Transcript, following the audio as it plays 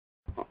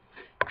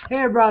Hey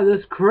everybody,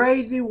 this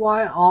crazy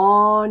white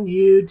on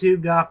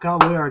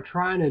YouTube.com. We are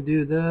trying to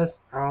do this.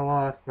 I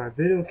lost my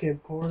video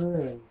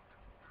camcorder and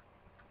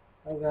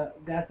I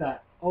got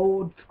that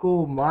old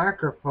school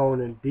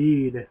microphone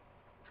indeed.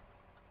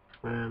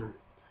 And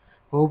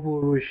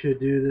hopefully we should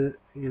do this,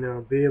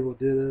 be able to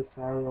do this.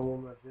 I don't know where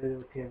my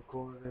video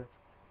camcorder.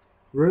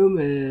 Room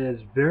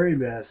is very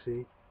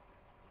messy.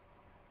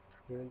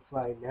 And it's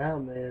like now,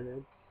 man,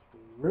 it's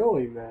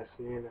really messy.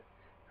 And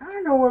I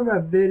don't know where my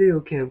video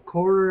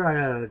camcorder. I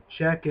gotta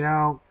check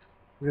out.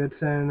 Good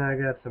saying I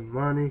got some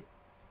money.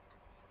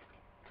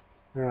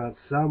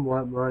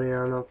 Somewhat money. I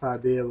don't know if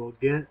I'd be able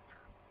to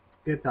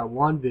get that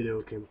one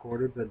video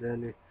camcorder, but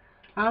then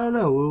I don't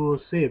know. We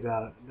will see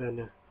about it.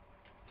 Then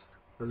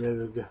or maybe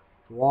we'll go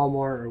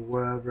Walmart or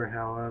whatever.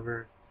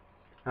 However,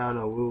 I don't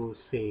know. We will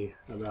see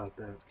about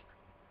that.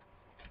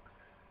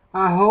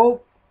 I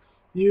hope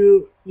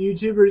you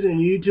YouTubers in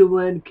YouTube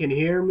land can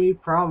hear me.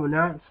 Probably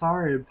not.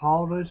 Sorry, I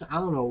apologize. I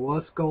don't know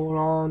what's going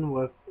on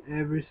with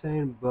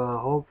everything, but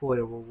hopefully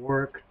it will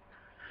work.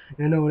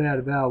 And no doubt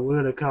about it, we're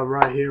gonna come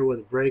right here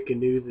with breaking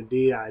news.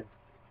 Indeed, I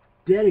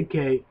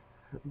dedicate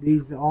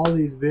all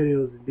these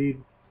videos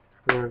indeed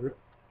for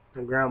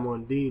Grandma.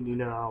 Indeed, you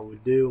know how we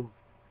do,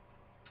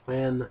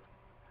 and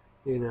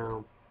you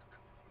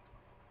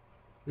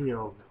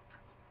know,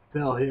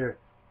 fell here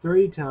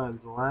 3 times.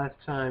 The last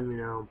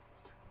time,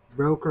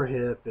 broke her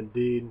hip.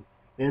 Indeed,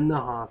 in the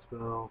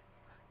hospital,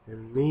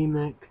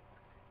 anemic,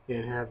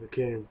 and have the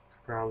kidney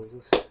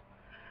problems. This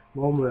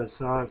moment of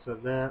silence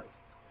of that,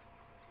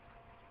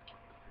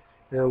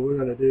 and we're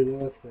gonna do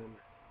this,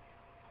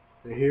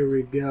 and here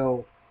we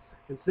go.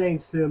 And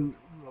thanks to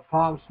my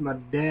pops, my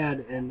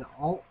dad, and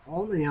all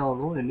the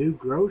Illinois, a new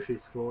grocery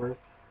store.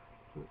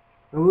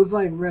 It was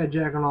like Red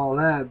Jack and all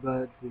that,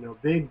 but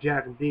Big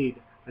Jak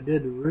indeed. I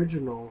did the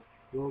original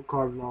low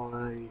carb and all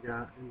that. You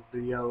got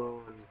the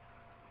yellow and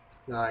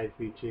the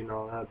ICG and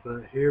all that.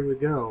 But here we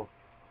go.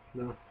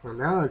 For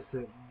now it's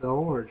the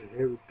orange. And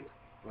here we go.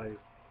 Like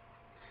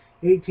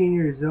 18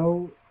 years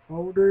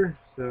older,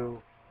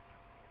 so.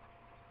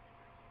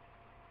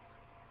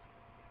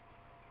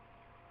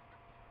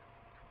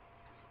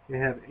 They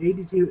have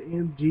 82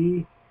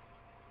 mg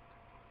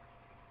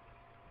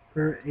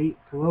per 8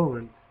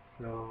 fluent,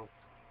 so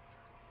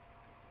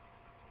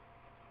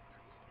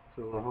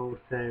the whole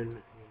thing,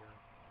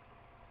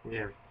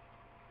 yeah,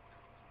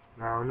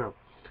 I don't know.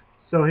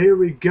 So here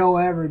we go,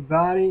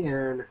 everybody,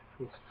 and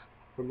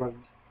for my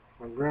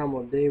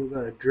grandma day, we're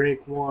gonna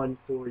drink one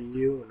for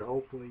you, and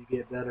hopefully you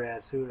get better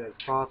as soon as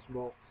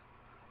possible.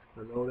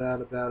 No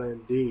doubt about it,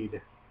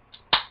 indeed.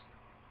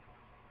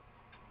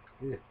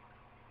 Yeah.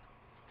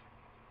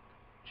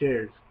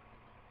 Cheers.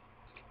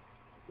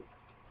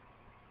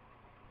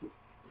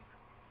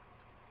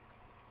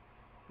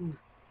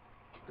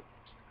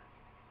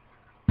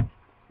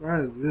 That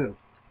is good.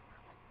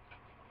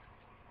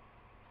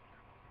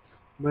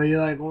 But you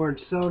like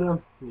orange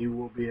soda, you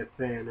will be a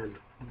fan, and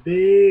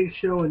big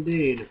show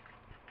indeed.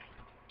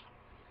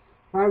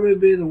 Probably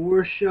be the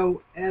worst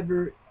show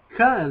ever,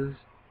 cause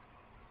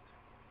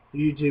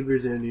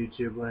YouTubers in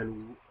YouTube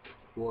land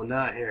will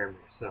not hear me.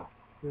 So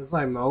it's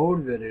like my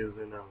old videos,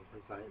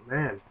 It's like,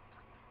 man,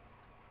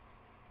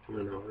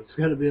 it's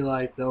gonna be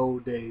like the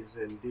old days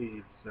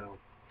indeed. So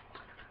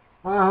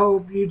I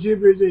hope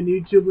YouTubers in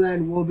YouTube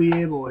land will be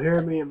able to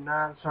hear me. I'm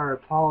not sorry,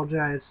 I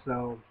apologize.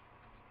 So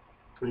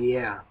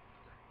yeah,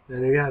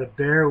 then you gotta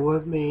bear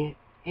with me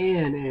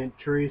and Aunt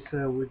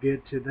Teresa. We'll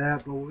get to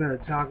that, but we're gonna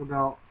talk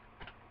about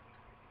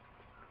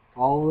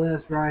all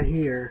this right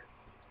here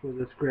with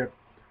the script.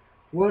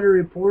 Weather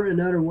report: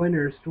 another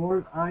winter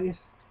storm, ice.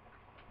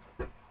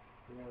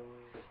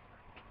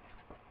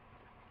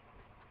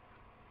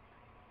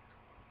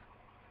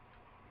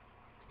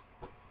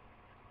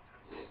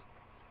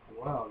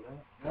 Wow,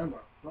 now my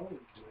phone's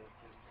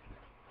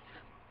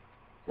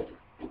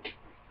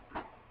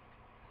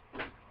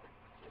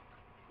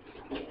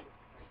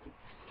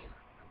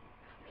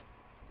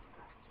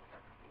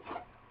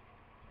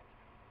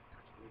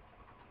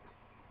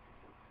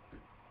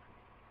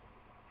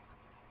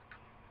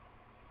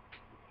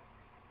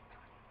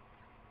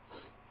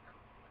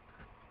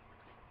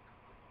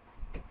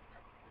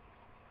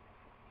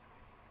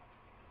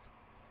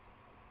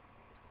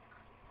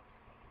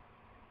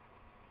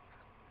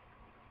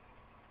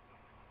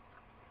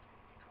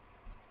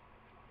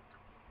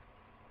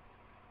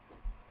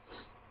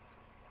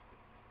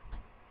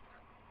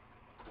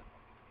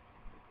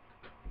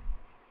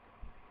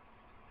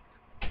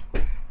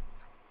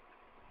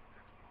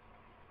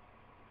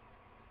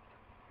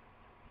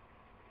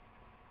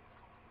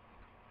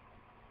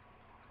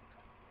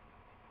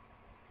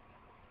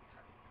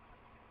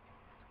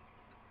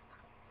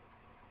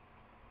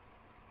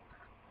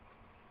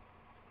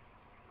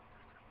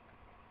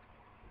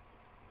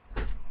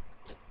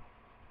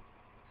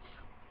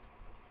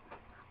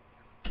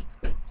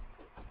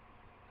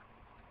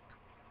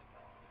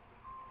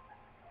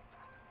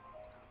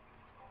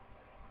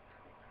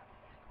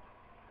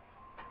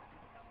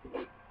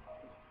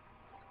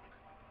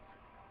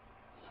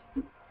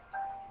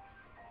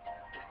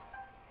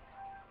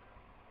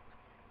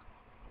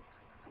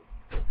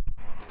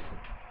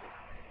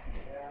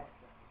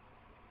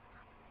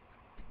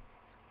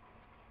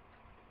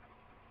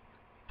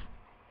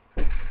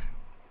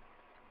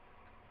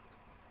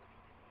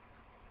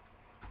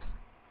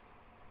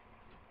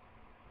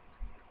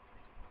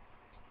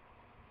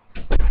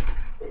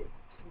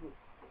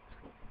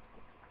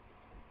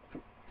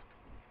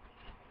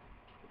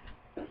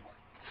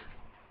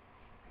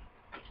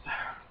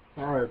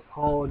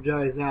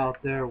apologize out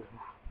there.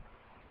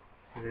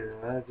 Yeah,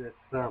 that's just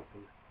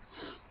something.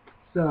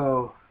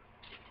 So,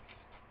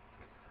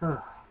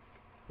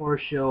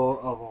 worst show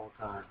of all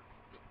time.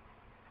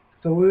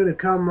 So we're gonna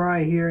come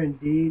right here,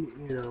 indeed.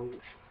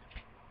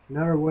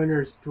 Another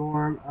winter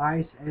storm,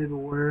 ice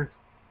everywhere.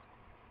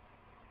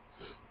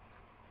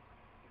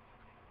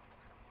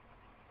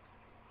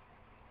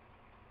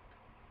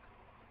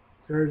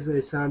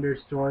 Thursday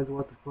thunderstorms.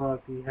 What the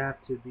fuck? You have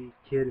to be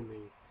kidding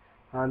me.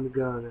 I'm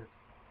gonna.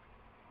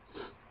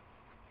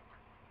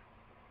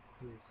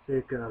 I'm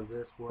sick of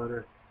this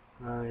weather.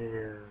 I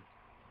am.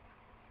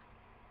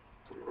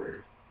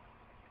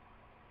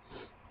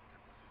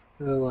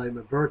 Like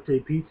my birthday,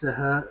 Pizza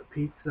Hut,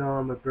 pizza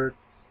on my birthday.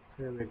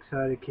 I'm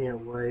excited,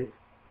 can't wait.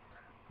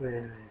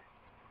 And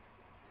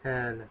I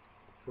had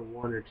for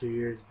 1 or 2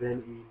 years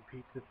been eating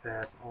Pizza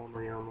Fast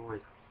only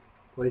online.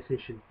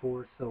 PlayStation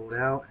 4 sold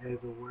out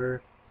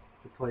everywhere.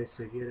 The place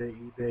to get it: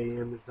 eBay,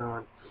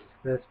 Amazon,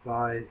 Best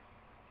Buy,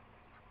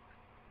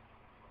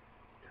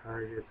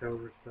 Target's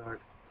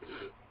overstocked.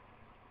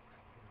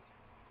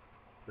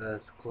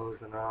 Best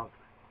closing up.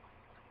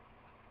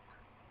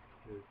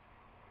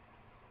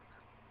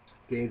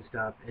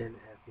 GameStop in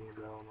Effingham,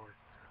 Illinois.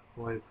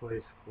 Only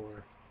place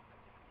for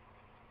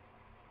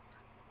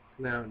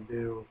Mountain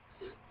Dew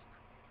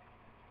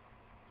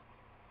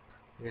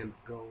and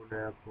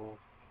Golden Apple.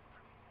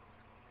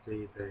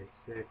 eBay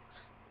 6.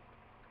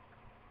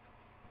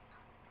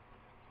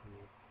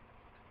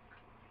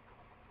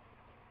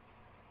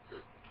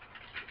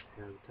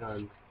 And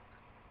tons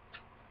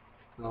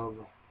of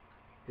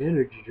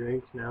energy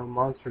drinks now.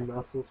 Monster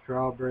Muscle,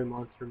 Strawberry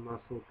Monster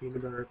Muscle,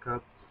 Peanut Butter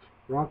Cup,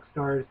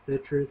 Rockstar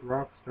Citrus,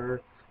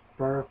 Rockstar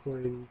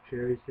Sparkling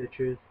Cherry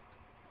Citrus,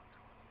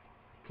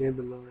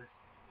 Kimberly,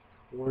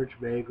 Orange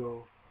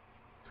Mango.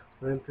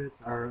 Limpets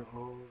are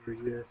all over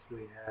US.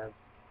 We have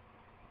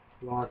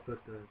lost,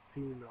 but the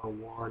female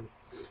won.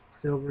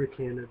 Silver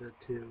Canada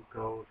 2,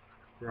 gold,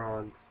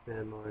 bronze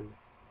Finland.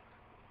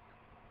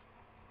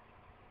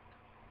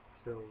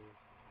 Silver.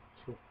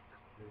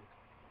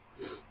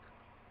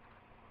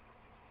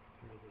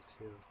 Number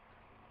 2.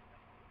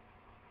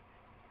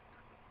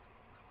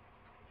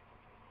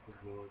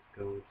 Let's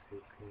go with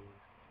Ukraine.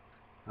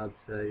 I'd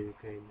say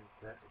Ukraine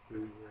that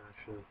beat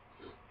Russia.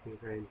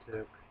 Ukraine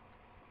took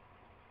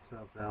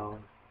South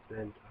Alabama,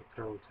 then a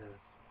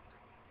protest.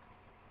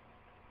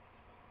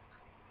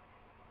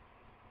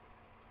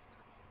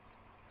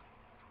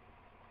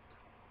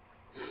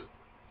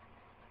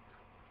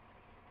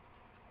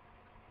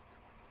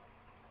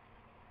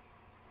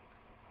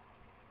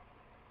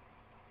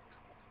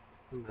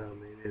 No,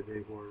 maybe a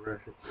big war.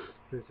 Russia,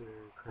 prisoner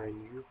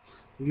Ukraine.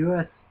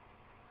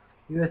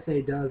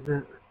 USA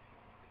doesn't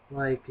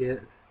like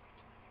it.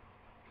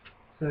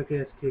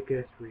 Suck-ass,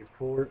 kick-ass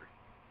report.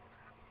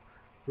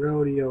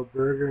 Rodeo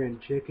burger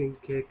and chicken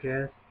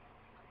kick-ass.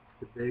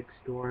 The big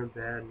storm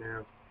bad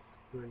now.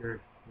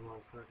 Winter,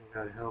 motherfucking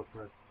gotta help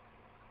us.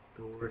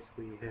 The worst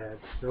we had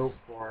so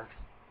far.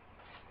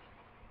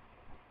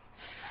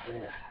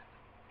 Yeah.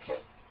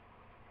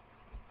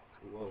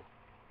 Whoa.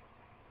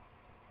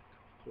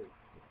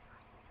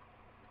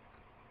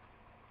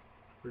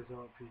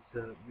 Result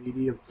pizza,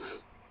 medium,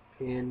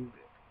 pan,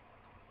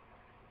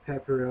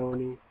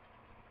 pepperoni,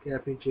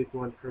 capping chick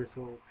 1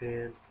 personal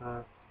pan,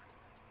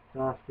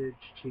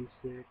 sausage, cheese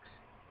sticks,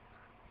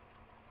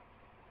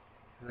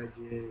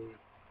 IJ,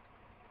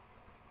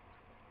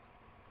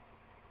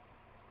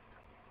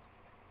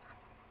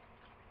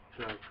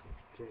 chocolate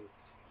cake.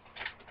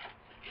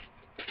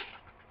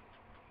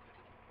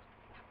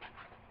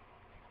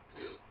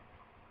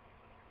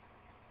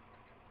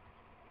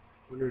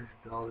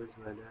 $100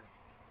 my net.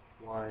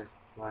 Why?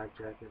 Black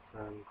jackets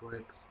on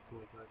clicks.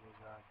 Look like I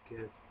got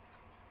kids.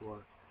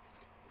 What?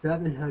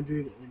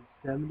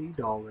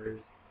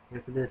 $770.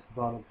 Infinite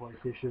bottom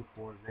PlayStation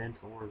 4 event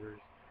orders.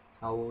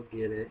 I will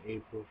get it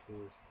April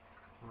 4th.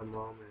 My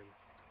mom and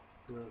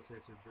little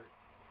sister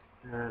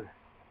and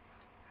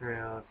her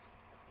house.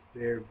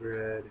 Bear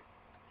bread.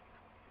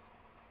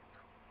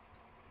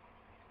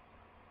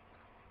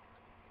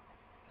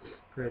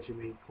 Crunchy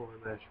meat,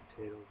 corn, mashed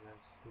potatoes.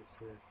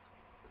 That's it.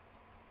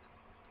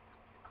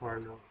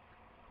 Cardinal.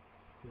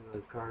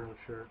 The Cardinal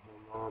shirt. My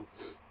mom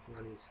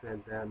money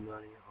spent that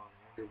money on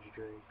energy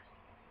drinks.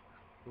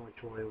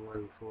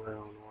 121 for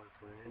Illinois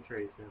for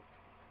entries.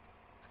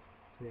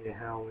 A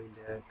Halloween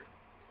deck.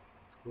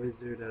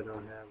 Wizard I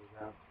don't have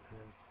about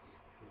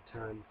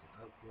tons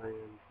of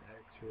lands,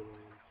 extra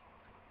lands,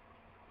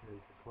 and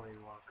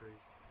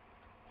Planewalkers.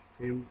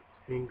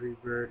 Angry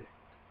Bird.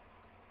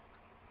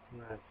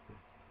 Last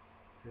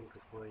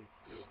incomplete.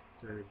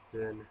 Third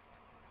then.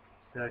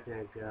 Second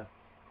I got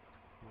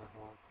my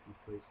hockey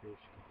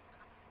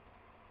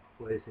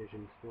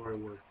PlayStation Store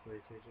with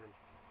PlayStation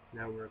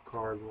Network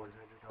card,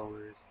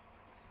 $100.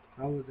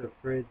 I was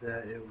afraid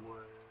that it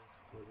was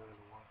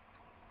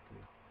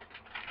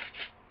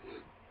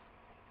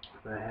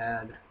I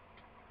had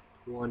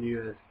one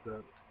US,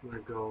 but we're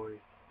going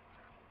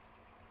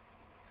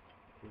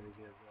to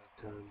give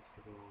that tons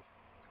to go.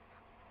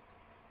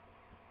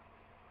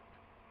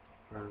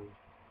 from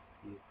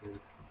Ethan.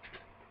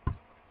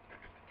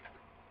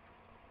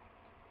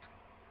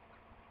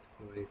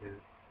 So we can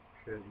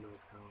shouldn't know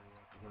how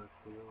much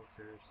the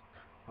wheelchairs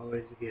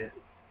always get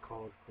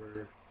called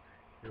for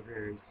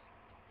repairs.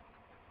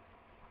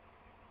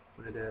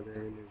 My dad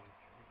ended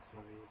it's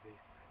not easy.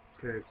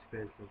 Very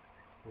expensive.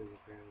 Because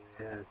apparently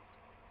had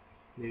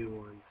new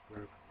ones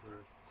for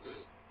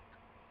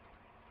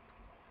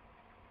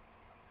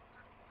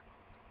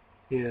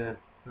yeah,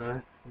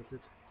 that's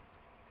it.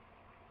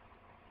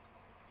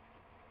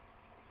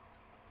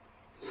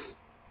 I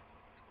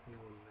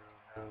don't know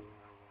how I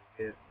will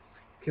get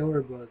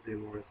Killer Buzzy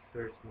Worth,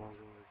 first small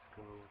boys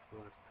go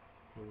with what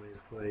only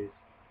plays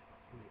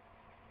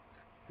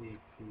EP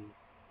in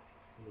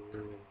the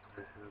world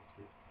that has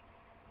to.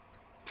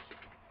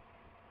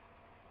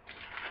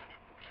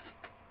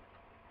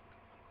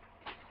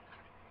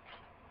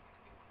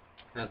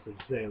 That's to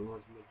say it was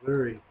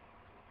Missouri.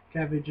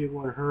 Cabbage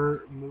one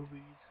her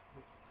movies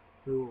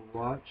we will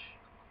watch.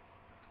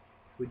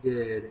 We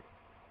did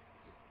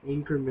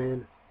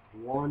Anchorman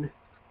 1.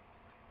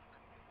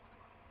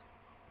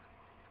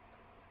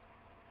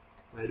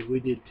 And we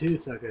did 2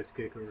 Suckers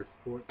Kicker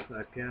Sports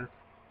Podcast.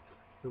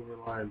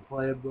 Silverline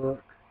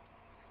Playbook.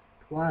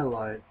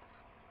 Twilight.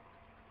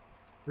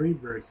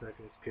 Freebird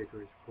Suckers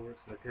Kicker Sports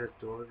Podcast.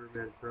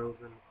 Deliverman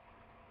Frozen.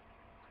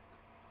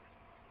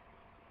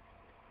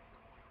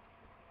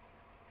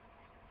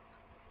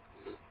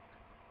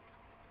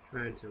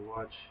 Trying to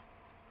watch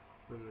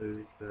the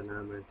movies, but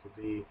not meant to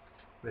be.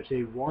 But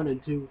she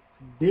wanted to,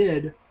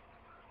 did.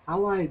 I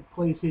like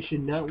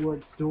PlayStation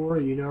Network store,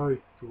 you know,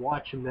 to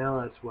watch them now,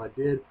 that's what I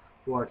did.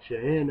 Watch the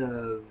end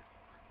of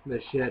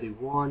Machete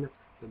 1,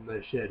 the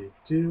Machete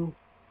 2,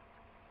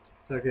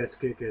 Suckers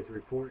Kick-Ass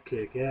Report,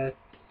 Kick-Ass,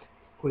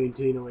 Queen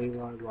Tina,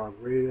 Eli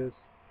Rodriguez,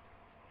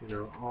 you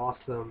know,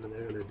 awesome, and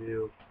they're going to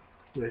do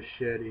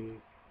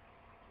Machete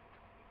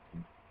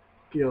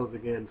Skills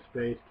Against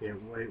Space,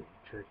 can't wait,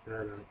 check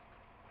that out.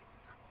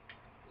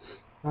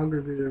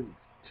 Hunger Games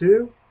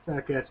 2,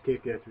 Suckers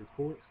Kick-Ass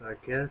Report,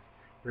 Suckers,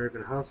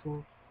 American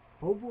Hustle.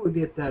 Hopefully we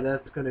get that.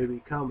 That's going to be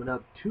coming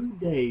up 2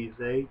 days,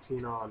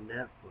 18 on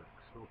Netflix.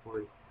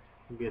 Hopefully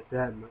we get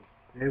that.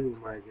 Maybe we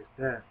might get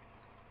that.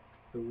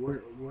 The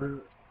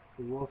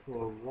Wolf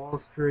of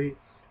Wall Street,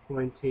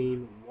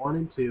 Quarantine 1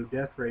 and 2,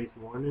 Death Race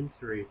 1 and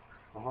 3,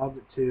 The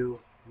Hobbit 2,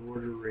 Lord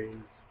of the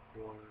Rings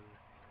 1,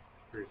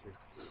 3, 6.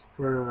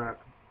 Further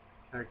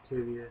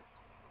Activia,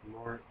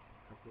 Mark,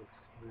 Netflix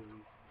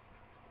movies,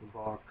 The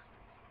Box,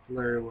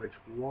 Blair Witch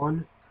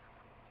 1.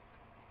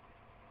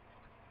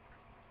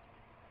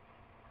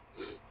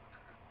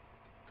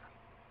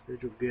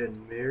 Rachel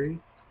Getting Married,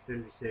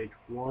 Center Stage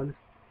 1,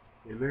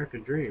 The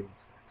American Dream,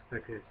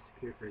 Second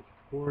Security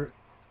Report,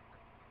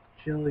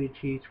 Chili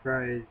Cheese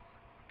Fries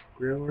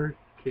Griller,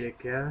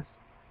 Kick-Ass,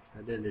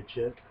 I did the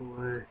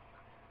Chick-fil-A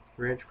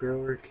Ranch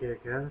Griller,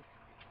 Kick-Ass.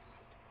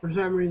 For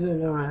some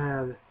reason I don't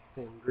have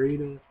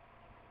Sangrita,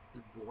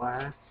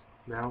 Blast,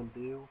 Mountain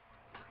Dew,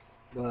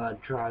 but I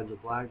tried the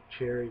Black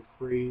Cherry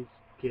Freeze,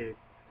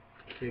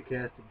 Kick-Ass,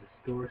 the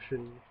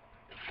Distortion,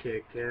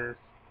 Kick-Ass.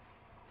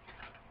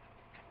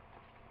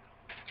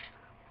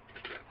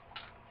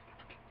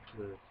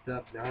 The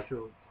stuffed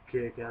nacho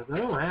Kick-Ass. I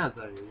don't have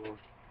that anymore.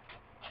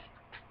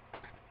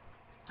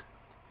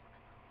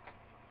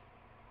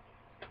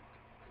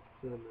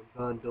 Cinnamon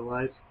Bun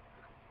Delights.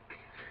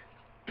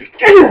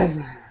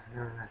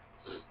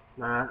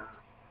 My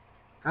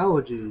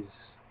allergies.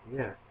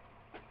 Yeah.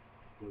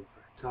 We'll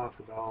talk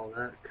about all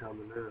that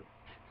coming up.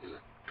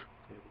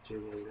 See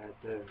what we got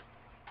there.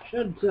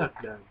 Should suck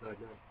that, but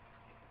no.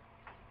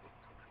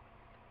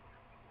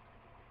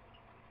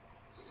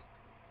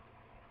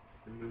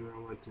 Remember I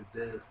went to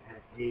bed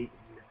at 8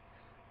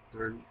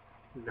 or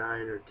 9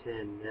 or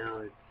 10. Now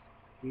it's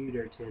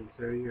either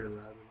 10:30 or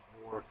 11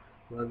 or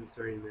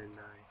 11:30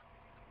 midnight.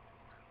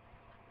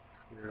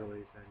 The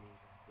earliest I need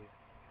to get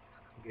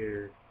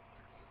geared,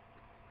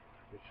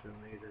 which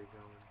will either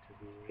going to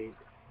be 8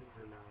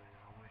 or 9. I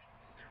wish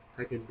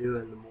I could do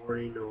it in the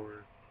morning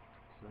or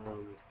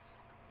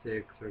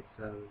 6 or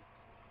 7.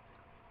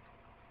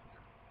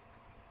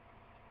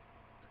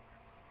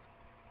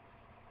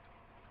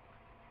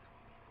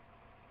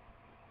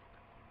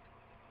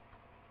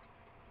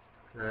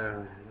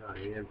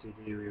 The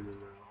MTD,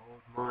 remember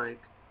the old mic.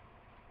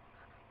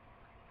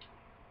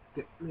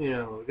 You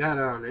know, got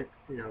on it.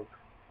 You know,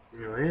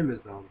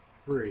 Amazon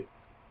free.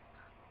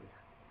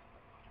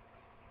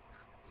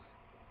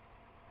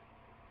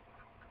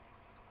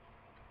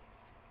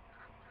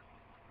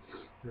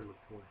 And the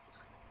points.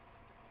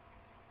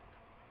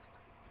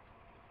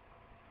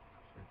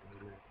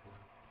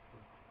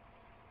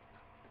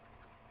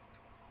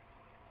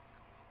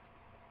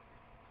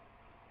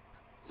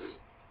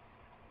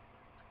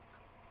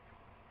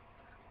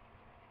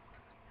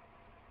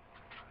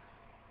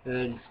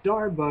 And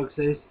Starbucks,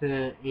 they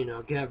sent, you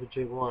know, Cabbage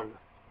one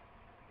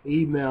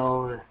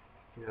email,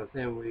 you know,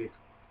 saying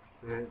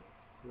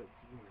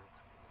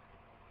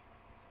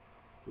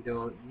you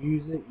don't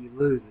use it, you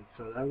lose it.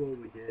 So that's what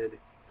we did.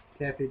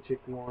 Cafe Chick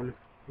 1.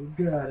 We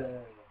got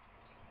a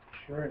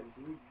shirt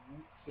and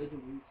did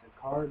use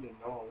the card and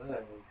all that.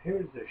 And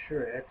here's the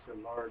shirt, extra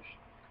large.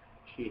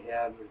 She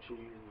had when she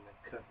using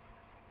the cut.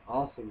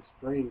 Awesome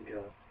spring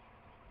cut.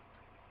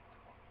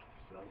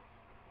 So.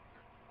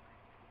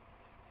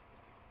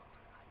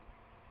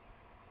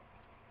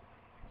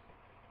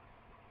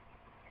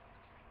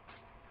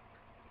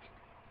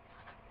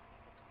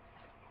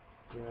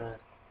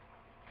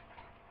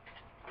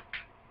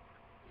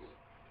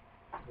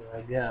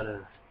 I got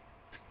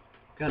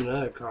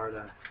another card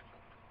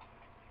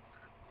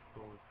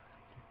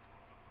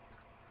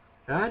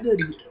I did,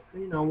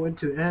 went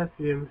to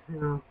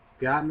FM,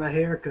 got my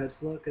haircuts.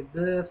 Look at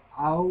this.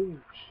 Oh,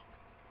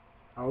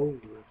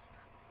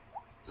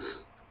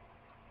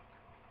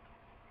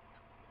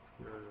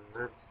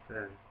 that's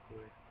sad.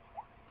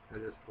 I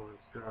just want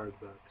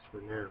Starbucks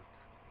for now.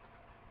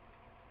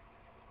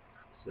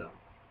 So,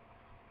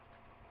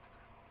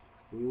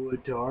 ooh,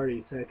 to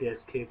already second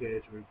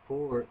kick-ass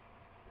report.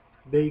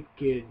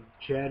 Bacon,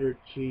 cheddar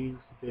cheese,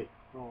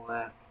 all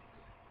that.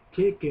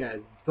 Kick-ass,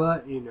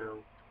 but,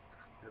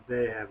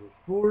 they have a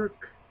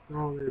fork,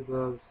 all the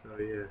above, so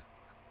yeah.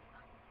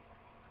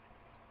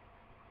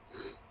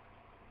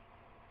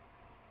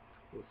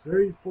 Well,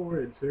 34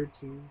 and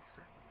 13.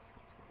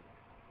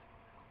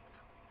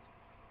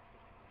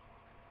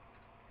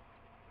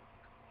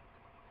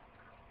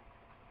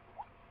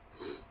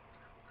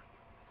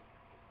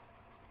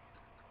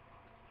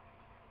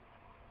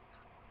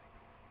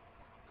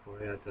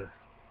 We had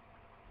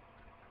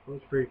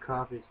those free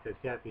coffees to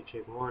Cappy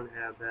Chick 1,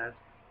 have that.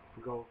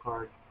 Gold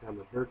card, got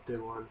my birthday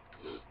one.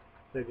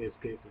 Second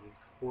escape of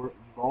Fort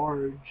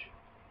Large,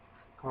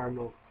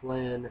 Caramel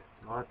Flan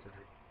Latte.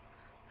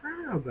 I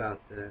don't know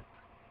about that.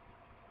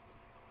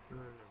 I don't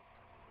know.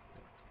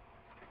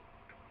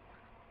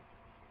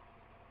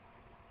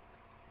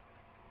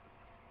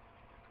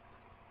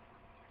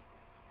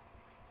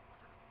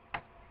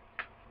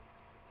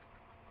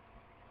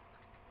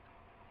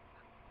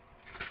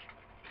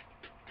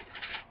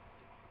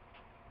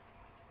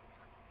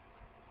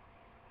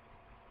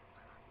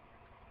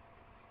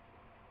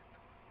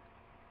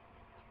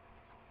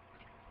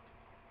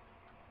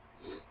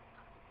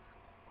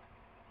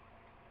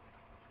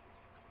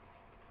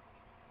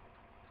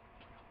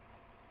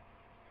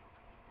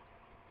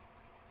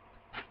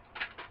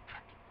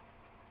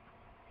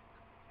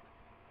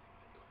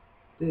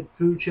 Did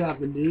food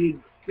shop indeed.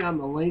 Got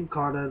my lane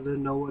card. I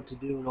didn't know what to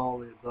do and all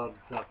the above and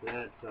stuff like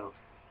that. So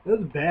it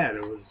was bad.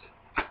 It was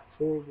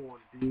horrible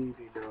indeed.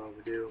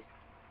 Overdue.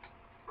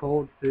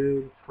 Cold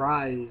food,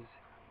 fries.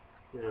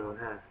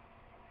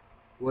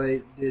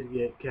 Wait, did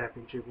get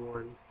Captain Chick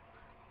 1.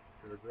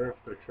 Reverse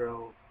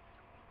Patrol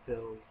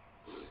pills.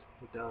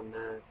 Done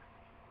that.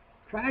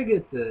 Try to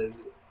get the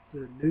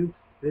new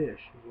fish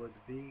with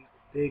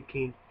Big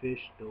King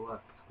Fish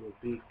Deluxe with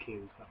Big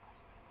King sauce.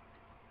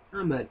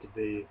 I meant to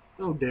be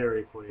no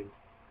Dairy Queen.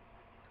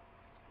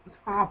 It's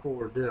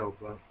popular deal,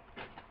 but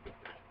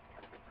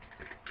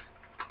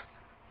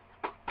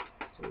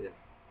so yeah.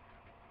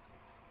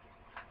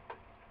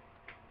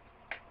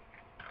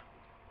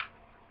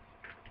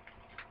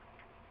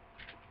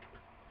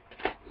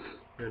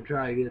 And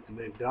try to get the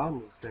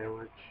McDonald's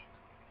sandwich.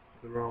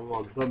 The wrong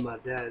one, but my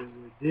dad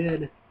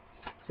did.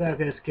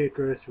 Southwest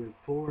Kickers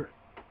report.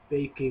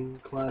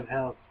 Baking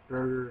Clubhouse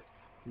burger.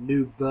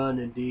 New bun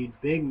indeed.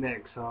 Big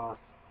Mac sauce.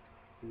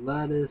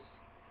 Lettuce.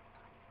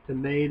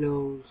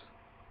 Tomatoes.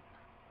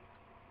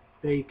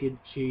 Bacon,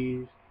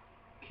 cheese.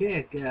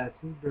 Kick-ass.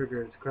 This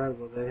burger is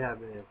incredible. They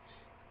have a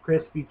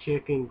crispy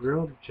chicken,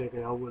 grilled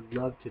chicken. I would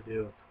love to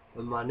do.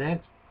 But my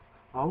next,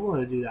 I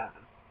want to do that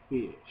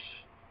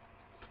fish.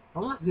 I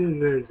want to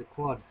do it as a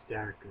quad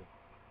stacker.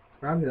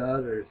 Probably the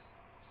others.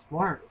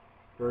 Smart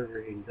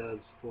Burger King does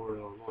for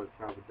Illinois.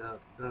 Probably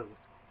doesn't.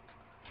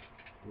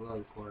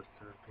 Love quad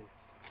stacking.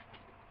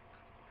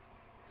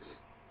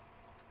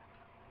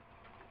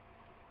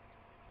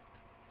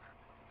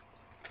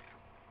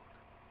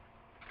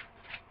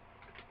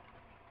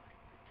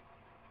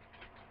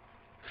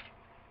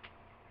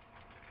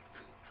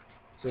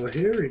 So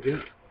here we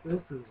go.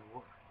 This is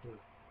what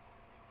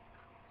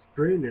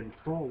spring and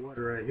fall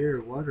weather right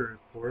here. Weather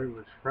report. It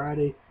was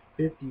Friday,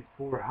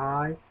 54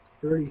 high,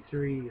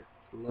 33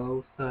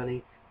 low,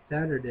 sunny.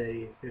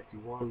 Saturday,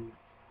 51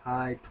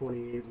 high,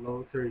 28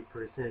 low, 30%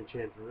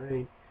 chance of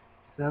rain.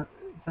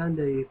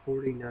 Sunday,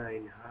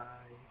 49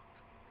 high,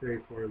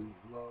 34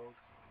 low,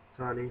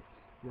 sunny.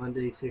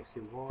 Monday,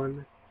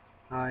 61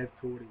 high,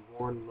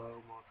 41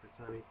 low, mostly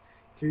sunny.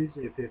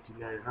 Tuesday,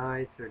 59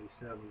 high,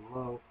 37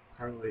 low,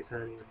 partly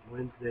sunny.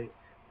 Wednesday,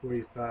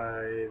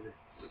 45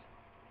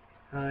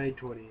 high,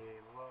 28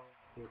 low,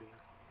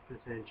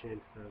 40%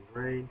 chance of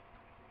rain.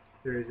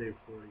 Thursday,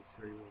 40,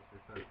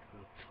 31%.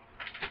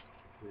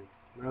 So,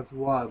 that's a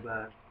while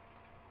back.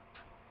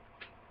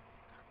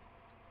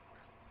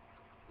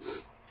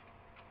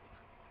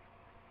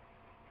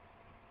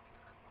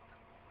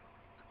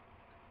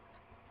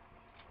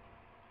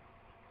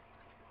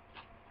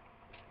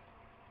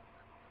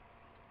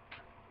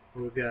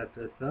 We got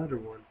this other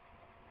one.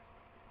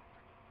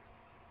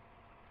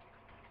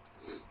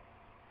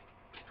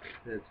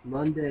 It's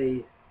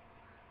Monday,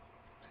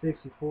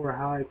 64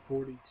 high,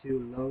 42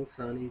 low,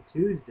 sunny.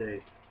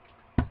 Tuesday,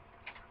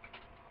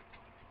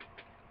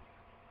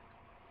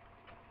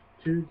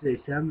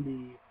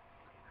 70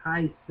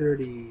 high,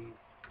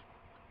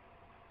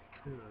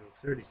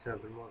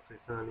 37 mostly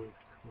sunny.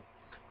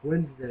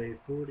 Wednesday,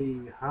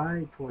 40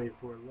 high,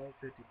 24 low,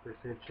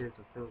 50% chance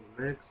of filling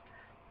the mix.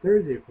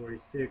 Thursday,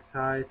 46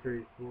 high,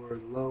 34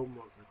 low,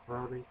 mostly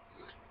cloudy.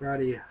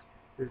 Friday,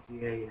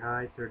 58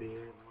 high,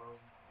 38 low,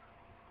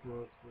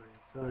 mostly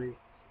sunny.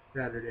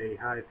 Saturday,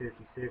 high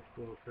 56,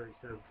 low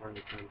 37,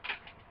 partly sunny.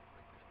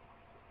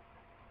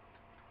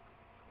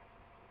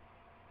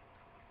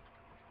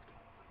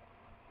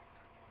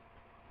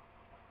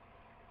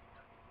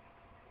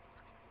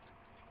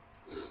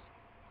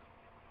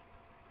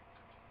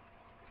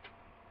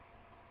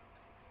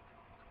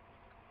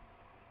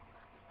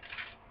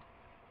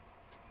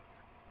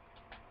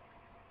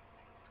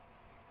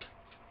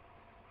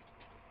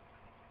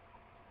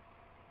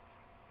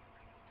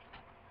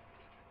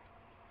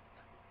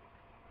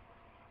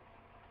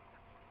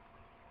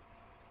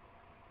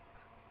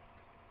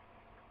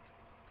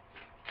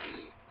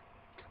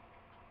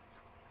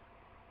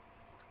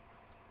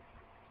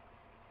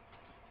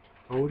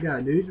 Oh, we got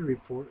a news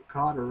report.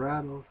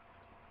 Colorado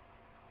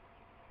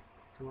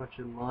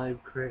watching live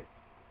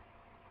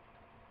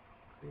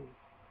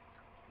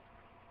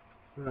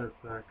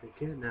suspect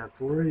kidnapped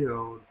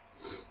 4-year-old,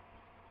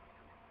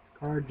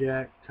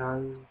 carjacked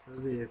tons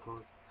of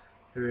vehicles.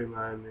 It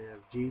remind me of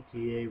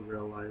GTA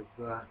real life,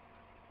 but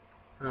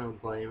I don't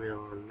blame it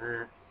on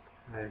that.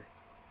 I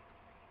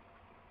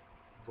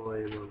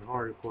blame on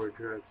hardcore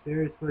drugs.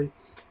 Seriously,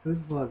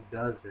 whose love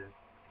does it?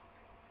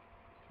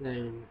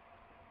 Saying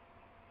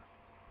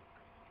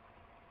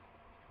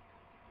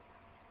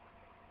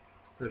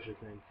such a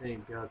thing.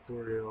 Saying God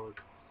 4-year-old.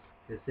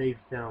 It safe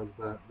sounds,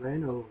 but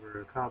ran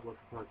over a cop. What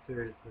the fuck?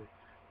 Seriously,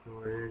 no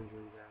more injuries.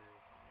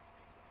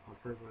 On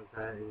purpose,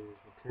 that is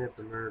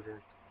attempted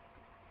murder.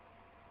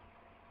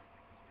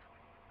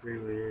 Agree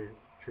with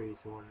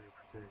Trace 100%.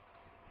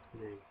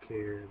 Didn't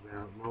care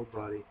about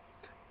nobody.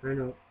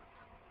 Ran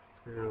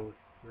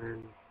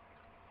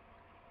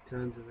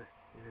tons of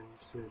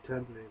vehicles. St.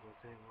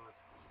 Louis.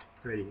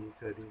 Pretty. He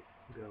could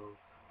go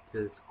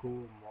to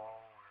school,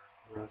 mall,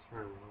 or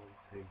restaurant alone.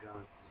 Thank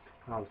God.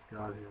 Cops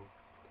got him.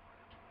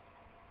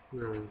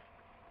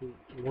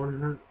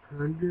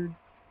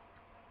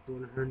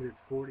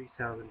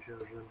 140,000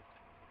 children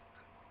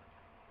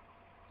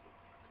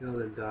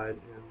killed and died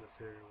in the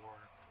Syrian war.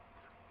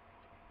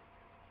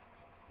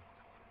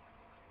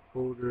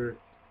 Older,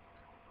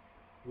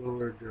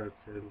 lower drug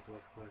sentence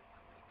looks like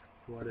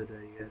what a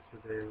day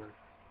yesterday.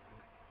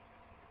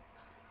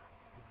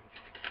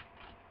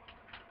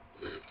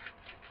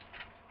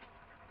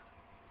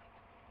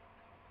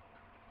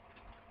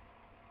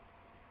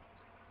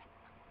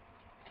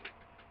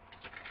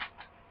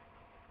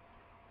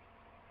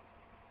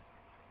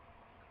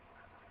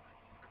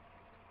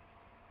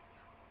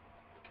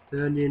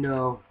 Then you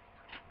know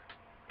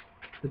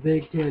the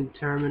Big Ten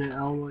tournament,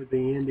 Illinois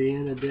beat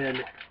Indiana,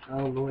 then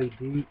Illinois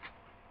beat.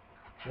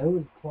 It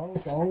was close,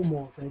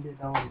 almost. They did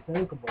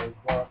unthinkable,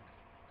 but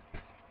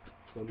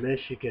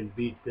Michigan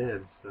beat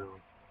them.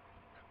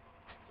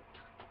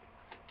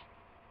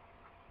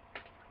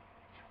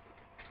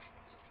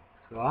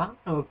 So I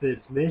don't know if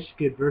it's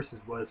Michigan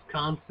versus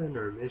Wisconsin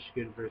or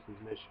Michigan versus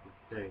Michigan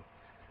State.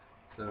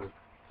 So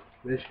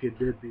Michigan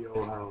did beat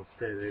Ohio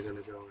State. They're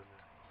gonna go in the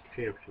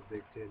championship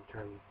Big Ten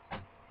tournament.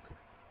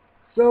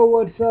 So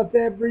what's up,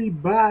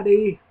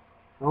 everybody?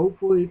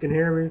 Hopefully you can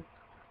hear me.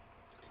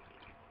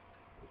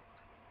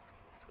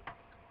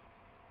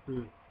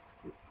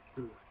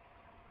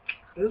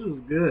 This was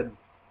good.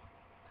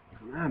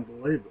 I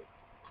believe it.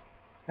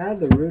 I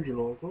had the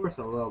original. Of course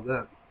I love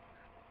that.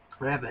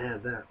 I haven't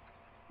had that.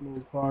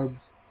 No carbs.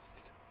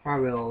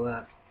 Probably all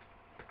that.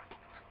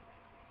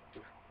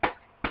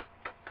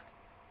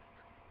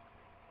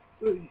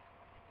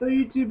 So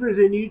YouTubers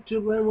and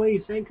YouTube land, what do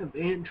you think of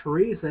Aunt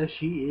Teresa?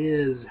 She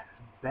is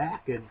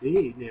back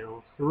indeed.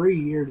 3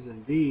 years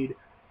indeed.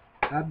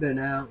 I've been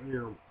out,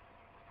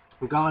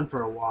 gone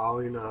for a while,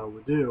 we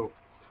do.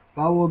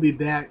 But we'll be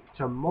back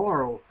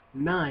tomorrow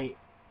night.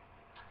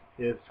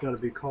 It's going to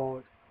be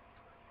called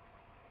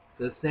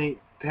the St.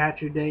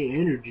 Patrick Day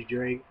Energy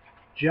Drink,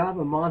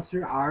 Java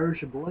Monster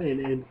Irish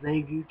Blend, and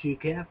thank you to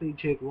Caffeine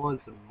Chick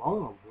Once a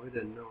Mom. We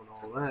didn't know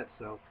all that,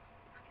 so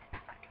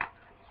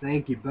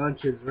thank you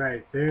bunches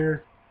right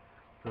there.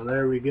 So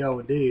there we go,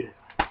 indeed.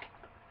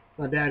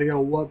 My daddy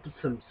gonna whip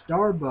some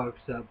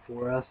Starbucks up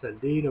for us,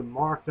 indeed, and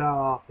mark that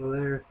off of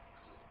there.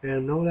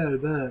 And no doubt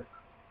about it,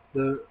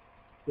 the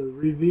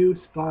review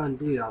spot,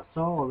 indeed. I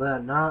saw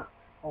that, not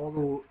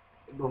all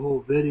the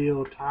whole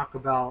video talk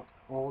about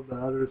all the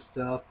other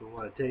stuff and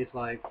what it tastes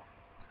like.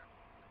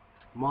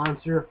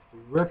 Monster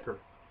Ripper.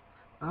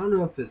 I don't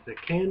know if it's a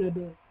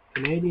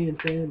Canadian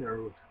thing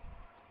or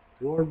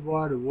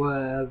worldwide or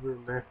whatever,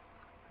 man.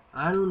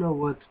 I don't know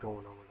what's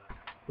going on with that.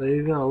 But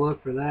you're gonna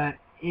look for that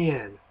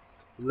in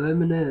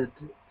limited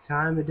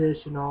time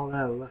edition, all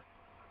that.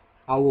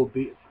 I will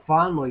be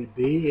finally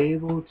be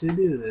able to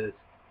do this.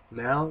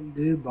 Mountain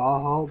Dew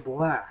Baja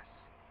Blast.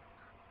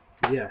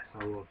 Yes,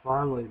 I will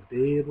finally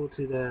be able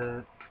to do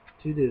that.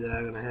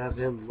 I'm gonna have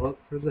him look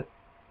for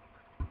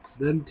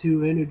them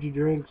two energy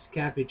drinks.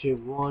 Cappy Chick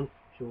one.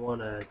 She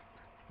want a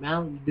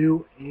Mountain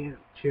Dew and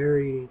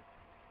cherry.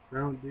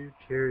 Mountain Dew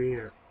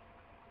cherry.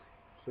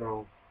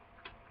 So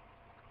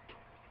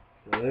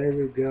there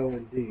we go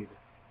indeed.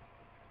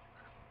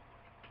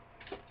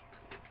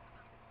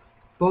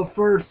 But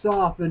first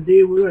off,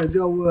 indeed, we're gonna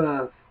go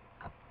with.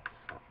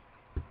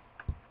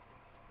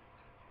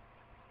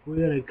 We're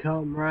going to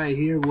come right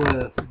here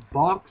with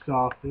box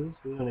office.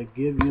 We're going to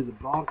give you the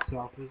box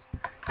office.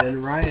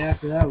 And right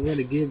after that, we're going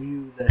to give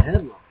you the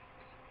headline.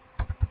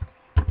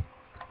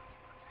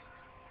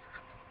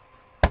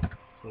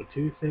 So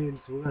two things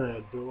we're going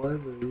to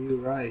deliver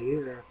you right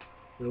here.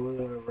 So we're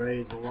going to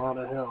raise a lot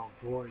of hell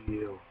for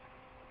you.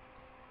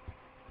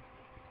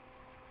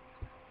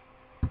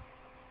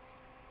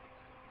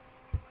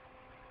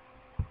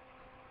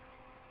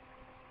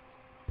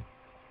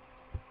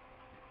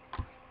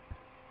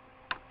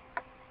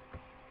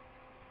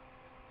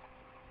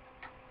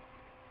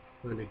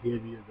 We're going to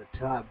give you the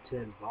top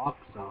 10 box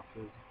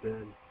office.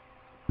 Then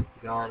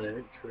got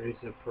it.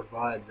 Teresa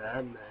provide that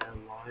in the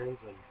headlines,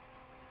 and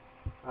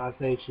I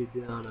think she's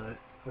doing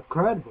a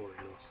credible,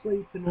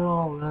 sleeping and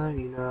all that,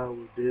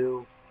 we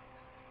do.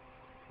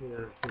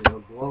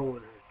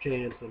 Blowing her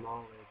chance and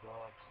all the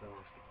above, so.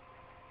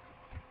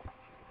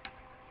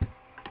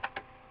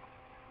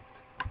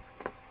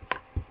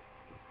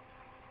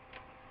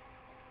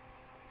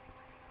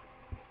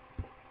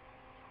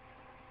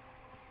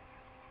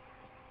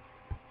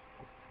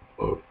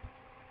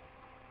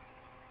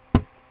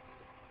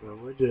 But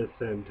we're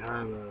just in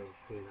time of,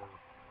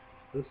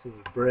 this is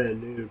a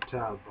brand new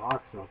top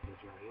box office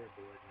right here,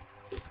 boys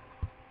and girls.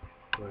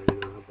 Well,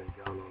 I've been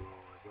going on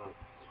all this up.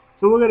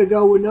 So we're going to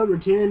go with number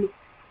 10,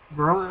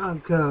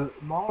 Veronica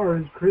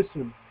Mars,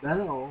 Kristen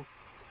Bell.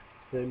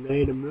 They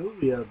made a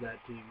movie of that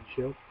TV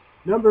show.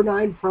 Number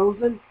 9,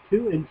 Frozen,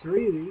 2 and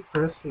 3,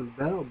 Kristen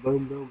Bell,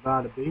 boom, boom,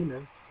 bada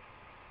bina.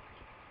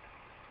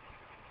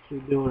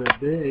 She's doing it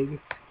big.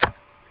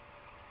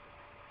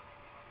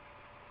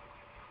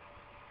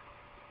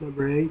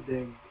 Number 8,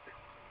 the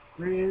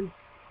Grand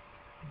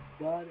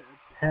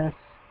Budapest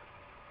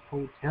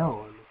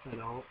Hotel, and said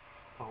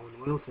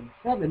Owen Wilson.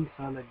 7,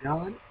 Son of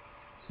God.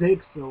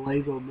 6, The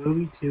Lego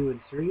Movie. 2 and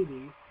 3,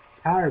 the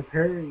Tyler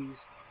Perry's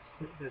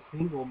The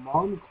Single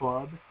Mom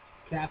Club.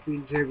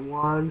 Captain Jig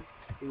 1,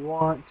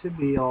 Want to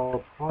Be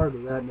All Part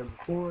of That. Number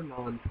 4,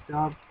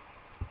 Non-Stop.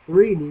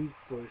 3, Need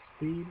for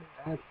Speed.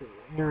 That's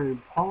Aaron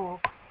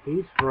Paul.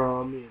 He's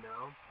from,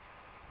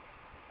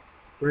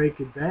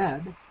 Breaking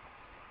Bad.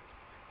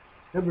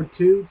 Number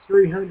 2,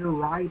 300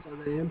 Rise of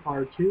the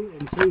Empire 2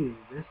 and 3.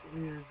 This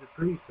is the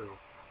prequel.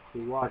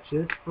 We watch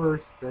this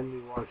first, then we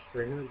watch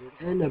 300.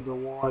 And number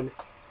 1,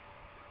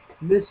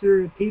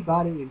 Mr.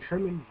 Peabody and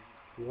Sherman.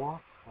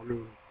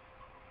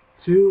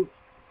 2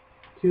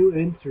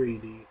 and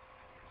 3D.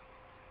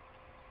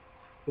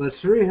 But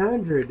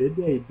 300 did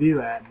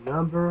debut at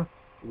number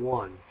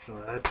 1, so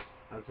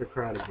that's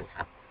incredible.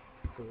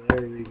 So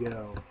there we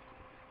go.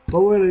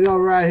 But we're gonna go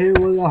right here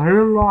with the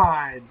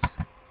headlines.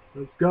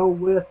 Let's go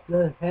with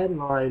the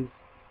headlines.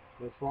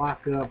 Let's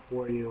lock it up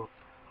for you.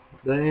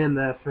 The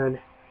MFN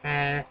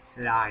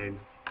headlines.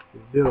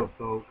 Let's do it,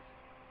 folks.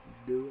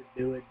 Do it,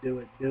 do it, do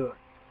it, do it.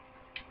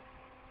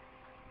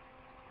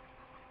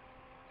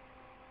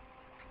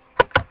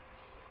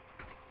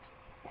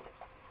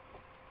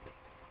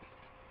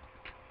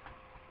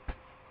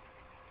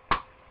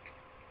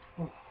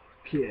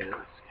 Okay,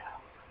 let's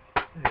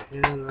go. The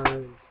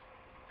headlines.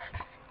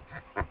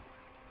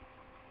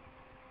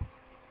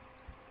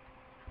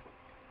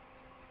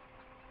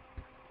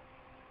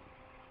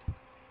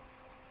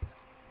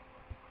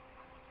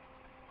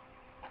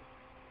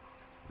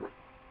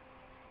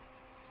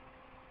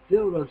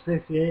 Field of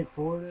 68,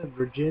 Florida,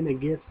 Virginia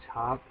gets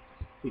top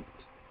seat.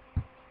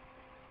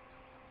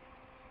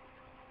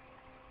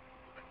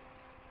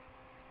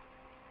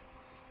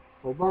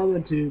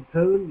 Obama to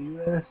Putin,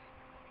 U.S.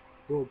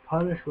 will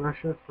punish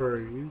Russia for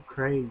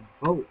Ukraine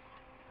vote.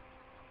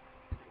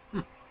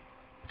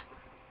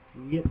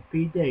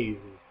 Yippee daisy.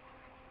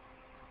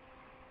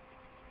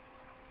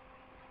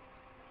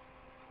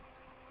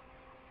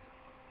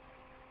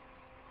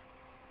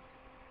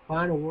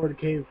 Final word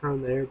came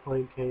from the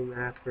airplane came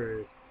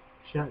after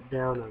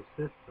shutdown of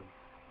system.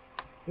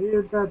 Hear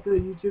about the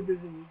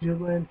YouTubers in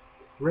YouTube land?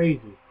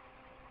 Crazy.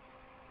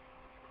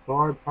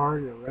 Bar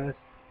party arrest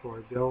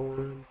for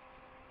going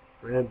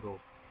Red Bull.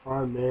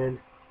 Our man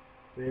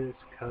finished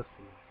customers.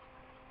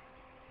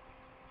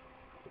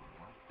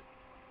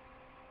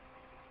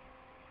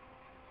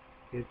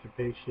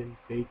 Intubation,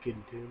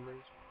 bacon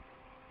tumors.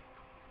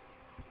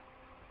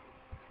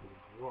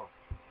 Whoa.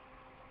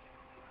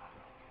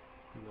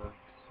 Not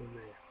so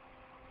many.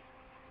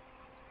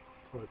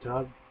 The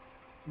top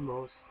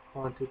most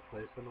haunted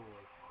place in the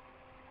world.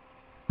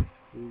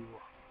 Ooh,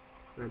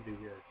 that'd be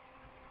good.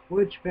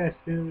 Which fast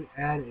food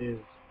ad is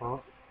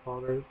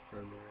sponsored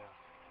from the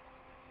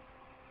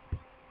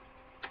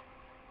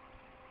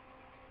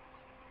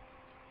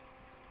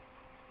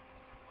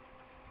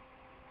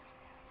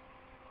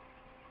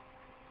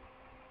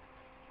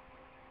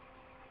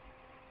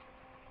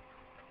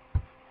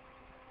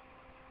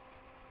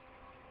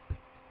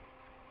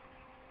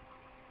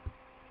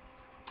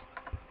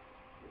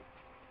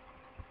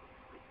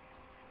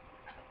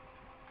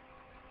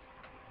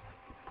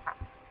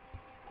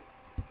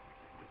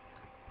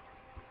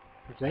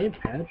St.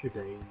 Patrick Day,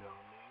 you know,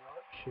 New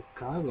York,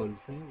 Chicago, and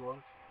St.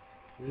 Louis,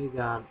 they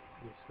got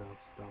this stuff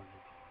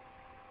started.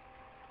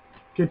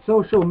 Can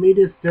social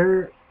media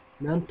stir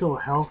mental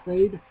health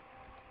aid?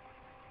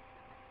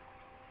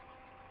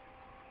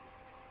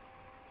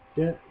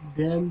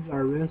 Dems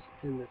are risk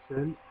in the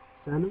Senate.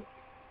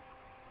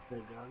 They're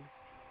done.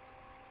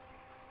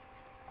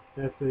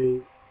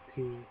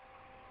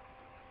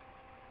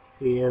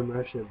 FATM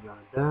Russia's not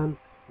done.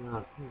 No,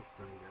 that's not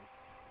good.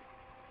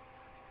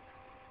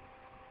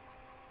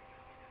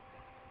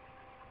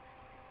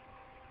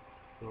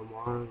 So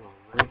Mars on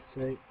red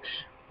state.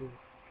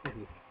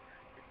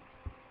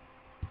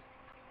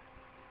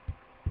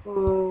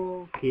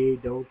 Okay,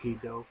 dokie.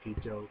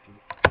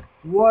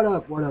 What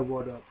up?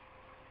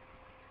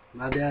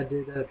 My dad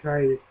did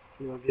try to,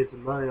 get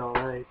some money on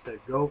that. He said,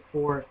 go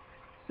for it.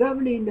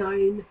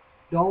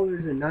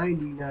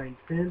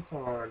 $79.99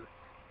 on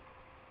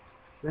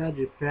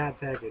Magic Fat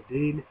Pack of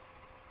Deed.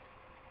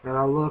 And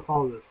I look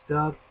all the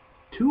stuff.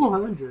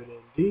 200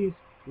 and these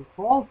with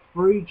all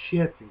free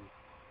shipping.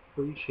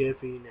 Free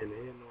shipping and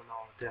handling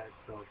all that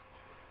stuff.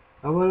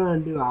 I'm gonna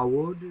do, I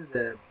will do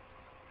that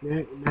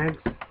next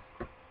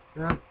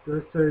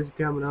this Thursday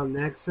coming up,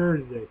 next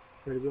Thursday.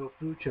 We're gonna go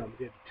food shop,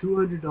 get a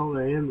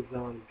 $200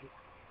 Amazon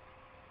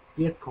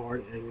gift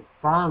card, and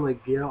finally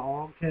get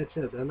all catch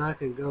up. Then I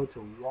can go to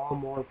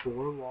Walmart for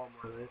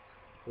Walmart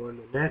when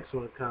the next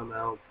one come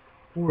out,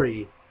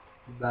 $40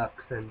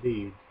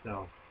 indeed.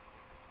 So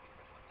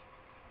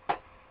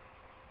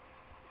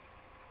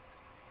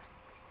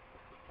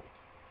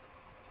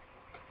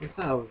I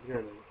thought I was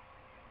gonna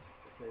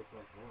say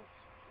something else.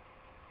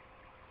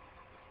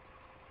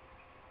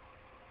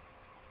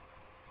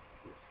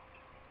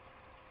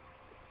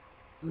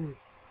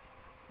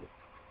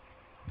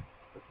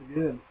 That's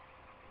good.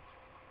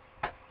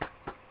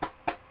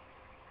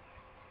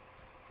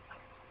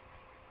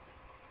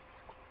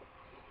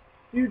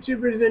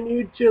 YouTubers in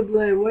YouTube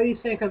land, what do you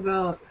think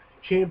about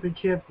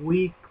championship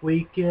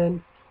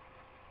weekend?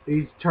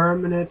 These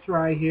tournaments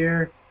right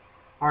here.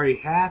 Are you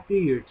happy?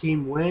 Your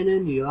team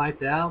winning? Do you like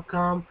the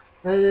outcome?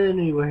 And then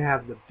you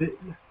have the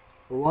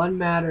one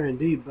matter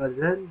indeed. But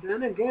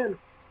then again,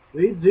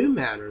 these do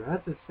matter.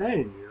 That's the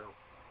same,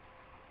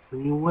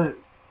 When you win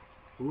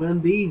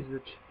these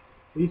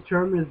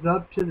tournaments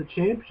up to the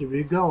championship,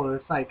 you go, and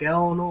it's like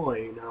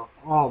Illinois,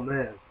 Oh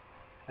man.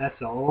 That's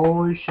the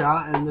only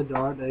shot in the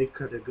dark they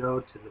could have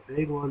go to the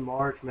big one.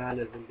 March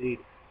Madness indeed.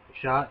 A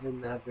shot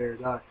in that very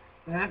dark.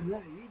 And after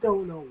that, you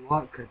don't know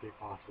what could be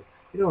possible.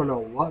 You don't know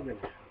what going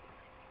to happen.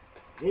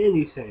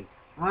 Anything.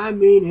 I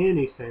mean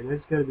anything.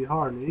 It's going to be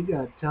hard. And you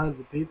got tons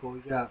of people.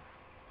 You got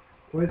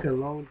Quicken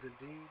Loans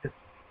indeed.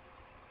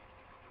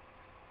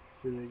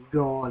 You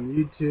go on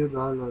YouTube. I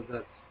don't know if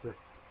that's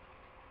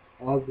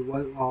all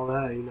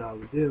that I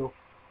would do.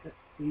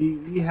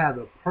 You have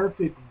a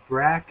perfect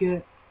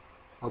bracket.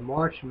 A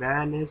March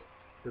Madness,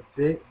 the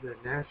big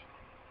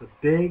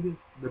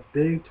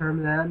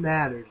tournament that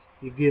matters.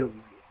 You get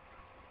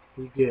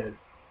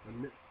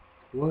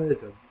what is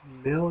 $1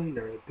 million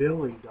or $1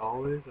 billion?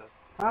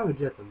 Probably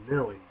just $1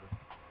 million. But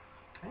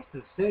that's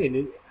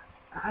insane.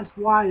 That's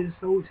why it's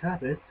so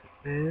tough.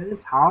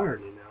 It's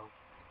hard,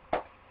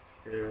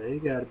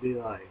 You gotta be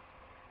like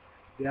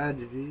God,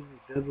 Jesus,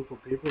 biblical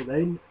people.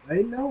 They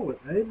know it.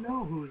 They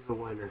know who's the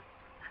winner.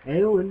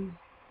 Aliens,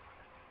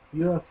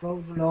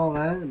 UFOs, and all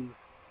that, and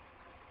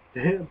the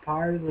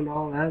empires and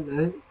all that,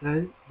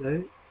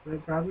 they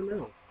probably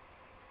know.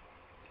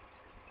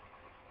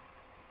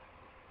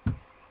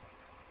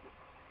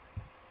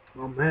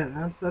 Oh man,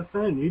 that's the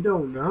thing, you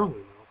don't know,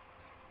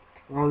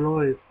 I don't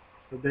know if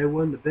they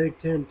win the Big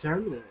Ten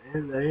tournament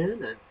and they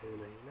in it,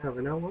 you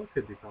never know what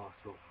could be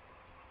possible.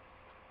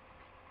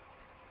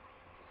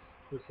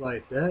 Just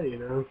like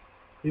that,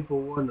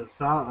 people won the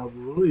thought of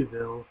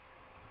Louisville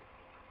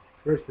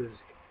versus,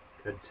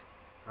 this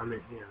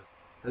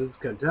is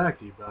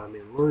Kentucky, but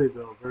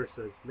Louisville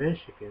versus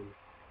Michigan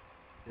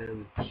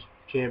in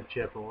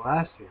championship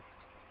last year.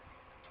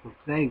 Well,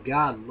 thank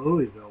God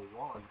Louisville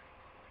won.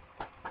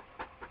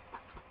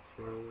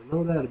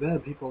 No doubt about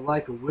it. People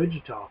like a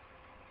Wichita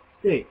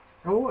State.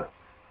 Now what?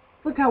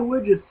 Look how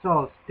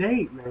Wichita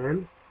State,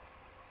 man.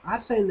 I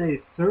think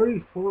they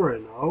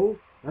 34-0.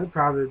 That'd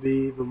probably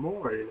be even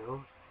more,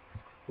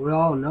 We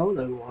all know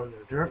they won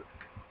their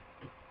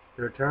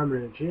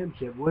tournament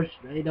championship, which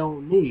they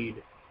don't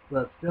need,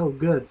 but still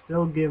good.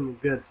 Still give them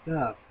good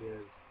stuff.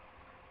 It's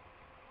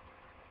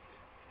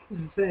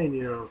insane,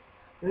 you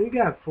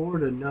got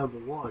Florida number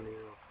one,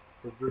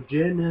 But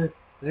Virginia,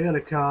 they're going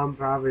to come,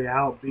 probably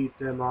outbeat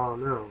them all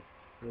now.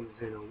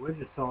 Because,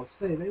 Wichita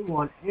State, they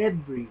won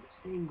every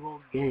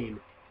single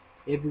game.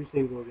 Every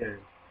single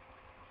game.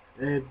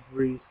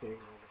 Every single game.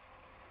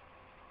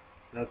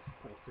 That's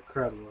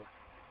incredible.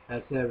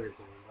 That's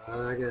everything, but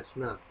I guess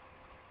not.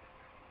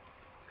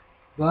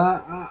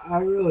 But I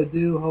really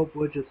do hope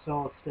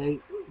Wichita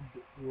State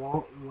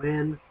won't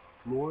win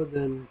more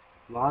than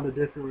a lot of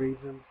different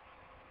reasons.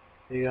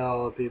 You got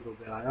all the people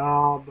be like,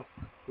 oh,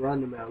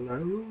 run them out,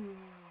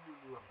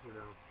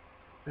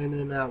 and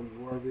then that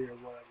worry or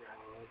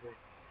whatever.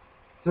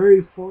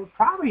 34,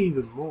 probably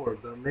even more,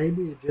 but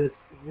maybe it just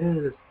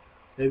is,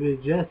 maybe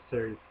it's just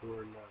 34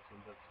 or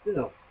nothing, but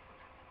still.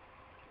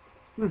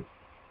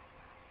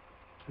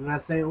 And I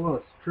say, well,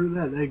 it's true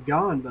that they're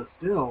gone, but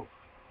still,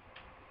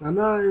 they're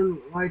not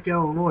in like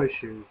Illinois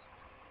shoes,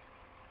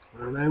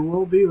 and they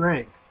will be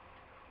ranked.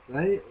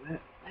 They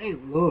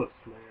St. Louis,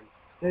 man,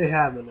 they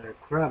have an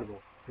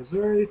incredible.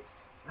 Missouri,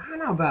 I don't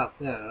know about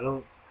that. I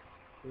don't.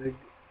 They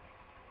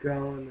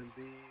going and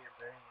be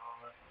and all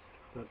that,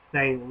 but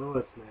St.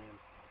 Louis, man,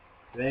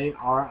 they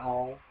are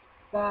all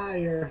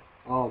fire.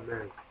 Oh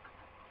man.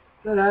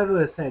 But I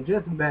was saying,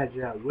 just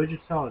imagine that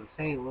Wichita and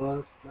St.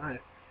 Louis,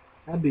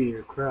 that'd be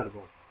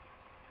incredible.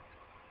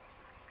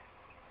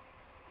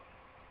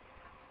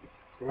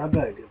 Well, I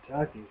bet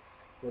Kentucky,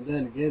 but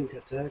then again,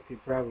 Kentucky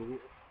probably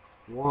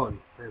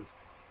won. And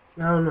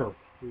I don't know.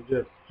 It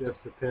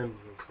just depends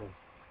on something.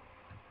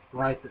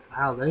 Like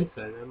how they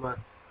say they might.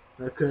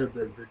 That could have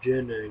been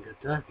Virginia and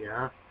Kentucky.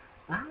 I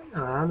don't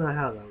know. I don't know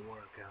how that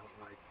worked out.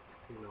 Like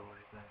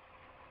like that.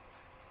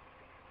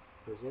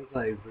 Because it looks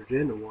like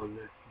Virginia won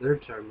their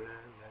tournament.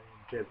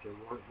 They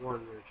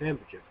won their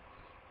championship.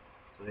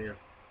 So yeah.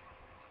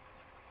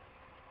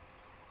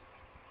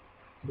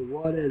 So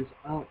what is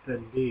up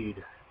indeed?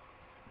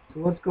 So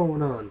what's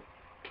going on?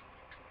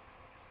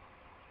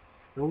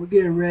 So we're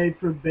getting ready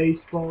for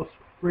baseball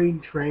spring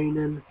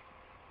training.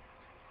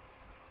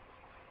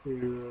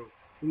 You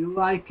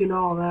liking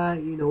all that?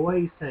 What are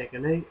you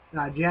thinking?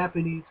 A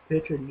Japanese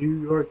pitcher,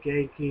 New York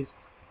Yankees,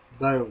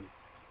 boom.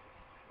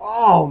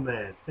 Oh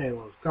man, St.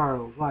 Louis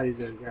Cardinals, why are you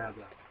gonna grab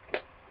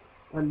that?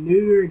 A New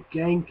York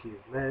Yankees,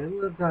 man, it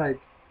looks like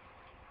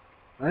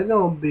they're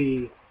gonna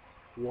be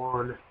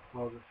one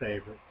of the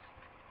favorites.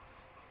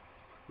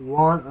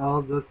 One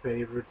of the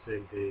favorites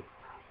indeed.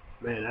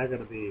 Man, that's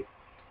gonna be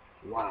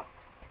wow.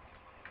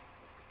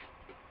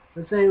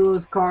 The St.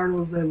 Louis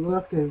Cardinals, they're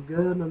looking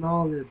good and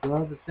all the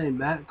above. The same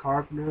Matt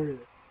Carpenter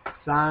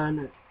signed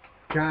a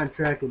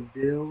contract and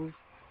deals.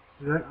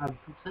 I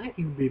think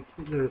he could be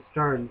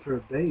starting for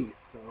base,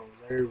 so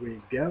there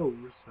we go.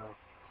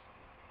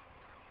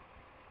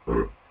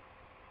 So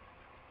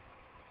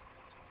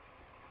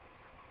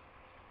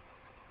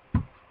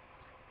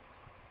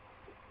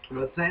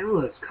the St.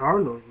 Louis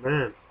Cardinals,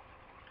 man,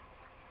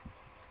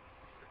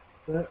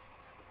 they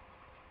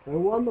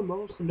won the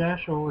most in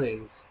National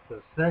Leagues.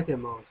 The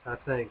second most, I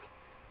think,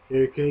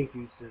 the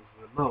Yankees is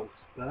the most.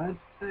 But I'm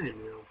saying,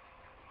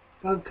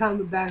 I'm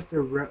coming back to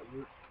the routes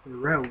and the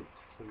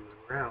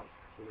routes,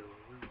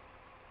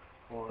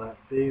 all that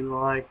being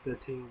like the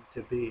team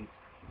to beat.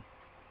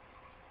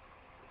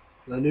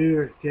 The New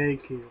York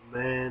Yankees,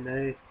 man,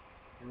 they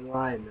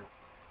lighten up.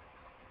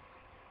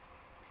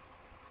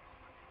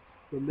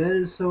 The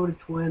Minnesota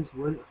Twins,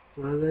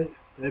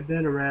 they've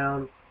been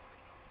around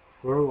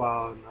for a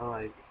while, and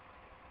like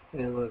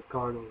St. Louis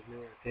Cardinals, New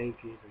York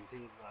Yankees, and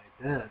teams like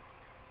that.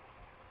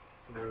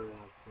 They're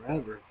around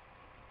forever.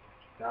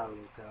 Chicago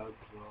Cubs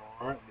and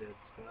all that good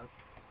stuff.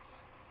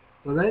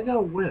 So they're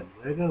gonna win.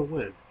 They're gonna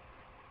win.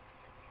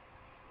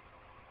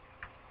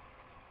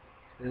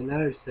 And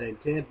they're saying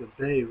Tampa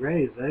Bay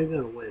Rays, they're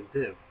gonna win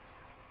too.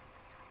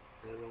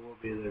 And it will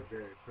be their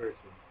very first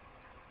one.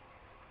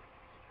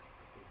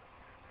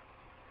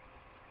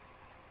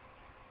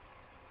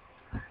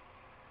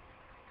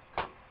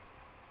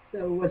 So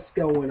what's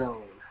going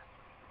on?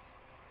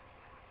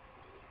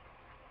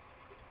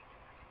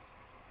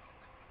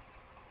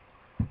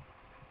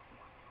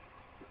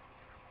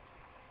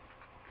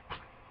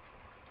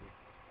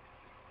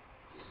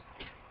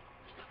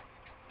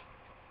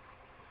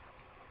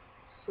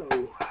 So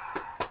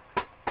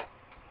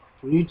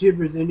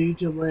YouTubers in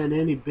Egypt land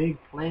any big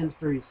plans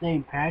for your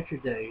St.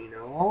 Patrick Day,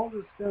 all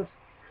this stuff.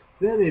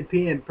 Send me a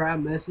PM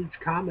private message,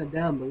 comment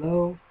down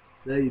below.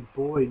 Let your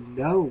boy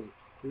know.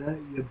 Let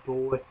your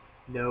boy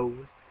know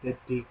the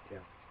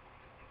details.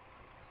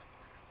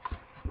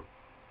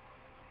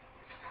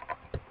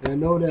 And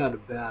no doubt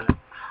about it,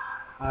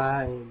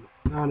 I'm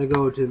gonna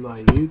go to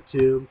my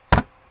YouTube.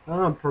 I'm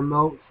gonna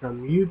promote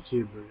some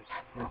YouTubers.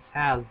 That's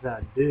how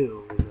I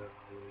do, we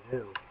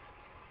do.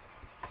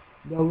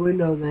 But we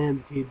know the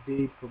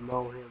MTV,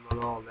 promote him and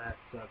all that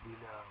stuff,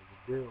 how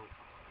we do.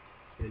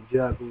 And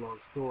Juggalo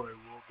Story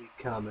will be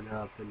coming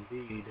up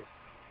indeed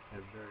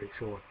and very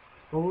short.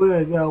 But we're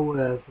gonna go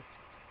with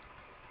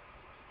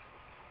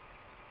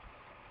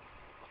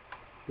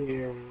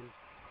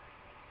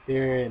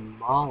Darren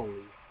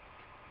Molly.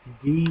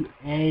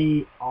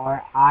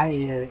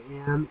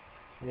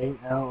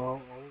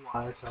 DARINMALLOY.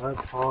 So I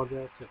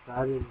apologize if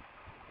I didn't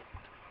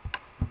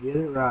get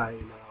it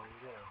right,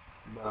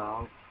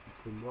 No,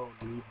 promote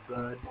you,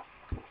 bud.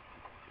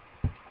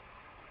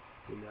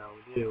 We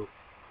do.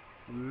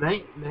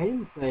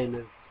 Main thing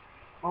is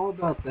all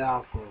about the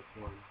alcohol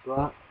form,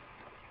 but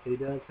he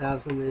does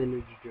have some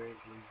energy drink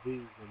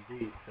reviews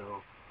indeed,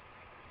 so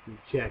you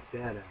check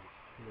that out.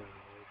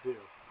 We do.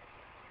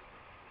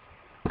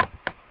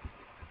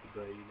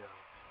 But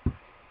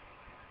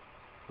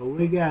But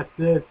we got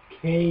this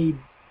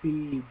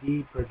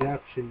KBD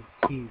Productions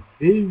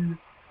TV.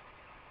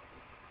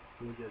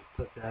 We'll just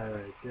put that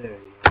right there,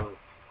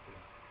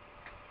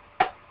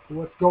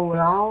 What's going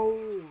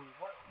on?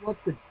 What's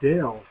the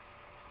deal?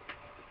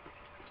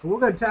 So we're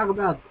going to talk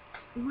about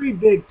 3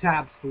 big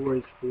top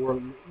stories for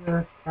them.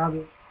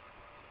 Probably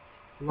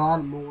a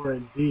lot more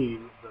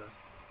indeed, but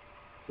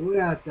we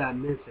got that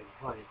missing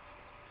plane.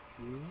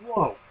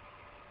 Whoa.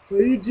 So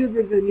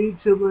YouTubers and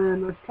YouTube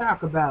land, let's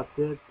talk about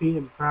this.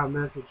 PM crowd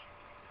message,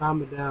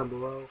 comment down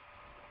below.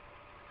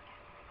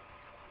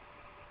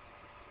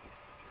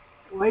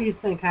 What do you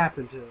think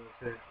happened to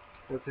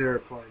this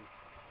airplane?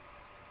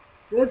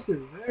 This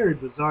is very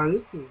bizarre.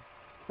 This is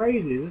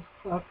crazy. This is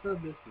fucked up.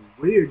 This is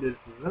weird. This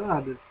is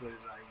odd. This is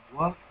like,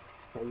 what?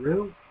 For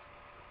real?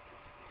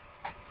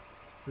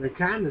 And it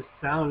kind of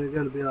sounded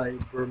going to be like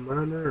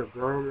Bermuda or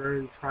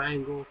Bermuda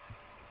Triangle,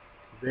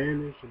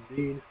 vanish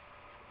indeed.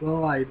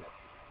 But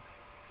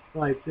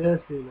like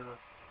this, when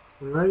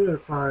they're going to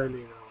find,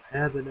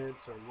 evidence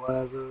or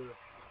whatever,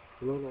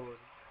 a little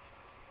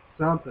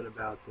something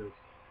about this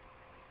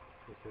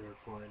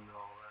airplane and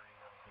all that.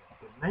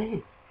 But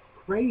man,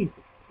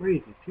 crazy.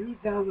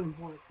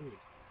 2014.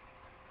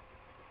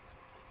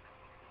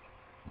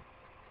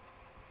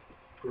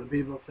 For the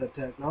people that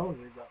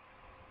technology, but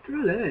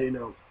true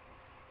that,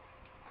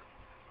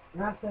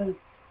 not that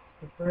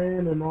the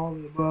friend and all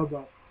the above,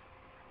 but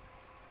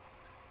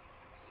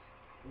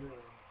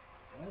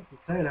that's the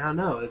thing. I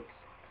know it's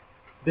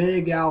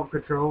big, out of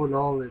control, and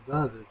all the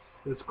above.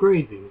 It's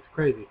crazy. It's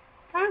crazy.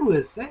 I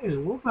was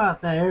saying, what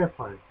about that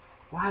airplane?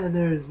 Why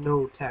there's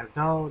no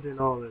technology and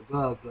all the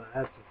above? But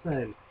that's the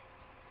thing.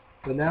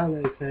 But now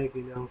they think,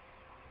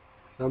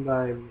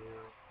 somebody,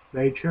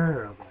 made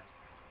sure of it.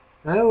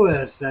 I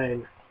was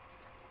saying,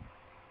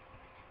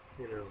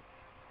 so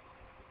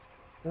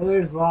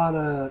there's a lot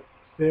of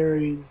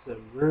theories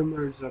and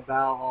rumors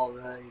about all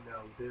that,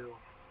 do.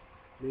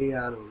 Me,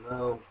 I don't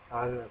know.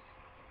 I just,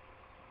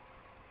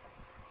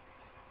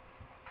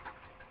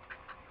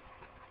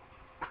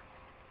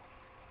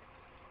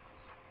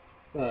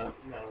 but,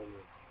 no.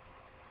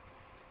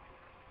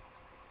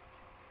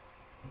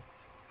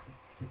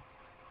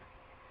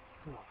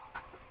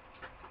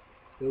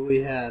 So we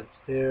have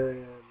stereo,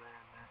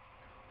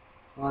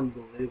 man,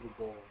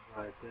 unbelievable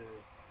right there.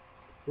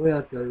 We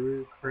have the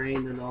roof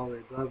crane and all the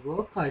above.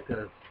 Look like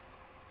a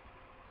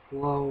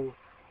slow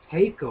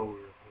takeover,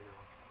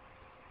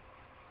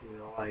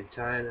 like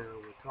China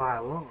with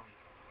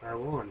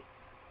Taiwan.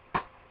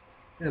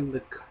 And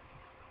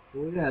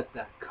we got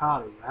that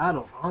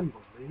Colorado,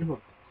 unbelievable.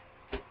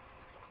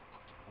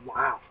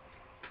 Wow.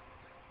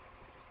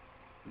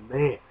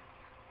 Man.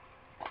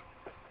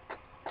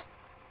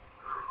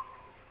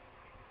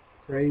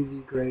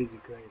 Crazy.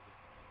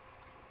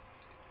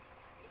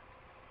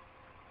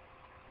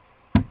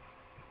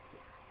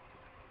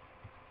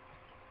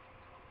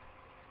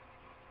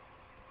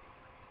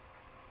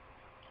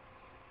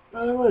 I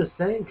was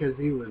saying because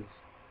he was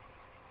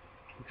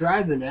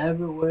driving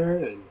everywhere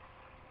and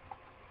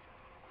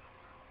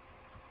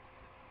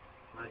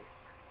like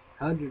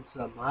hundreds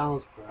of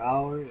miles per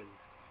hour and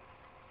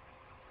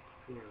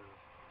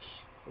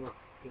oh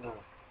god.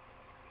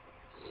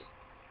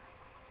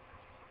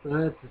 So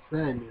that's the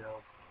thing,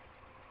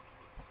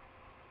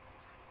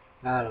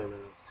 I don't know.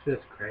 It's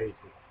just crazy.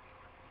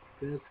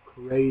 Just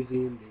crazy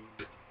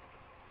indeed.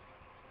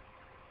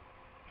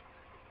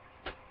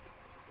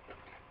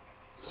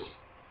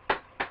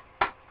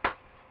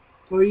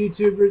 For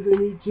YouTubers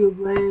in YouTube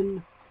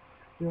land,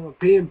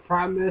 PM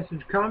Prime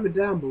message, comment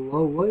down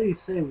below. What do you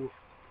say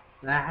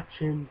the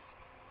action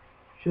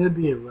should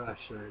be in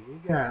Russia? And you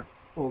got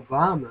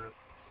Obama,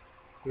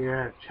 you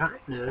have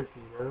China,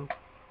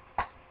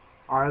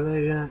 Are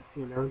they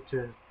going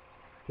to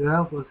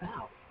help us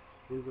out?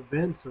 These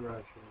events in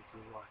Russia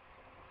is what.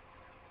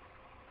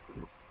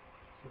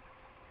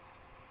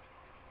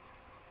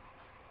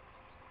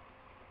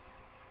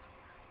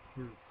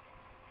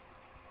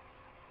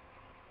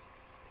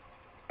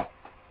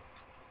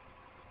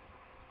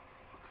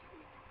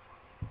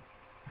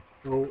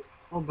 So,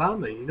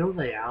 Obama,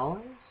 the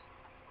allies?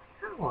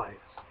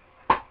 Allies.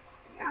 The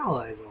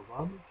allies,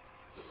 Obama.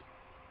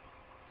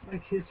 It's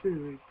like history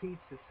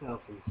repeats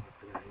itself and stuff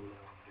like that,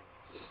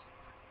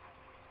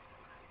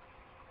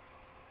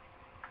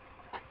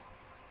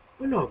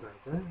 We know about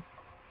that.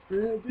 We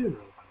really do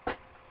know.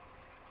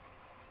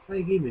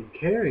 Like even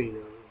Kerry,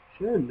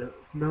 should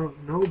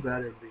know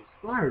better and be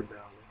smart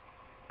about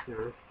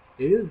it.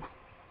 He is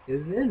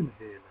in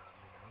Vietnam,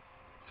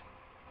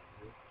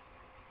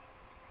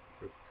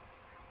 For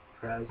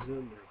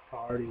president or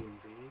party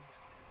indeed.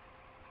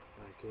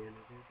 Like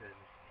candidate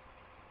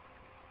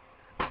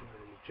and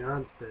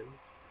Johnson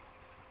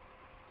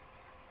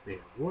made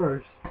it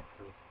worse.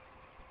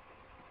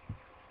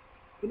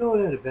 You know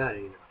that about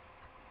it,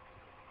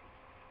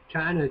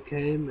 China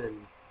came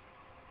and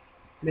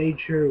made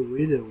sure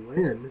we didn't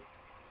win,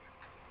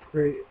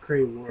 create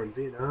war in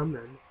Vietnam,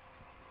 and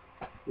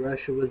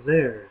Russia was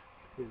there,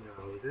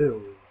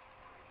 too.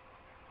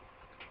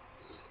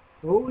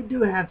 Well, we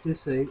do have to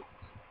say,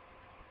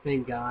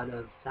 thank God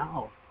of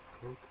South,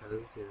 because,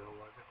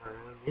 wasn't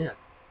around yet.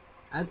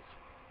 That's,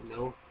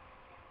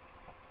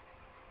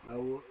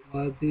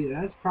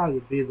 that's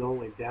probably be the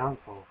only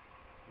downfall.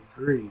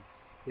 agreed.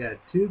 Yeah,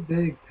 two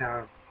big,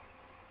 powerful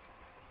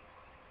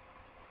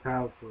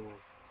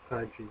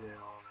countries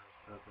and all that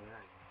stuff like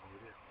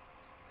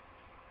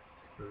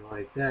that, or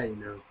like that,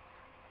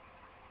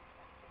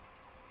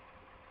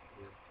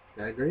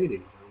 that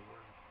greedy,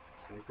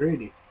 that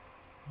greedy.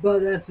 But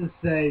that's the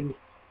same,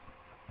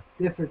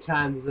 different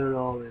times than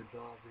all the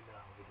above, we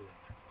do.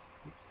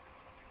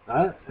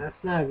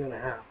 That's not gonna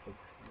happen.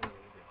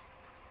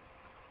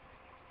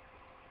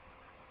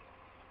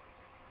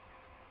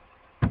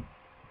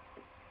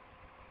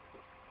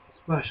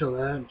 Especially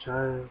that in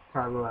China,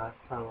 probably like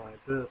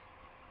this,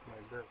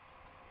 like this.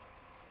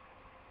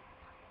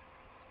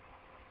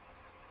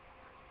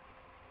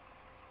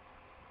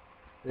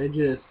 They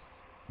just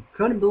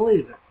couldn't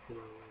believe it.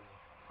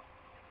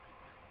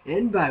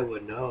 Anybody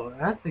would know.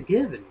 That's a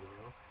given,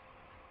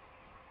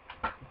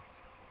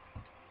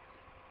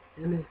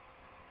 And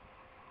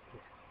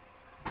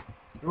I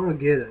don't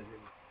get it.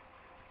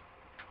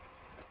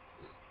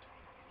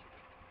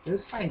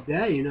 Just like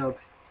that, Europe,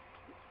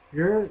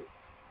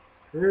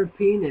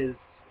 European is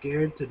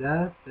scared to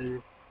death,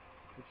 and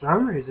for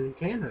some reason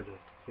Canada's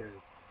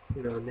scared.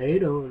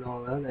 NATO and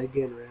all that, they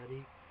getting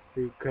ready.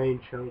 Ukraine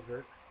shows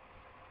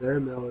their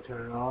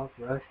military off.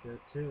 Russia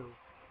too.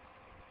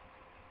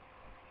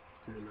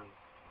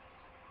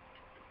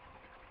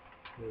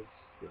 It's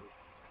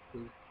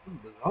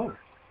bizarre.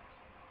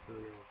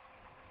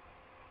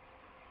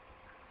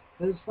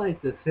 It's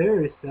like the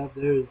serious stuff.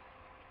 There's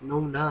no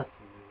nothing.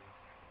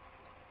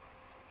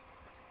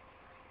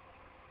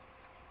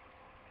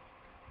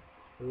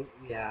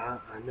 Yeah,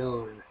 I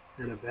know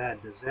in a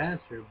bad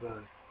disaster,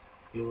 but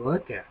you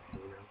look at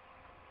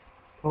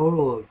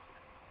total of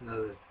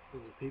the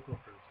people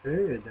from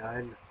Syria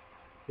died.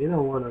 You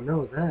don't want to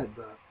know that,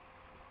 but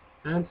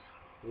that's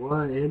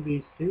one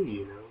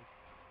NBC,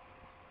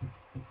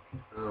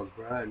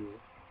 Brian,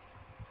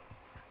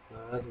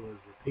 that was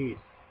the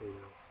piece,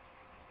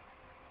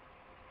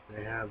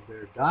 They have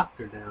their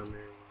doctor down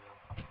there,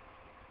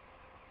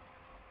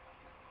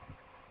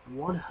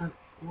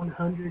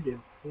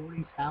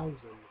 140,000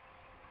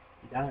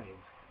 dying.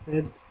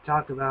 They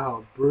talk about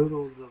how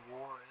brutal the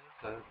war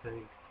is. I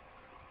think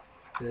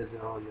it's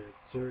on its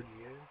third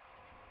year.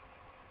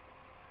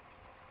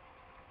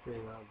 The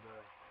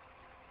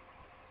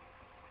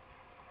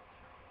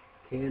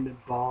cannon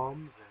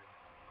bombs and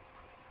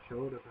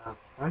showed about.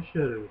 I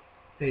should have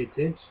paid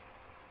attention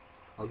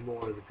on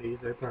more of the piece.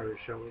 They probably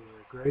showing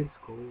in grade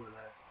school where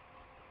that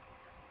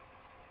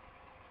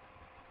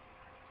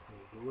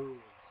blue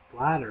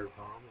splatter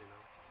bomb,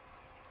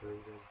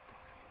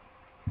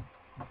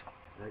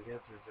 I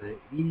guess it's an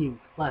eating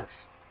flesh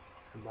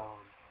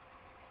bomb.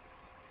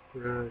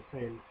 We're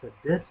saying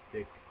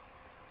sadistic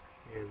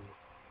and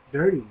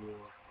dirty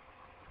war.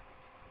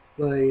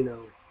 But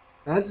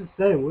that's the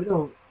same. We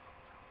don't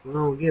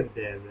give a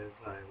damn. It's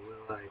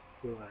we're like.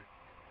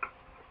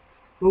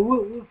 But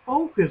we'll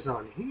focus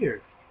on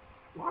here.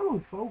 Why don't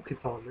we focus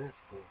on this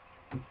for?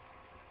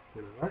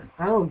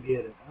 I don't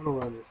get it. I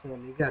don't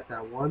understand. You got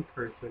that one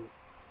person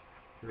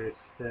who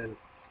said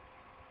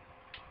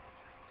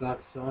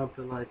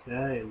something like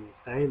that and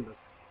saying the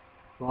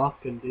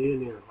fucking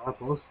dude, I'm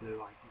supposed to do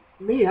like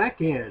me. I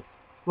can.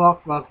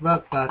 Fuck.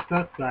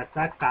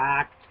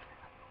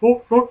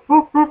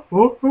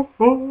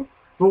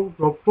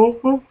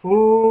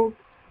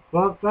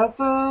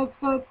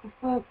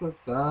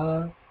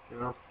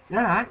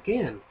 Yeah, I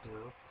can.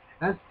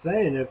 That's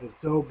saying if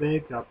it's so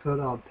big, I put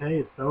on pay.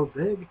 It's so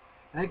big,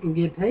 I can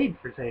get paid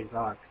for saying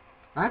fuck.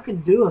 I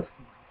can do a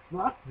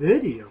fuck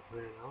video.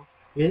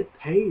 Get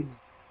paid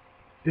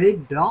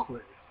big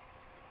dollars.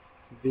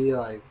 Be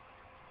like,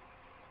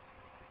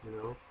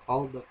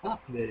 called the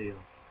fuck video.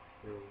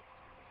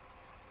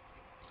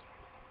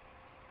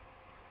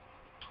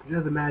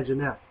 Just imagine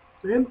that.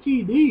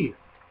 MTD,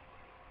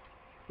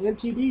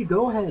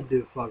 go ahead and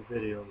do fuck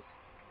videos.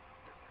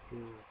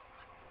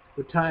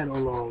 The title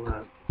and all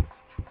that.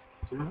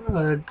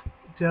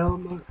 Tell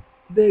them,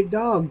 big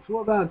dogs,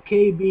 what about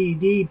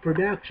KBD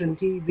Production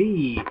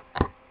TV?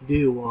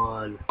 Do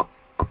one.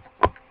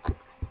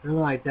 And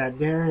like that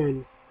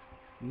Darren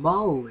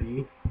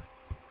Molly,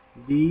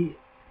 DARINMLLOY.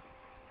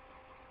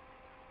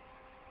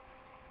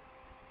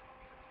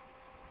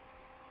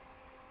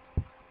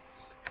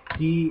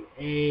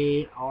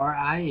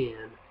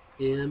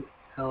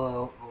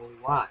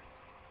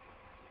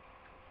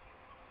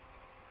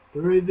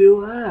 The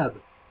Review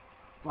Lab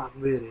fuck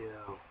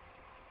video.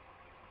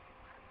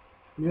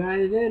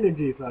 United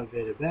Energy fuck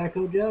video.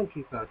 Backhoe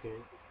Junkie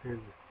fucking.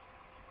 And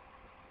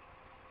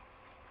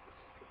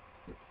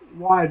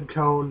Wine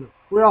Cone.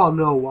 We all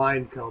know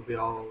Wine Cone be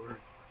all over.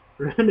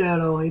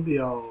 Renato, he be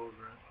all over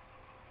it.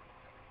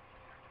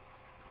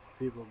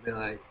 People be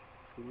like,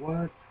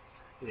 what?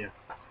 Yeah.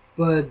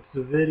 But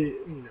the video,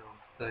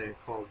 they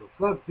call the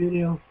fuck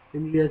video,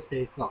 and you just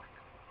say fuck.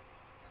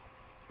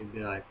 You'd be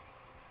like,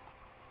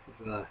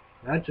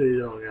 actually you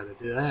don't gotta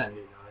do that,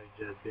 you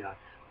just be like,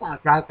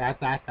 fuck.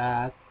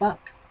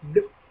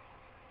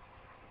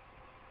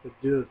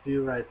 Just do a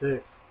few right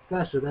there.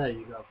 Especially that,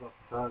 you got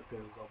fuck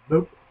and go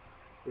boop.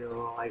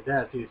 Like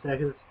that, a few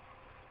seconds.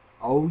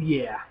 Oh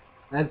yeah,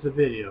 that's the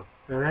video.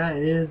 And that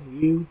is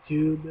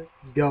YouTube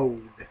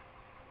gold.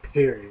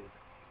 Period.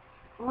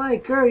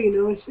 Like her,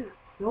 she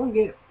don't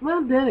get,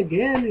 well then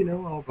again,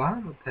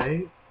 Obama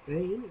paying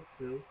it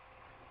too.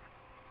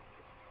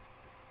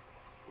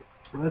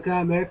 Look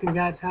at American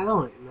Got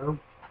Talent,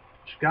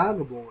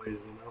 Chicago boys,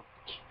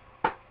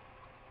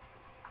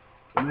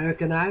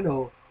 American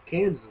Idol,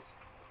 Kansas.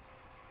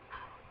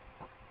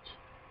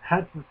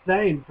 That's the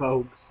same,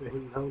 folks. There's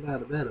no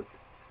doubt about it.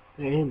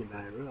 Ain't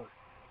anybody, really.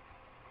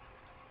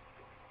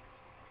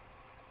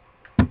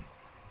 I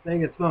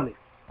think it's funny.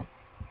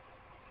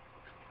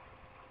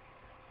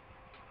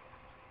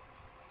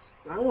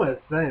 I want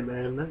to say,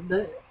 man,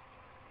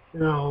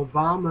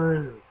 Obama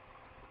and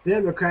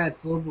Democrats,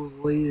 liberals,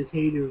 leaders,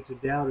 haters,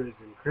 and doubters,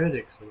 and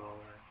critics, and all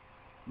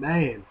that.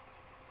 Man,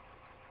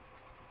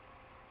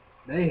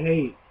 they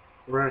hate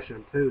Russia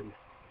and Putin.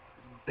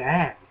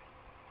 Bad.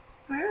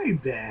 Very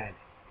bad.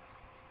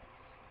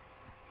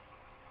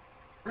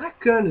 I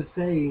couldn't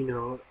say,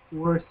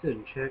 worse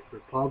than Czech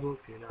Republic,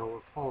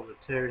 with all the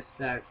terrorist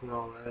attacks and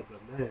all that,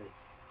 but man,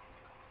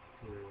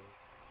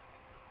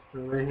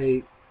 they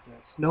hate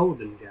that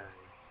Snowden guy,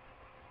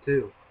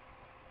 too.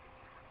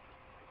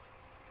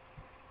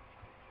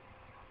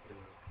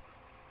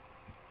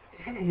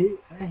 I hate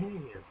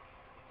him.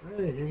 I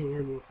hate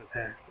him with a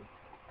passion.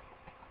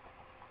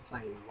 It's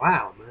like,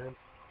 wow, man.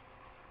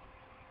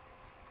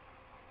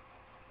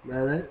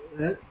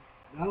 Man,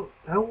 I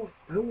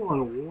want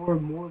a war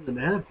more than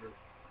ever.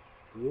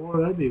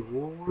 War, that'd be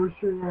war worse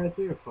right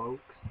there,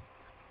 folks.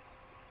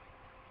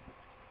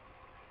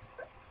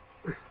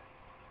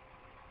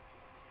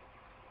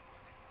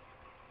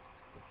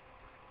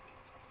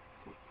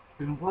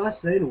 And plus,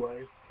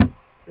 anyway,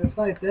 it's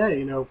like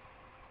that,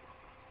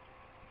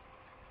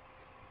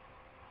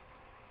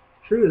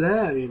 True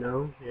that,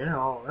 yeah,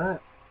 all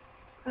that.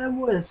 I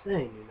was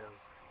saying,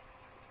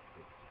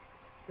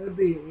 That'd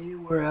be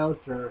anywhere else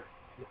or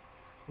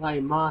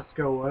like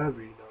Moscow,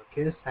 wherever,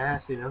 kiss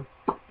ass,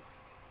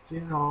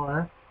 all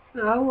that.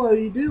 What do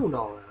you do and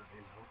all that,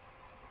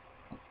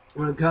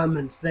 When I come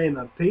and say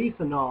my piece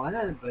and all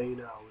that, but, I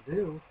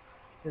do.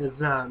 It's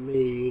not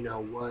me,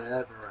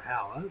 whatever or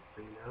how else,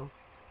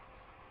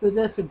 The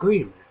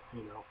disagreement,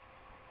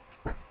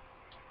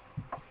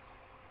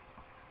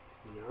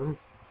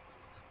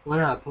 We're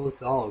not supposed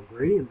to all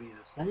agree and be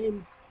the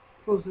same.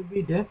 It's supposed to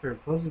be different.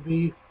 It's supposed to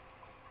be,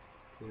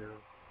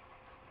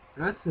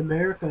 That's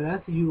America,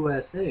 that's the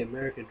USA,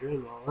 American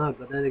dream, all that.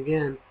 But then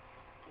again,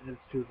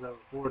 it's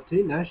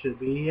 2014, that should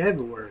be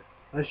everywhere.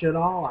 That should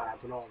all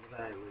happen all the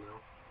time,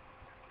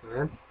 And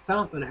that's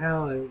something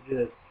how it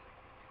just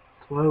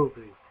slow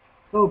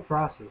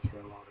process for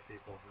a lot of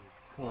people.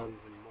 It comes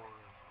and more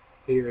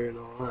here and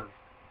all that.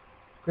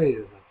 Crazy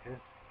like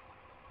that.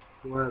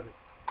 Whatever.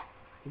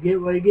 You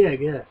get what you get, I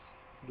guess.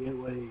 You get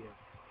what you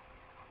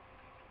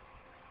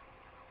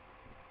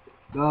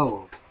get.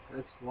 Oh,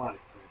 that's life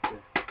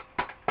right there.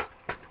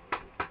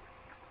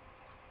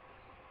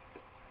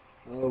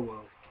 Oh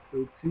well.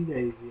 Oopsie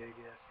daisy, I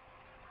guess.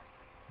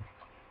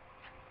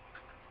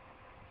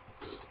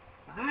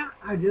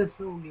 I just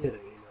don't get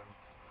it,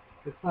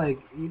 It's like,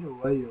 either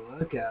way you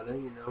look at it,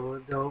 it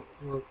don't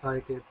look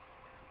like it's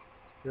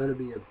gonna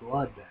be a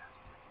bloodbath.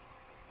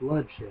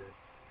 Bloodshed.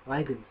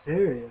 Like in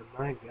Syria,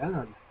 my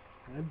God.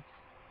 That's,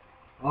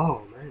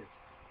 oh man.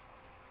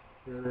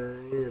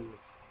 And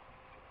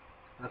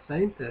I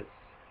think that's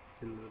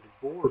in the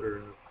border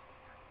of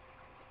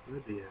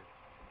Libya.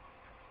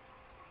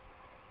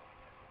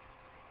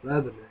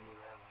 Lebanon,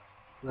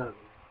 Lebanon.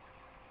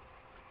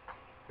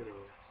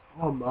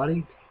 All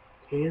muddy,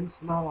 tents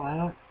and all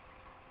that.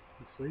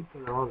 And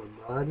sleeping on the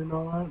mud and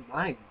all that.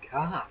 My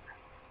God.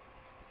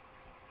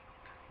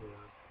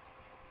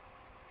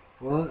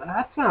 Well,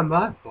 that's not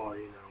my fault,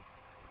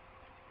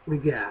 We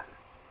got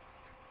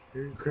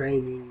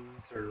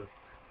Ukrainians or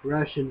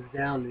Russians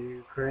down in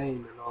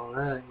Ukraine and all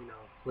that,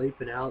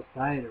 sleeping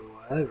outside or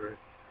whatever.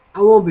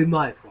 I won't be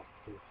my fault.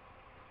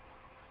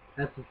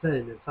 That's the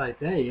thing. It's like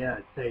that, yeah,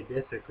 I'd say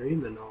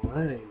disagreement and all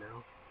that,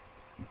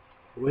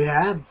 We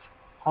have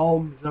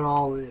homes and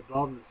all the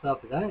above and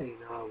stuff like that,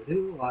 we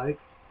do like,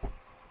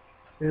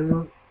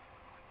 run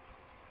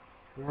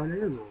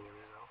animal,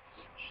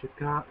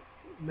 Chicago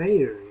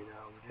mayor,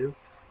 we do.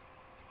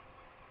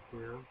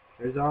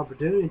 There's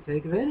opportunity to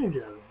take advantage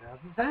of it.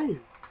 That's the thing.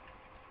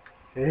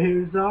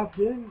 Here's the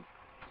opportunity,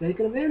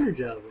 taking advantage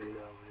of it,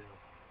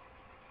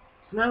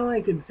 It's not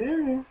like in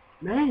fairness,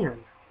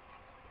 man.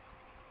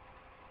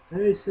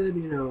 They said,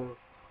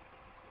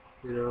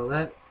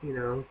 that,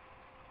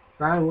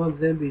 Brian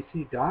Williams,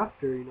 NBC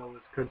doctor,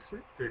 was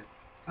concerned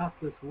about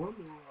this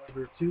woman with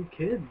her 2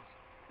 kids.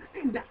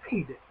 They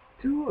died.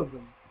 2 of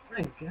them.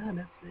 My God,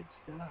 that's big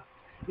stuff.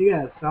 You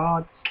got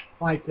thoughts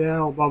like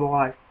that, blah, blah,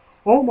 like,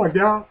 oh my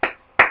God,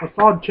 I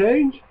saw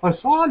change. I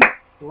saw it.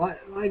 Like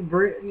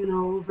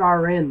if I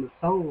ran the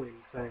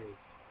sewing thing.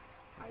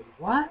 Like,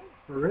 what?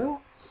 For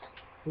real?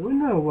 We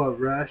know what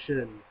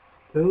Russia and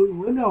Putin,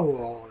 we know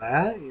all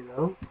that,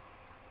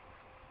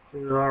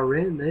 I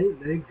ran,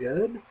 they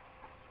good.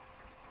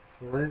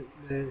 What?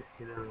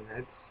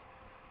 That's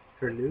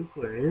for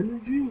nuclear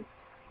energy?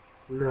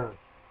 No.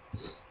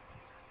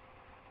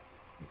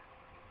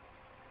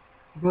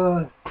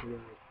 But,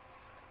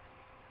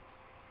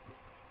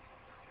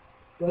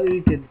 but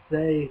you could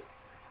say,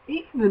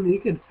 even you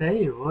could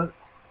say, what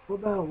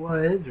about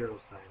what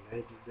Israel's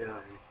saying?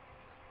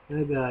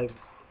 They'd be like,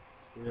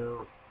 you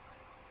know,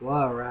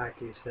 well,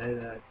 Iraqis say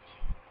that,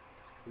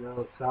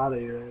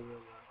 Saudi Arabia,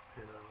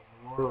 the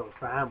royal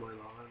family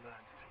and all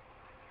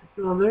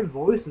that. Their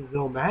voices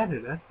don't matter.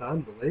 That's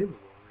unbelievable.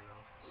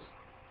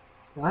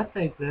 I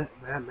think that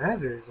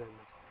matters, and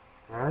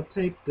I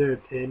take their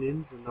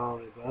opinions and all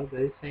the above.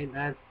 They say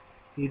that's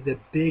the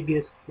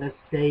biggest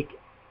mistake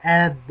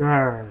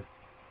ever.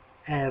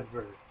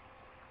 Ever.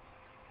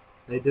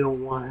 They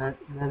don't want to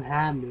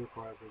have nuclear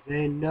weapons.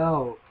 They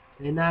know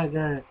they're not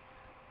going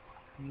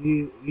to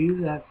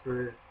use that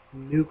for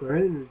nuclear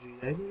energy.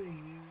 They're going to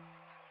use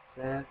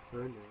that for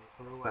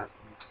nuclear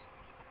weapons.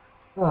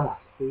 Oh,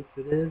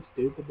 stupid is,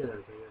 stupid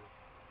does.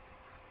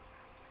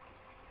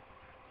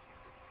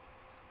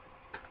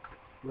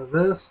 But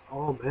this,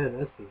 oh man,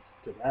 this is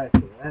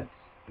tobacco. That's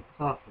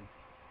awesome.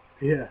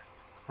 Yeah,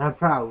 I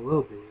probably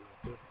will be.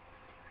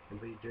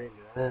 And be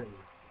drinking that.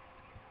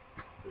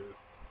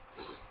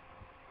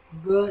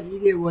 But you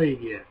get what you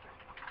get.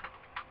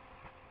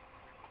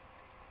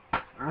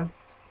 I'm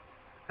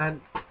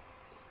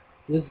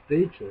just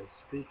speechless.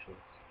 You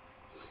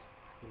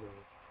know,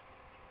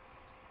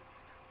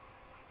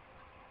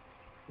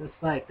 just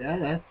like that.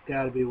 That's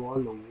got to be one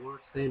of the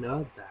worst thing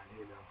of that.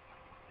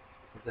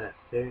 With that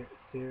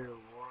Syria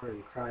war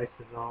and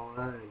crisis and all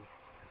that.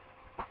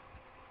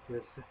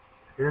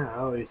 And I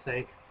always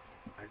think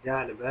I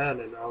got to bed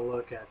and I'll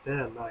look at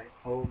them like,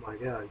 oh my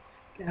God.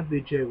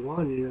 Big Jak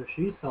Orange,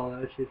 she saw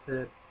that. She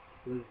said,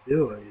 let's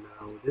do it.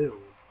 We'll do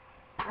it.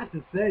 That's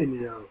the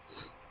thing,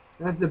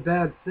 That's the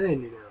bad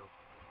thing,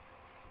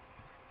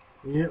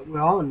 We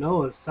all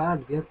know it's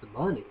time to get the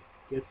money,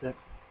 get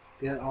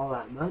all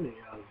that money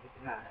out of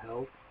that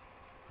help.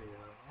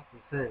 That's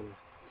the thing.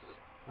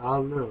 I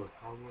don't know.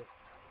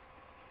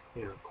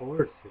 Of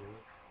course,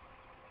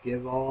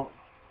 give all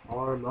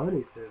our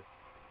money to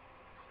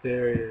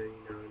Syria,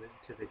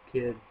 to the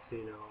kids,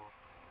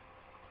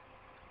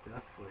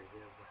 definitely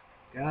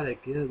gotta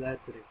give that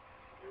to the.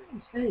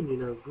 I'm saying,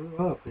 grew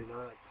up,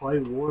 play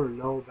war and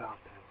know about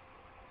that.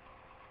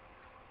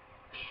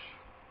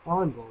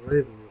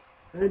 Unbelievable.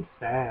 It's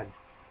sad.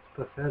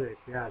 Pathetic.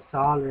 Yeah, I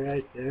saw it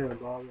right there and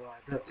blah blah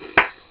like that.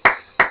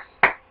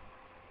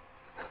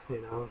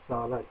 It's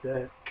all like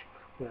that.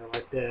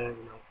 Like that,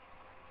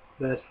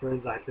 best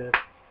friends like that.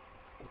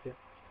 Okay.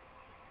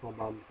 My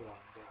mom's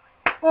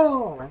like,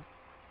 oh,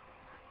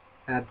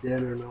 have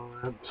dinner and all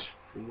that.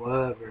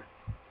 Whatever.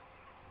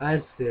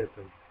 That's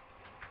different.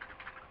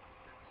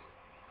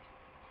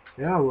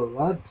 Yeah, I would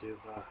love to,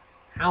 but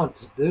how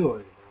to do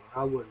it?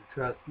 I wouldn't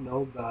trust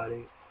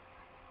nobody.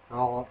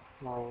 All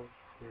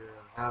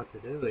how to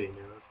do it.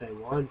 Say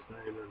one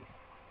thing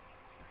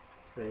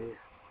and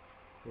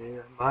say,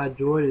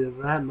 majority of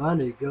that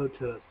money go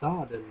to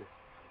Assad, and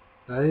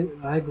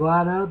they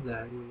glad out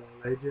that.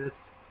 They just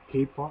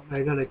keep on.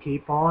 They're gonna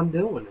keep on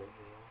doing it.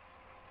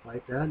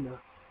 Like that.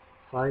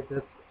 It's like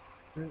this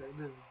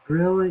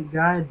brilliant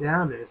guy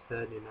down there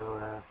said,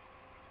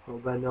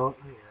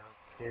 nobody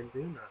can't do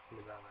nothing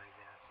about like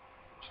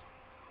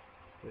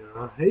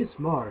that. He's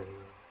smart.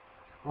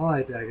 I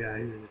like that guy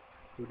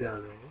who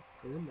down there.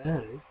 He's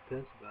mad. He's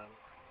pissed about it.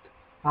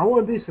 I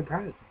wouldn't be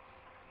surprised.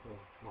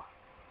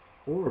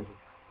 Horrible.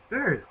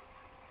 Very.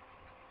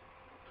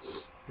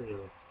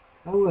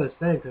 I would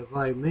think of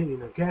like me,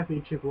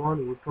 Cafe Chick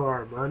Wanda would put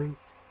our money.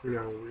 We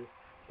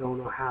don't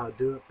know how to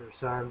do it for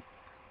some.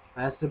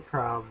 That's the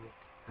problem.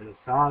 And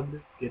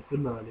Assad gets the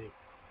money,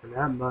 and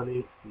that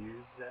money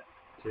use that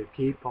to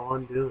keep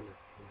on doing it.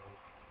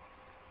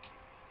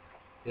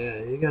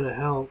 Yeah, he's gonna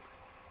help.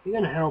 He's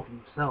gonna help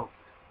himself.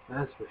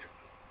 That's for sure.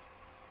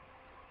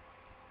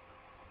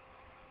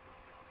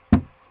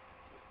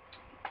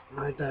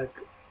 Like that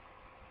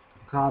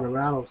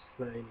Colorado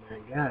thing,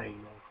 that guy,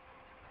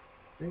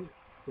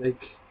 they're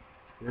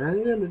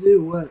gonna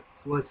do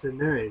what's in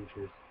their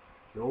interest.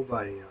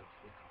 Nobody else.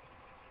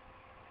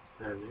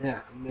 And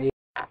yeah,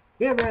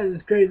 yeah, man,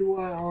 this crazy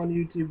one on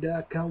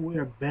YouTube.com. We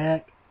are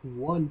back.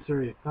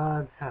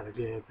 135. How to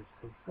get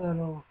everything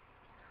settled.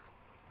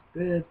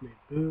 Bed, me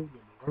food, and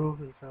the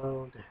broken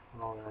sound.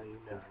 All that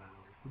how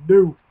to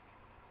do.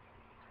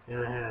 And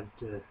I had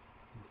to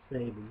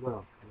save them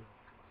up.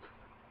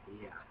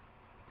 Yeah.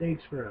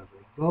 Takes forever.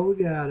 But we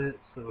got it,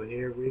 so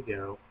here we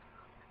go.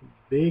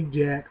 Big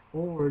Jak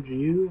Orange.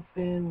 You a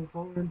fan with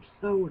orange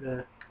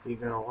soda? You're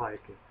gonna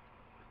like it.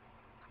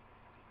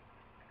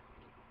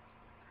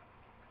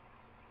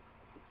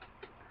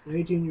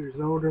 18 years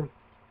older.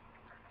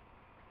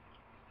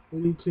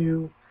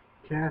 82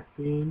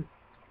 caffeine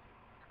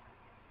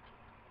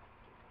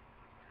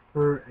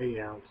per 8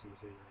 ounces.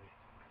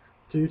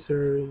 2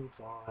 servings,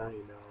 all that,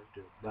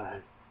 do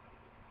bad.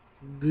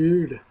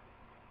 Good.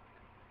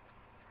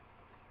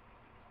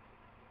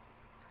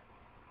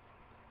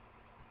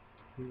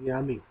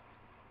 Yummy.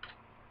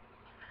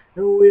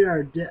 And we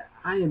are.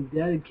 I am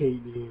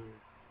dedicating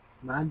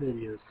my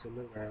videos to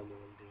the ground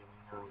one day.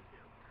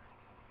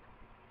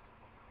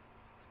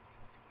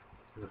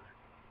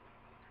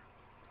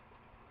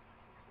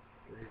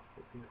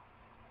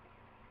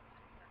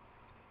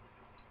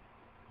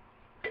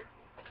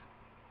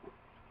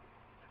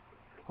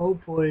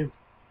 Hopefully,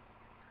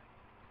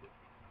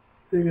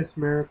 biggest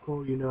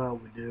miracle, you know how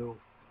we do.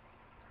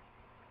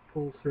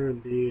 Pull through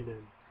indeed,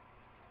 and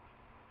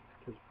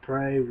just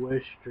pray,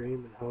 wish,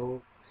 dream, and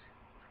hope.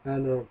 I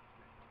know,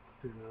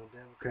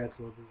 Democrats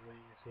will be what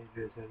you think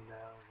is in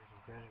now, and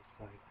Democrats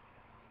like,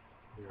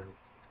 you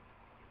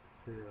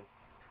know,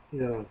 you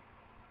know,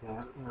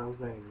 I'm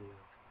saying,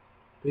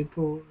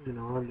 people,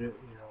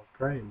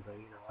 praying, but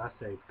I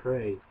say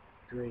pray,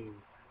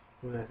 dream.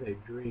 When I say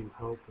dream,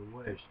 hope, and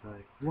wish,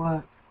 like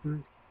what?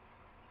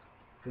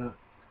 But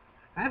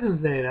I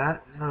just say I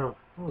don't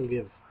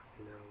give a fuck,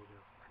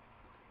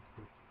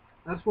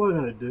 That's what I'm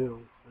gonna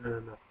do,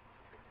 and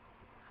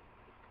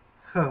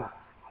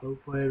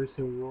hopefully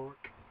everything will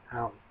work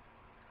out.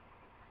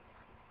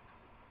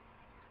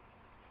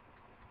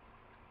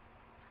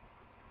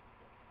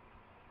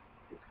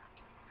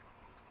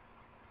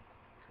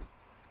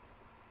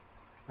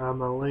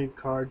 My link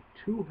card,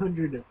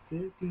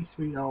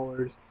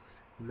 $253.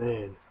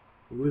 Man,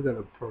 we're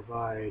gonna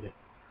provide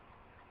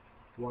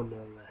one of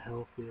the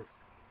healthiest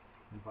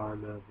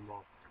environment of them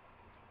all.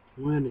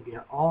 We're gonna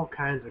get all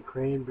kinds of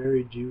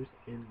cranberry juice,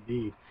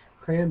 indeed,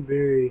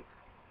 cranberry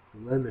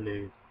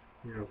lemonade,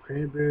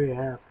 cranberry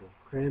apple,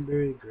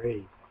 cranberry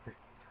grape,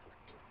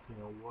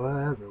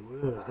 whatever.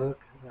 We're gonna hook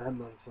that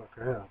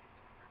motherfucker up.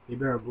 You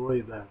better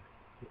believe that.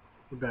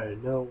 You better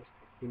know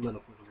you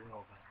motherfucking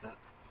know about that.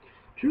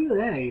 True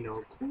that,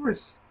 of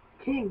course,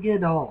 can't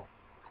get all.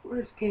 Of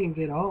course, can't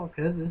get all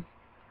because it's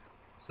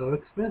so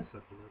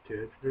expensive,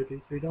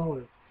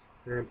 $253.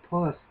 And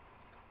plus,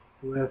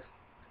 with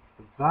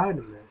the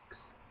Vitamix,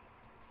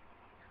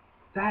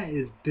 that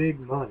is big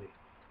money.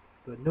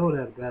 But know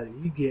that about it,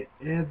 you get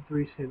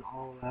everything,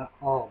 all that.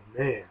 Oh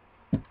man,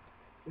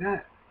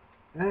 that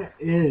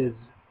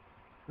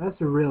that's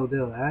the real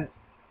deal. That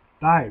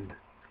Biden,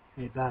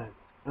 hey Biden,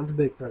 that's a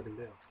big fucking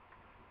deal.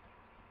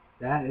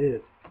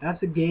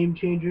 That's a game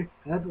changer.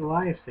 That's a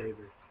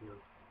lifesaver.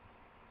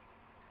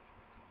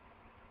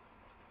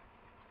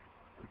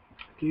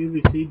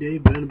 QVC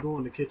Dave Venable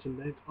in the kitchen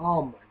bench.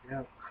 Oh my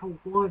god, I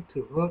want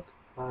to hook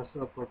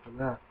myself up to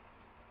that.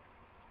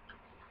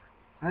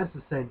 That's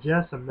the thing.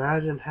 Just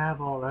imagine have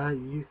all that.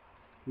 You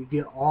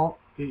get your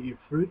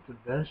fruits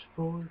and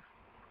vegetables,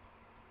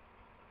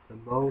 the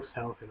most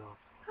healthy and all.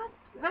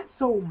 That's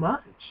so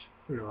much.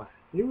 You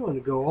want to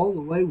go all the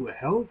way with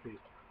healthy.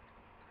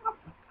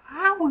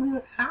 How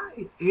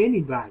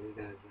anybody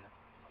does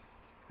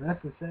that?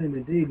 That's the same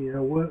indeed.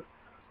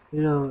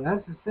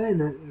 That's the thing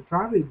that it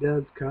probably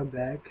does come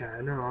back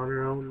kind of on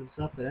her own and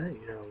stuff like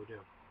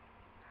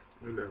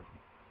that.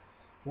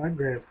 My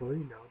grandpa,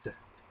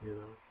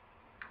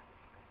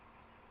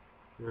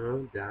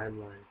 died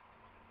like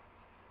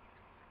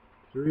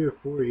 3 or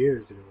 4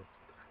 years ago.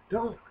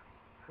 Don't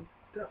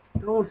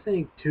don't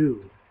think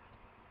too.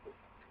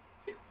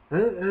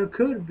 It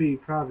could be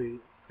probably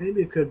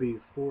maybe it could be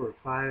 4 or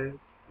 5 or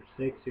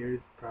 6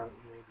 years, probably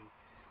maybe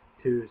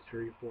 2,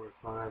 3, 4,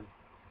 5.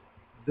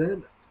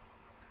 Then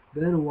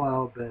been a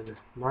while, been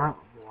not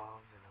a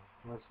while,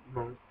 last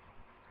month.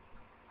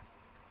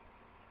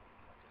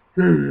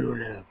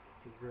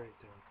 Great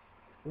time.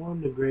 One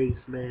of the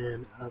greatest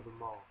man of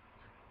them all.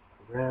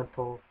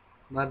 Grandpa,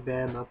 my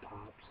dad, my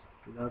pops,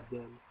 love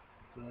them,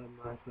 love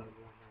my son, love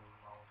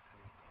them all.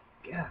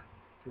 Yeah,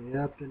 they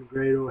up in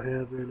great old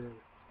heaven and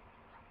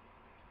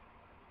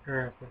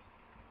grandpa.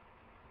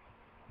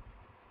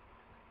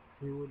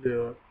 He will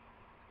do it.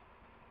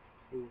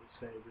 He will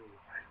save your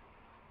life.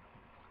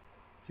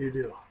 You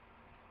do.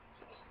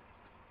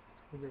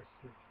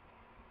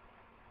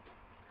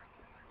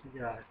 You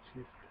got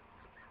you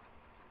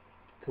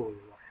pull your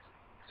life.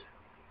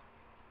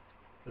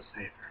 Let's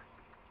save her.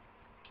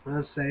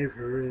 Let's save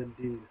her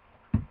indeed.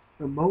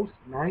 The most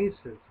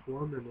nicest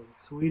woman and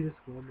sweetest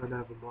woman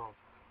of them all.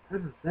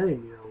 That's the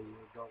thing,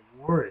 about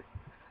worried.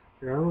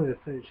 I'm gonna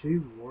say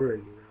she's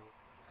worried,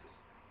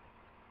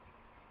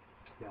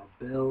 about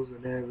bills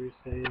and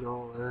everything, and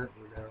all that,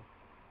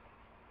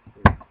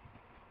 and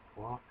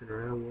walking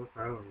around with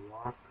her, and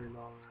walking and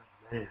all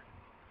that. Man,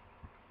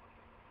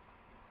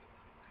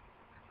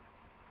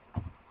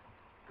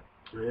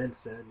 Ed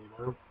said,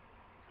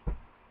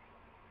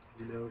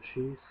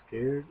 she's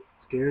scared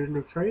and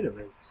afraid of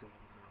everything.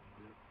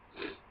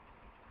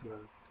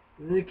 But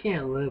they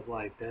can't live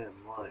like that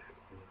in life.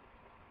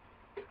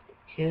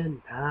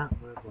 Cannot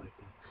live like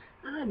that.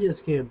 I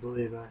just can't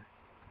believe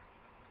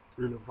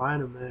in the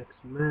Vitamix,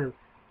 man.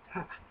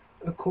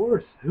 Of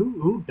course,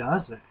 who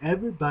doesn't?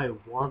 Everybody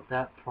wants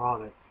that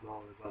product and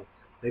all that.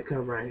 They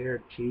come right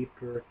here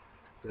cheaper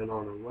than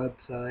on the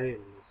website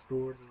and the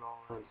stores and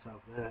all that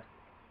stuff. That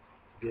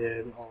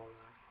good, all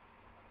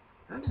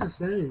that. I'm just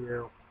saying,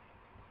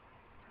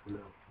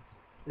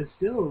 it's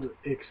still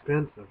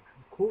expensive.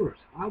 Of course,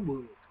 I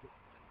would.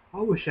 I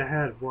wish I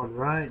had one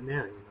right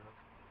now, you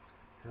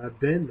know. I've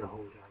been the whole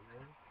time,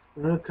 man.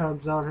 When it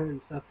comes on her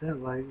and stuff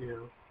that like, you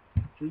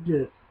know, she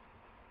just,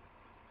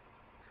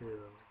 you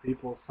know,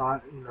 people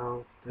thought, you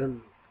know,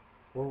 didn't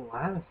won't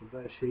last,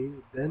 but she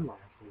been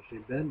lasting, she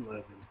been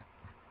living.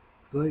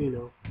 But you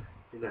know,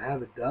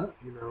 have a duck,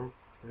 you know,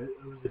 it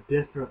was a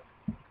different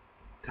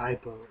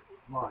type of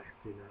life,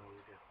 you know.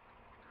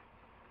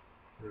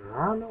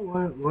 I don't know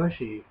what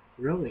she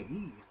really eats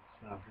and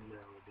stuff, you know.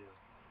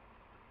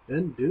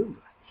 Didn't do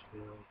much, you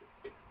know.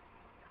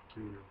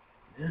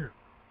 Yeah.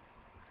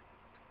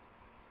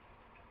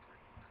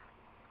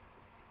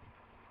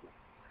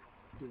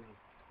 You know,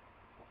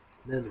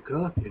 then the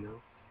cook, you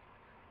know,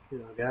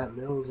 got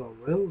Meals on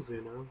Wheels,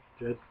 you know,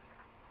 just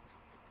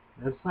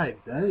that's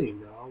like day, you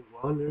know.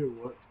 I wonder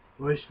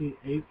what she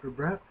ate for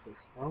breakfast.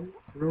 I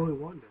really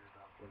wonder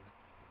about that.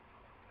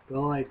 But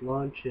like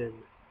lunch and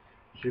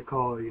she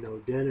call, you know,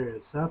 dinner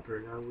and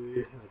supper. Now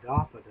we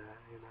adopted that,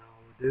 you know,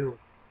 we do.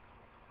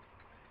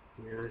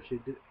 You know, she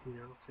did, you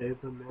know, save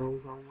the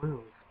Meals on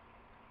Wheels.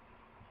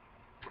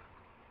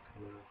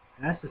 You know,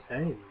 that's the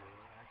same, you know.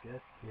 I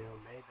guess, you know,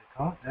 made the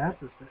coffee. That's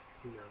the same,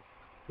 you know.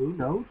 Who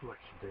knows what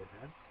she did?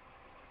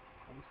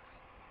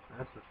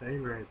 That's the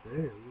thing right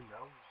there. Who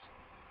knows?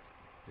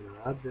 You know,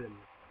 I've been,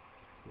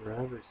 you know,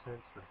 ever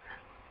since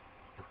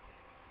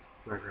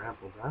my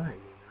grandpa died,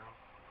 you know.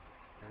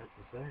 That's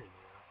the thing, you know.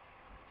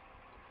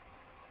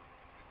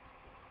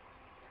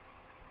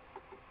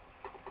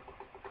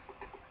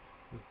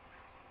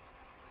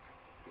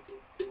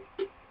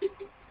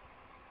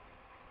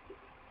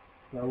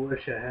 I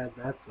wish I had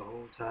that the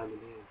whole time it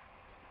is.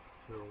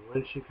 So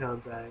when she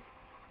comes back,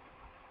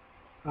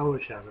 I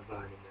wish I had a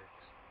Vitamix.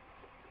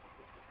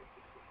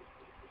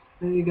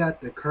 Then you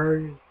got the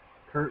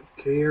Kurt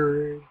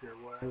Carriage or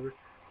whatever.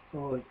 It's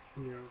all like,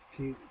 you know,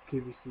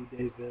 QVC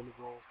Dave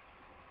Venable.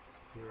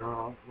 You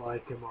know, I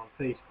like him on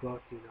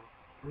Facebook, you know.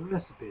 The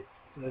recipe.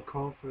 They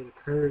call for the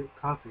current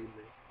coffee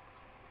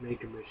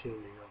making machine,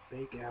 you know,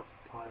 bake apple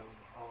pie on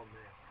the all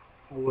man.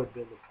 That would have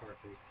been the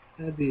perfect.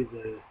 That'd be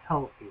the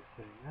healthiest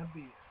thing.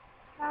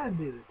 That'd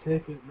be the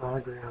ticket my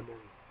grandma.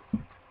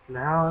 And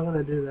how I'm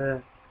gonna do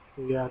that?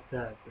 We got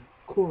that. But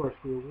of course,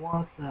 we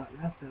want that.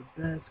 That's the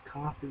best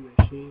coffee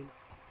machine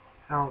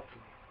out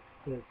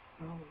there. It's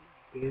so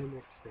damn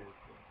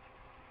expensive.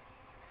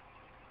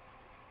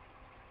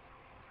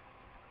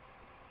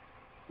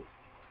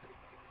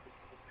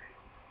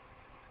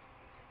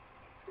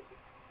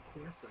 Of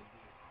course, I do.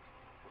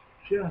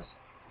 Just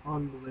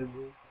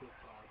unbelievable for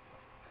God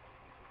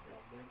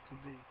meant to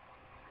be.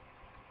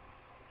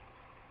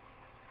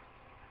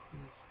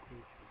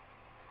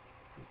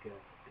 Okay,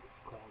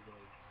 call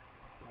those.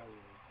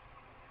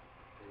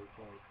 There's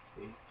like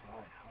 8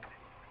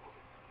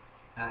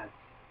 high.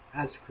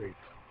 That's creepy.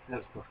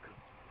 That's fucking.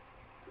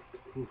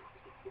 Oof.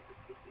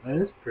 That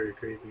is pretty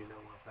creepy, you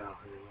know, without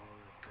her long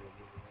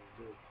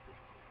and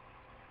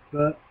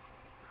but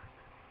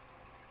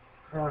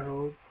I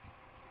hope,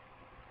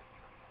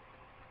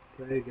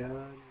 pray God,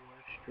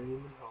 we're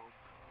streaming hope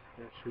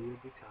that she will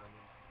be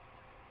coming.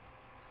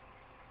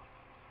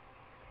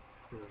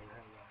 You know,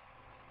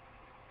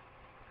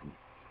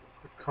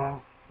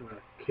 have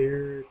a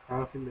care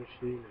coffee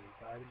machine and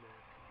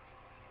vitamins,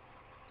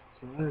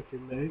 so I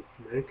can make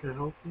a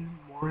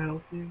more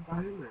healthy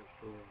environment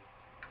for them.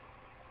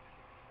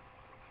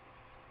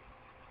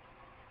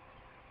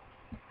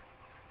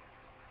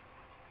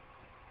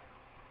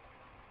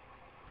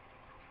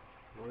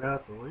 We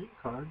got the link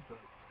card,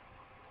 but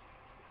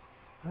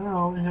I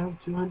only have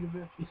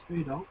 $253.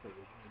 You know.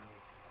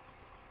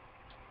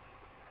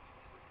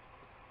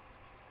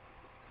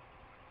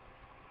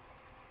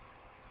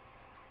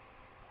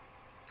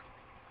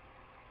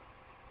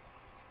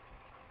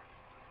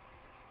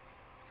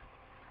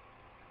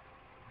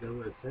 You know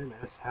what I'm saying?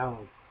 That's how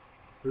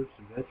fruits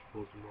and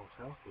vegetables are most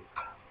healthy.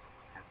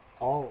 Have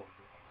all of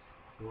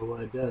it. Well,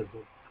 what it does,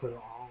 it put it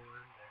all in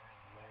there,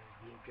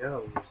 and there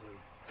you go. So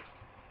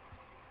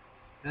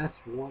that's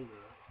one of the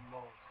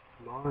most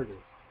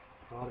smartest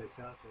products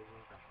out there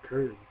with a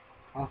curd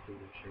coffee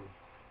machine.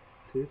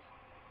 Too.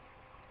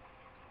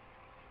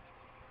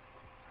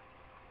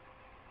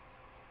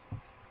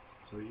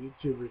 So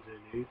YouTubers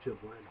and YouTube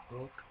went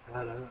hook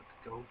that up.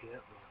 Go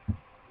get one.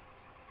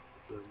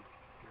 So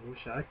I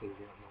wish I could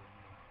get one.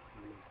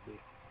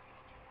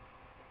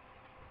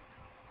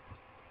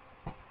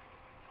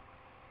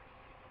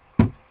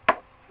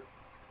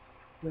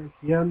 That's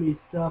yummy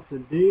stuff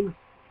indeed.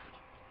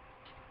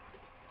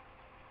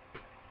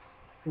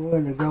 I'm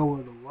going to go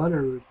with a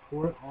weather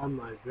report on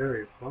my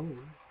very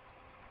phone.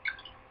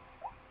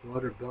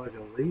 Waterbug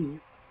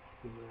Elite.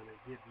 I'm going to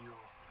give you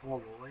all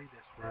the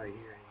latest right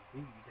here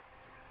indeed.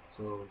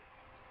 So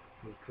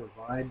we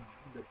provide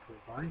the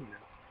provider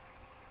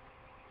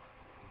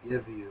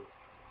give you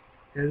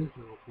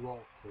Israel,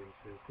 Walton,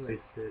 Clay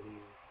City,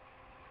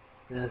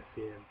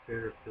 FM,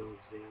 Fairfield,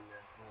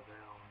 Zenith,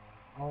 Lavelle,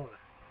 all that.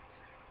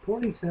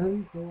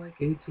 27 for like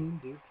 18,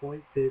 dew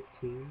point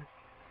 15,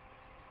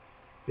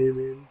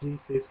 humidity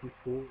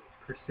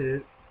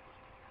 64%,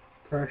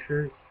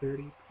 pressure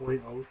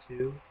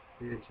 30.02,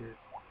 inches.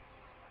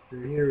 So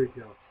here we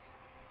go.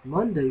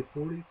 Monday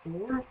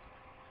 44,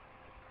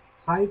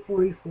 high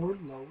 44,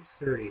 low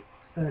 30,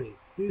 sunny.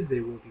 Tuesday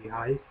will be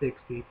high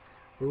 60,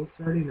 low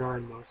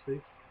 39,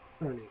 mostly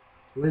sunny.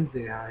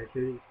 Wednesday high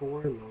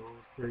 34, low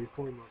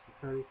 34, mostly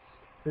sunny.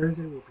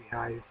 Thursday will be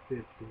high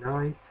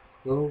 59,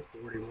 low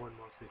 41,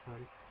 mostly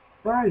sunny.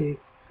 Friday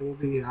will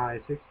be high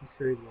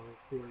 63, low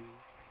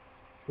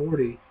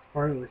 40,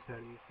 partly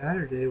sunny.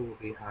 Saturday will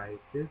be high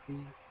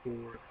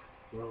 54,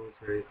 low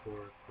 34,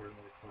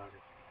 partly cloudy.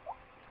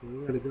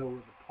 We're going to go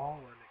with the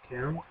pollen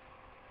account.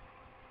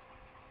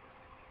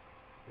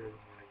 And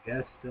I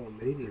guess still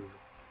medium.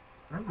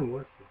 I don't know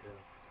what to do.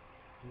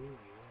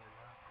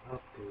 Not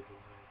updated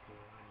right.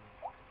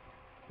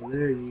 Well,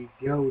 there you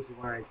go,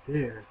 right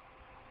there.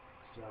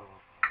 So,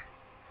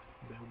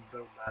 boom,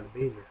 boom, bada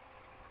bing.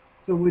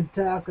 So we're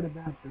talking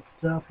about the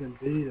stuff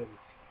indeed, and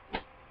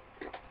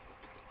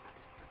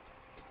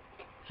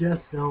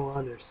just don't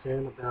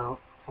understand about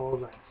all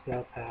that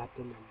stuff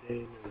happening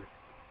indeed.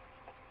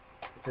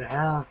 And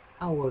how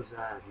was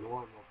that a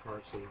normal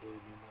person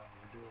doing?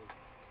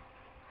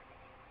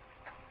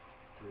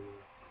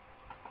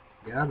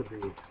 Gotta be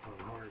on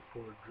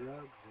hardcore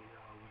drugs,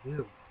 with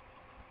him.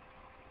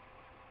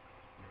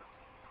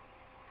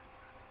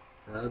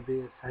 That'd be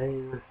a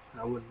thing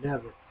I would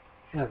never,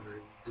 ever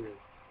do.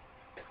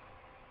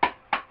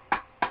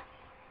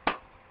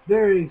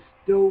 Very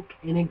stoked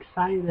and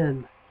excited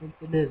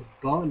into this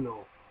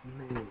bundle,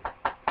 man.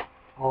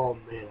 Oh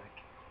man,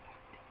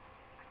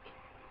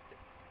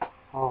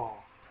 oh,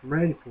 I'm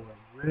ready for it.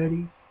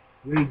 Ready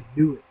to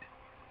do it.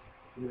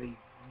 Ready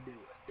to do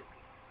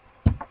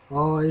it.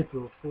 Oh,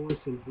 April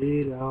 4th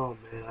indeed. Oh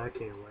man, I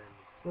can't wait.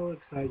 I'm so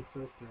excited, so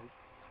stoked.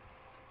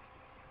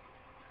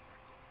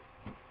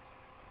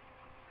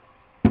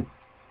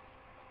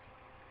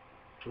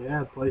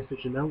 Yeah,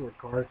 PlayStation Network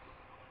card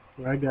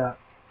where I got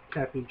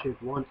Championship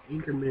 1,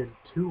 Anchorman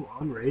 2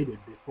 unrated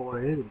before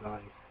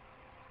anybody.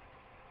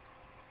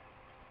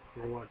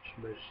 I watched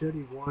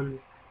Machete 1,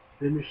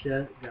 finished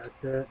that, got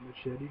that,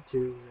 Machete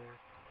 2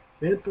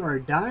 there. Vampire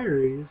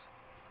Diaries,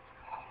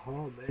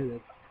 oh man,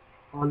 it's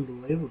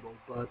unbelievable,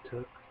 but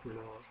took,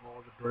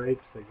 all the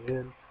breaks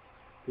again.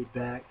 Be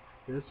back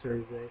this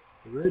Thursday.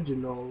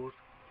 Originals,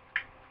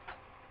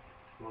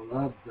 I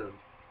love them.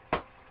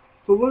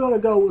 So we're going to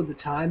go with the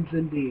times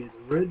indeed.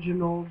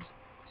 Originals,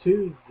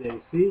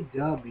 Tuesday,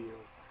 CW,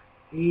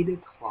 8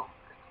 o'clock.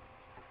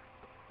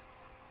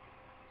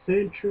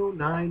 Central,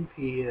 9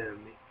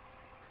 p.m.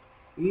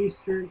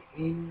 Eastern,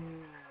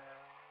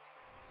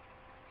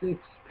 6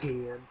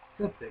 p.m.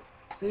 Pacific.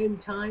 Same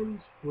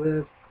times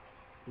with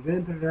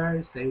Vampire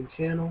Diaries, same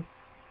channel.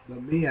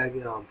 But me, I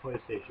get on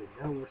PlayStation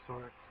Network,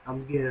 so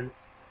I'm getting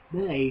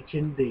the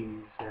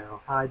H&Ds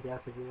now. High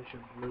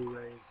definition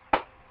Blu-rays.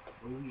 Oh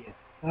yeah.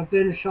 I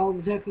finished all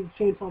the Texas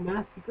Chainsaw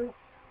Massacre.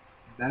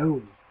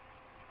 Boom.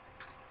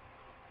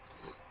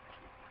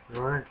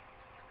 Alright.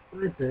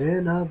 At the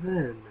end of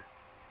it.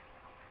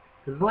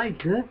 Because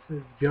like this,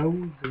 it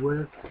goes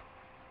with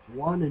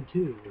 1 and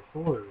 2, the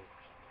fours.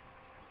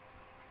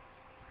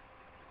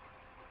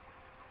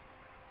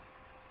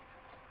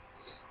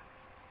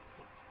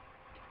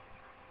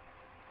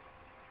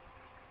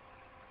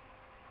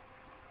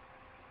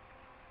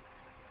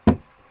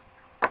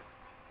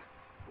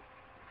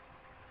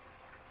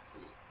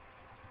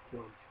 So, I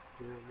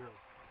don't know.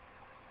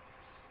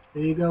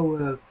 There you go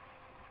with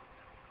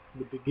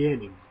the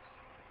beginnings.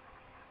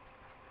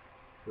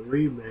 The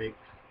remakes.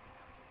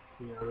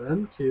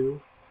 Them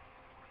two.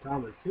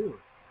 Thomas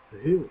Hewitt. The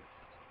Hewitt.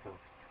 So,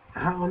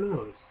 I don't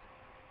know. It's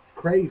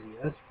crazy,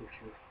 that's for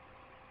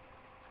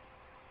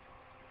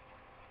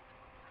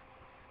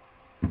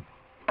sure.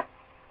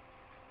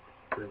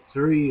 The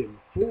 3 and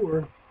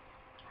 4.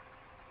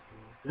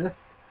 Definitely.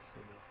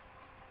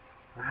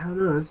 I don't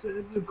know.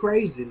 It's a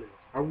craziness.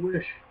 I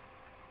wish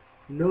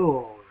know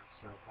all this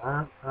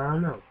stuff. I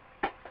don't know.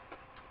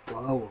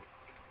 Well,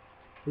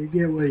 you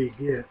get what you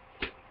get.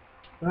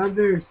 I'm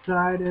very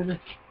excited.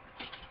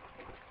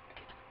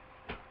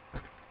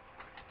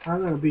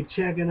 I'm going to be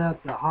checking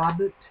out The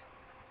Hobbit.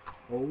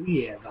 Oh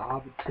yeah, The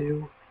Hobbit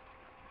 2.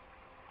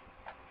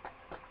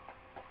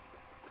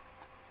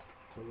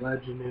 The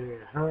Legendary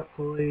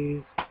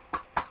Hercules.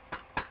 I've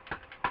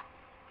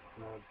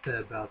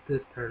said about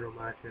this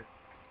paranormal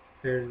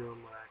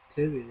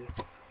activity.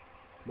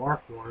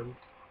 Mark 1.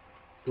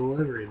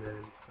 Delivery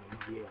Man. So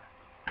yeah.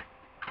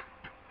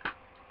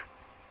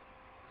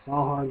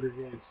 Saw Hunger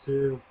Games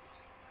 2.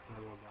 I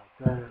don't know about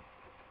that.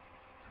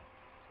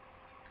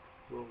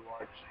 We'll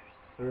watch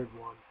the third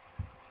one.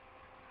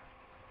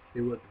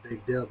 See what the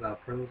big deal about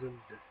Frozen.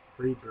 The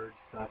Freebird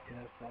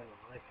podcast. I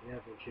don't like the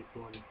average chick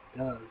one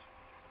does.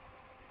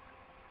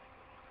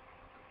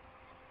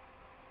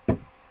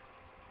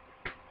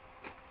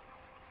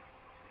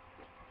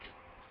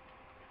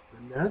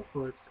 And that's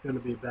what it's going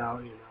to be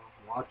about,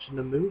 watching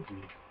the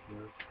movies.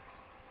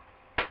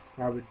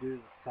 Probably do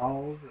the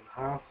Saws and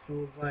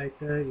Hostels like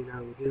that, we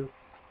do.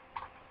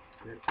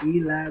 And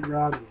Eli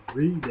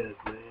Rodriguez,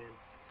 man.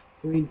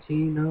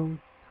 Quintino.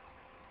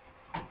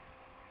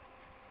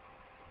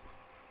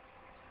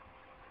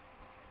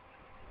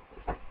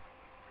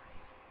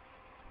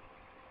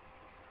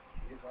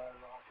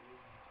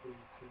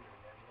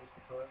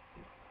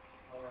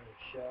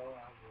 show,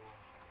 I will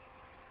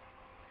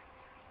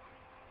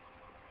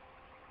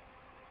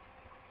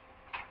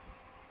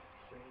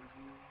show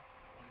you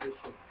this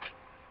one.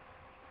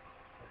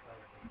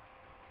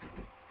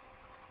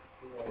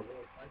 Yeah,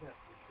 look, I got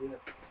some good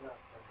stuff.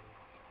 I mean,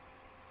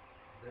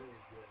 very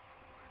good.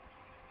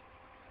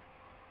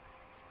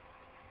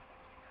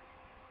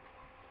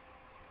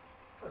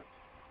 Huh.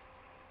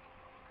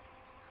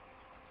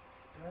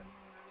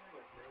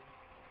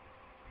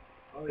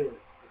 Oh yeah.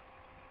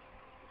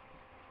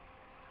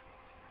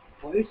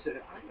 Place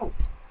it. I don't.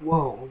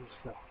 Whoa, hold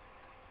stuff.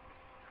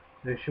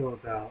 They show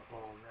about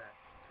all that.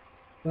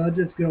 So I'll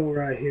just go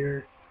right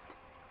here.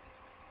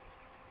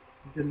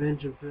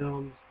 Dimension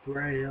Films,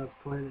 Bright House,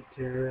 Planet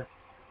Terra.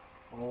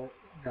 All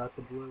got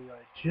the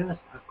Blu-ray.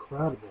 Just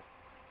incredible.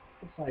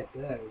 Just like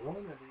that. One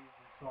of these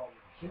is called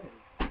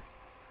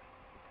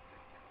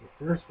the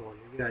first one,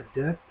 you got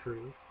Death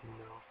Proof,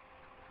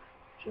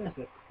 just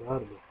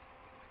incredible.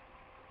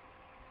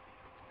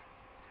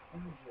 I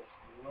just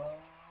love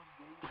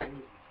these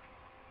movies.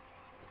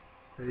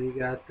 So you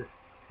got the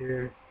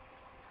here.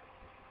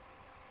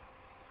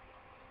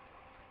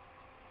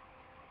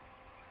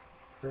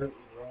 Kurt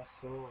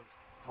Russell,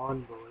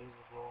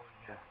 unbelievable,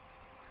 yeah.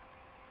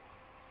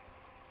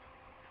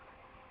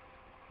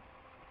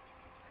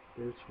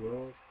 Bruce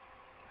Willis,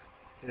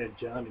 and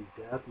Johnny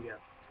Depp, you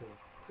got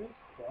Chris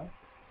Pratt.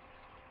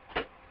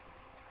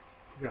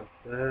 You got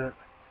that.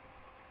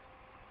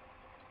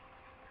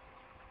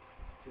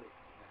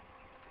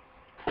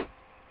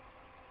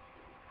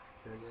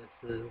 And this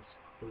is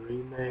the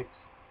remakes.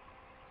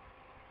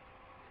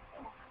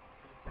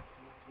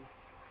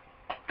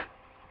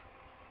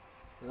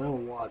 I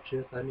don't watch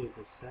this, I need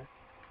the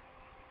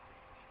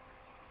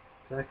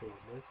second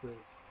one. This is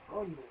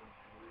unbelievable.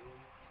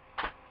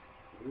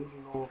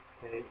 Original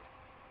tape.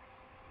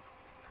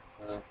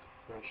 I'll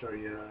show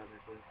you how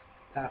it is.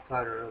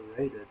 Pathfinder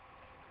Unrated.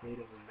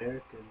 Native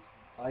American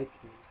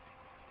Viking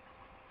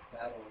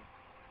battle.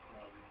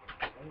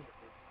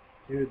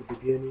 Here are the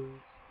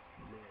beginnings.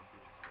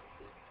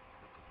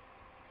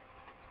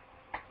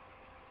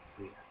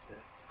 We got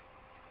that.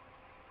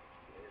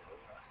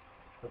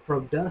 But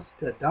from dusk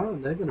to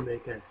dawn, they're gonna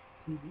make a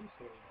TV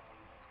series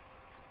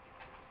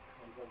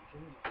on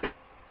that.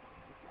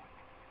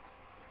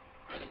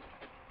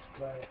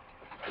 But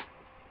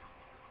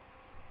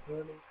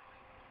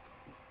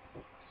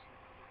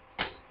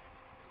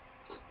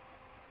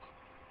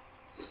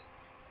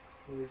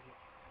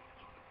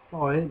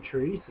oh, and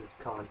Teresa's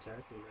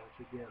contact,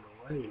 she's getting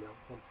away,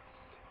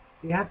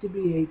 you have to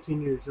be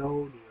 18 years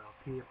old,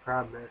 pin your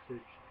private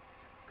message,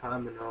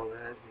 comment all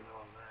that,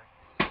 all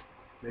that.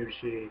 Maybe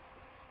she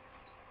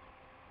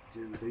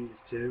do these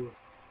two.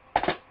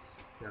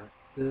 Got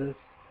this,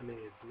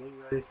 it's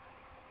Blu-ray.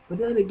 But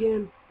then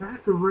again, I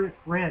have to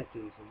rent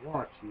these and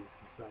watch these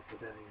and stuff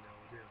like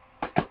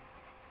that,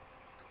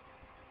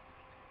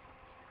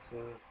 So,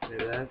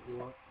 yeah,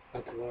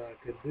 that's what I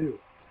could do.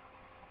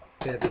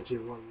 Haven't you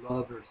one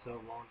love her so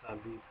long time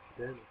be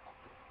then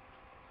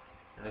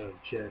I gotta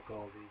check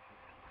all these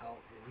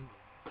out here.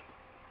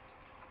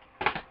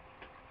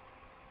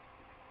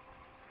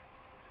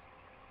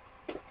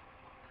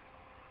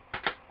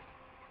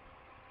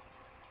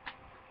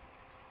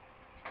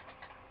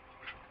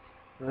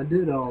 I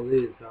did all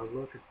these. I was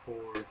looking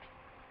for, I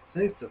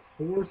think the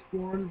fourth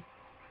one.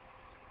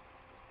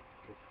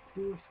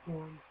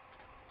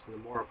 The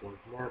Mark ones.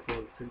 Mark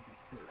ones could be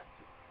first.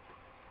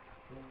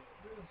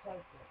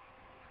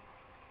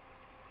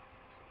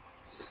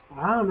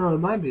 I don't know, it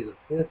might be the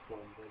fifth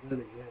one, but then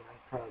again,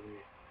 I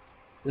probably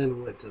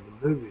then went to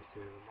the movies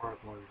too. The Mark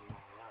ones and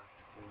all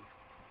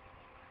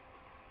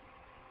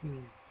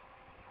that.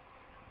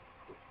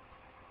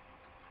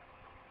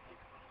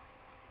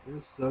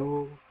 It's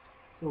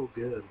so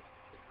good.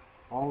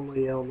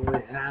 Only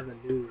Illinois have a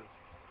new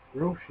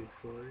grocery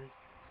store.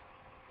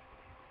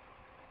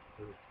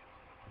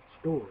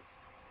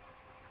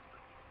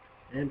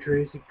 And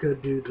Tracy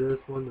could do this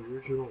one, the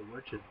original,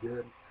 which is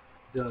good.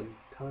 Done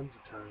tons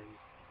of times.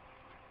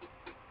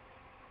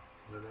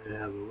 But I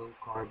have the low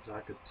carbs,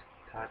 I could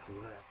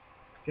tackle that.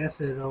 Guess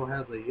they don't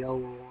have the yellow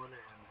one,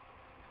 and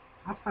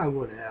I probably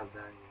wouldn't have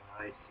that,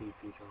 iced tea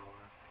peach and all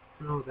that.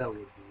 I don't know if that would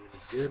be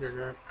really good or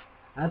not.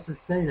 That's the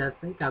thing, I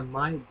think I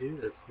might do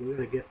this. We're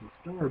going to get some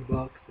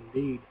Starbucks,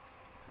 indeed.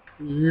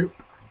 Yep.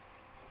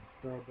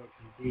 Starbucks,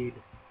 indeed.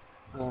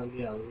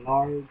 Yeah,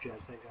 large, I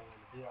think I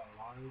want to do a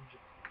large.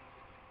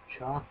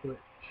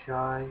 Chocolate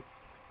chai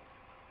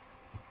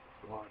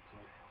latte.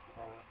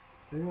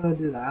 They're going to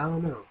do that, I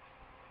don't know.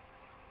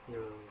 I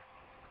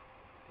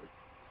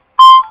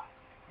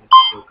think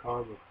the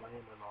caramel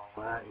flame and all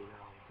that,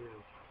 too.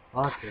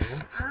 Latte,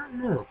 I don't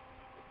know.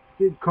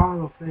 Dude,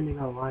 caramel flame,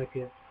 I like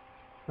it.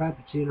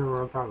 Frappuccino,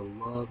 I probably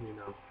love,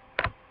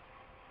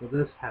 But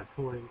this had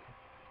points,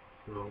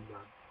 but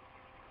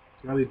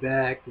I'll be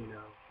back,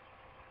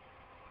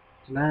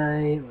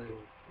 tonight,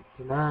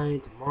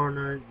 tomorrow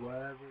night,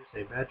 whatever.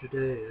 St. Patrick's Day,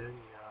 and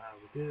how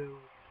we do.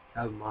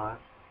 Have my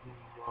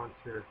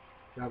Monster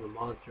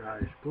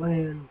Irish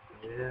blend,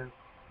 yeah.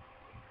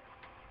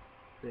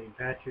 St.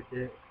 Patrick's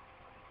Day.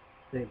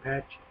 St.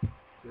 Patrick,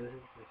 the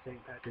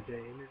St. Patrick Day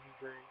energy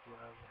drink,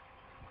 whatever.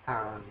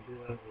 How to do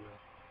it, you know.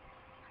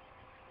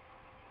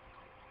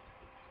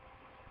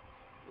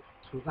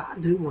 Because I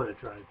do want to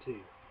try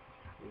tea.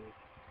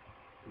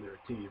 There are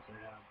teas. I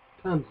have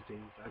tons of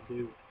teas. I do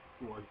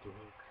want to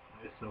hook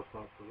myself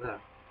up for that.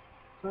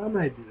 So I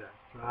might do that.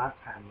 So I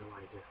have no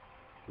idea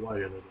what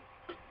I'm going to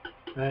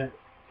do.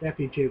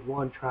 Big Jak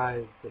Orange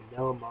tried the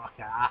vanilla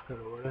macchiato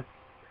or whatever.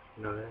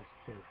 You know, that's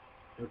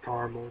the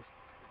caramels.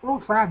 Well,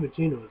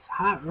 Frappuccino is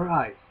hot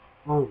rice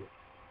only.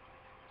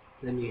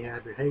 Then you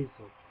have your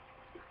hazel.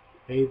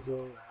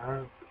 Hazel,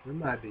 it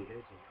might be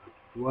hazelnut.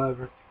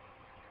 Whatever.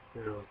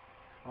 You know,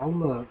 I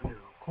love, you know,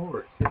 of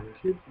course. You know,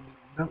 she's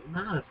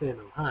not a fan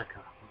of hot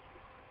coffee.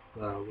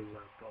 Well, we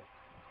love both.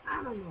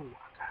 I don't know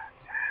what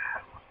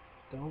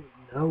I don't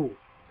know.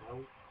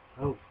 Don't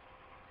know.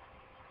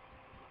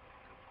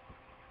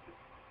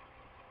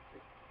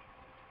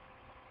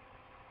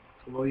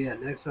 Well, yeah,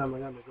 next time I'm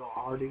going to go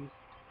Hardee's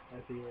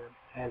at the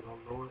end,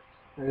 North.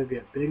 I'm going to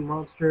get Big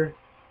Monster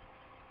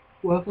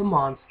with a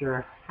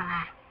monster.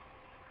 Ha!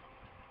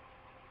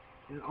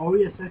 And oh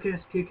yes, I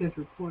guess Kick-Ass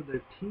report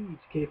their teams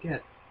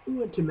Kick-Ass. We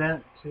went to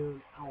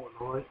Mountain,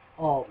 Illinois.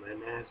 Oh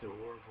man, that's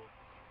horrible.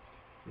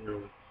 You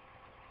know,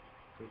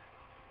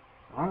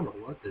 I don't know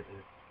what they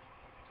did.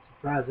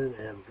 Surprised they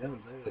didn't have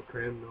guns. They were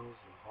criminals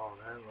and all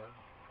that. Well,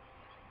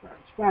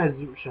 I'm surprised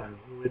we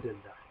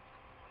didn't die.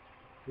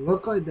 It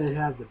looked like they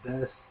have the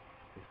best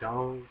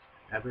McDonald's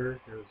ever.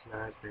 It was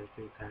nice,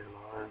 fancy, and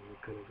all that. We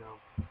could have gone.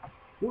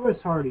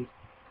 Worst Hardee's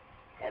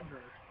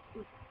ever.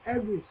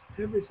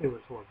 Everything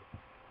was horrible.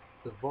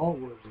 The vault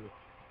was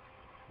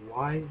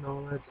white and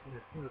all that. It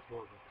was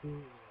horrible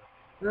too.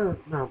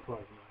 Not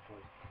pleasant.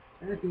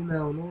 That's in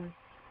Illinois.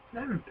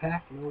 Never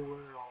packed nowhere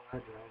and all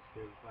that dry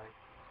things like.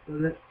 So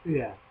that,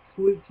 yeah,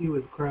 sweet tea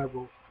was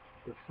incredible.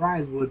 The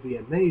fries would be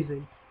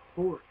amazing.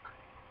 Fork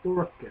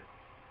it.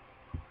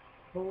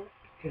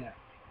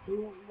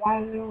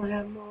 Why they don't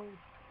have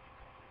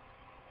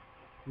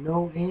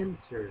no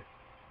answer?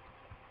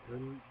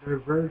 Their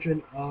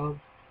version of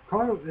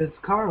Carl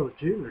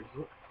Jr. You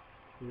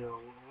know,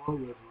 what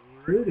was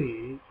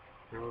Rudy?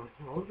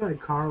 Looks like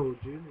Carl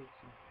Jr. is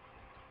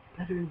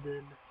better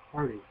than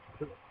Hardy.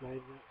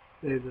 Maybe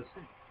they're the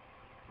same.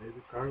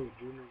 Maybe Carl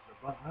Jr. is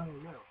about, I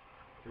don't know.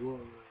 Well,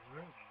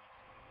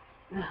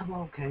 they have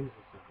all kinds of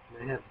stuff.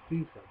 They have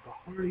pizza. The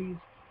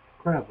Hardy's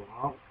incredible.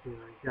 You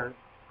know, you got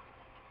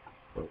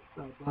a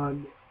bun,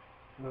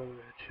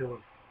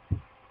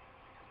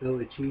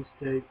 Philly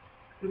cheesesteak.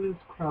 It was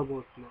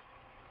incredible.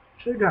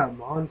 Should have got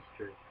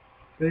Monster.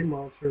 Big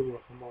Monster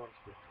with a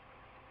monster.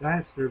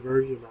 That's their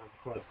version of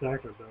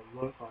Prosecco that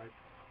look like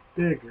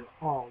bigger.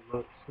 All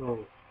look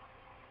so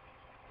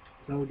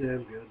damn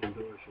good and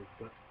delicious.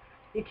 But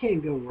you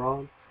can't go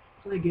wrong.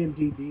 It's like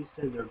MTV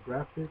said their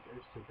breakfast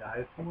is to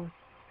die for.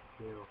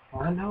 You know,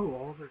 I know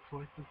all their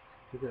choices.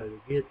 You gotta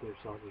get there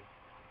something.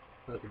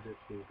 That's a bit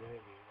too big, you know.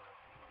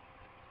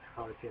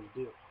 How I can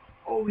do.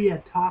 Oh yeah,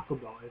 Taco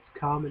Bell. It's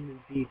common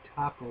indeed.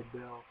 Taco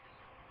Bell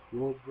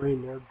will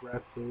bring their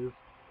breakfast.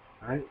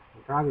 Right?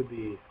 It'll probably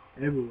be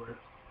everywhere.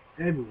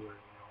 Everywhere.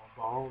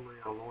 Ball,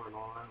 Lord, and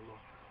all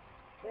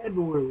that.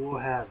 Everywhere we'll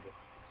have it.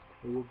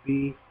 It will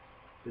be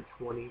the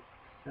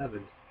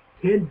 27th.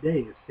 10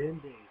 days.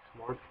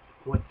 March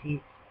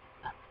 27th.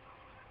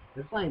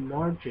 It's like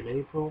March and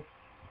April.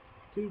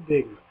 Two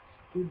big months.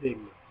 Two big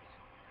months.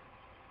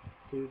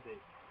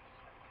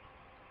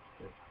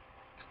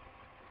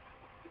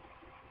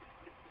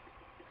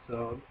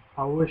 So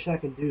I wish I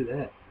could do that.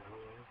 You know,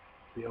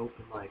 be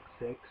open like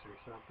 6 or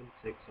something.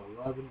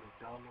 6:11.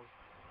 McDonald's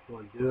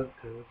won't do it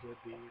because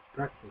it'd be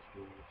breakfast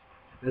wars.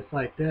 It's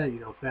like that, you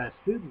know, fast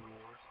food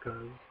wars,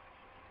 because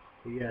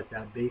we got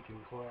that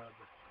Bacon Club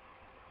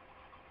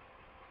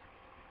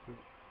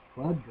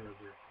burger.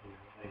 You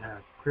know, they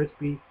have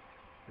crispy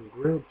and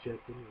grilled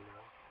chicken.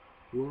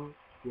 You know,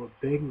 with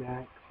Big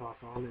Mac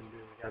sauce on it, and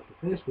then we got the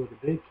fish with the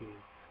Big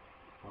King.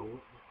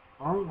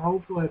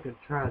 Hopefully I can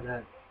try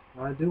that.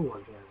 I do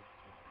want to try that,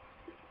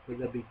 but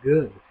that'd be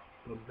good.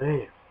 But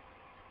man,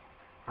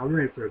 I'm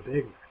ready for a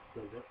Big Mac.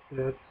 So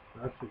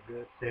that's a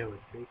good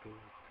sandwich.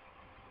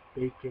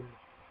 Bacon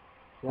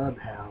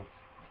Clubhouse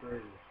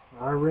burger.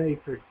 I'm ready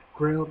for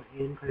grilled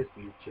and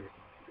crispy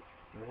chicken.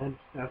 And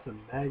that's a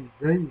mad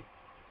thing.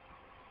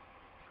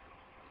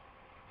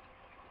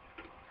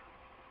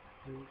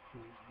 So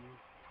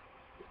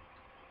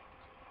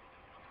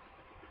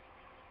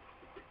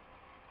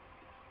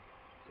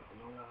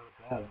no doubt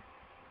about it.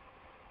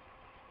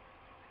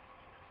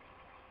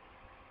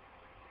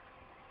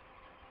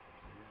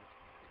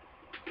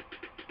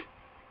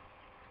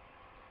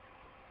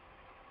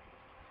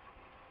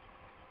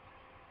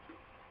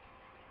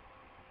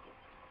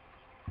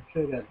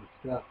 Should have got the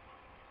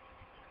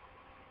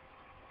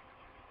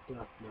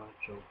stuffed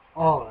nacho.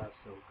 Oh, that's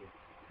so good.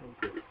 So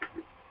good.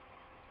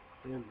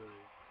 And the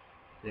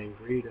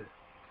sangria,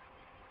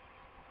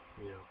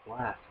 you know,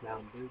 blast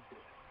Mountain Dew.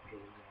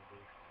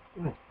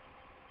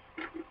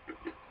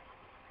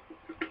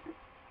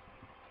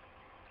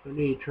 I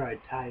need to try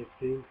Thai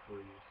food for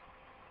you.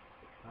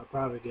 I'll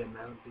probably get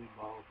Mountain Dew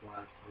ball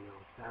blast,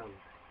 fountain.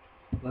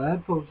 But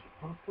I'm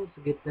supposed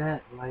to get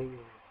that, like,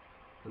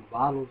 the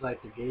bottles,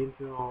 like the game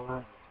fuel and all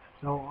that.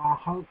 So I'll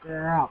hook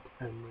her up,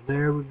 and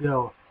there we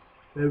go.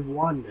 They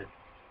won it.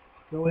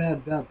 So we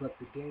had bet, but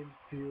the game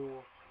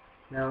fuel,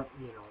 now,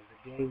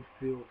 the game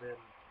fuel then,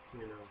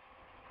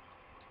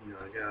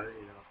 I got,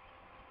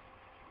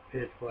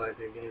 pitch black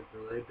the game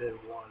fuel. They've been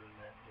wanting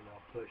it,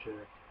 pushing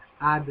it.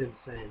 I've been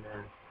saying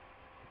that.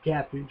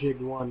 Captain Jig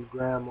 1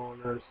 gram on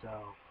her,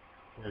 so,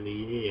 and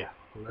yeah,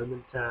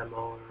 lemon time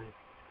only.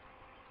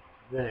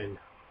 Then,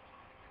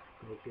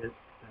 go get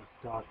that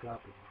stock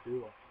up and do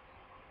it.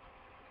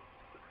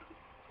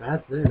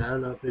 That's it. I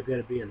don't know if they're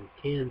going to be in the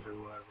cans or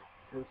whatever.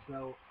 If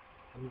so,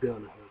 I'm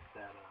going to hook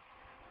that up.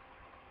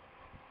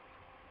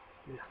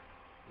 Yeah.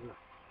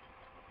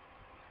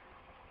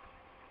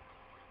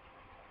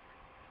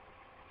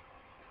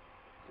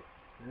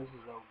 This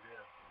is all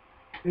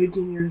good.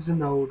 18 years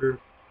and older.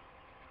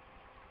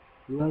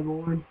 You love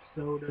orange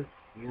soda.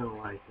 You don't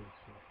like this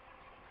stuff.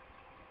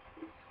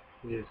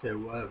 You just say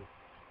whatever.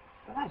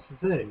 But that's the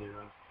thing,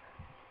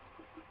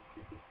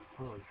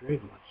 I don't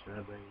drink much of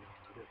that,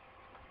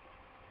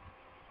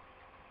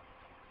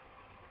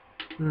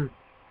 but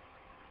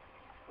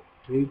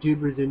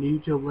YouTubers and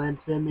YouTube land,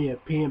 send me a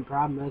PM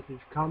problem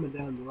message, comment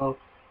down below.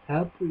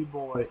 Help your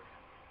boy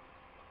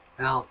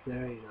out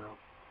there,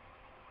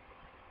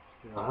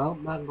 help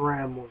my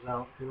grandmas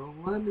out,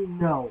 let me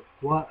know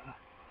what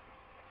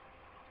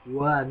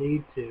I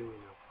need to,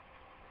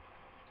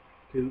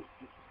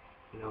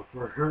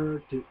 for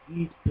her to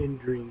eat and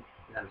drink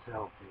that's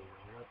healthy,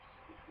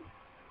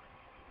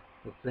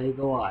 let's save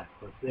the life,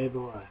 let's save the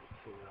life,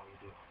 we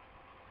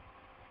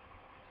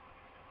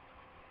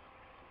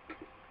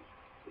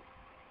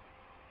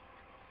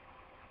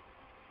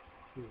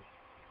do.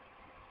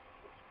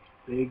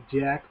 Big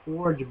Jak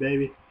Orange,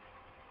 baby.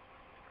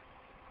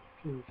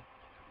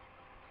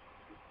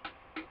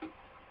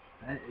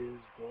 That is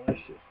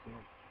delicious.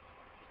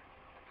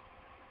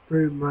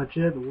 Pretty much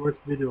it. The worst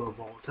video of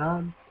all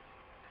time.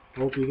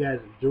 Hope you guys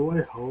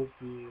enjoy. Hope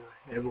you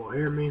able to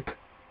hear me.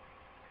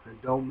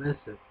 And don't miss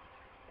it.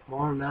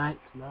 Tomorrow night,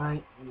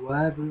 tonight,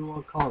 whatever you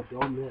want to call it,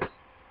 don't miss.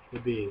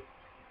 It'll be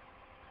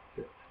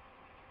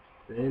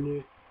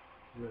the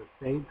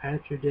St.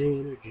 Patrick's Day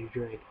energy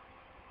drink.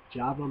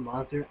 Java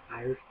Monster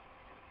Irish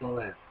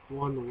Blast.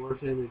 One of the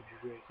worst energy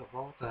drinks of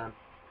all time.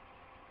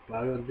 But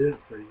I'm going to do it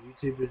for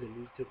YouTubers and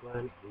YouTube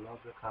land who love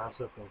the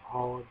concept of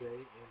holiday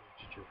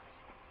energy drinks.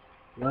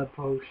 Blood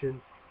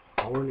Potion,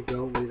 Horny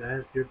Goat,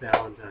 that's your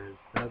Valentine's,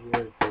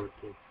 February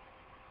 14th.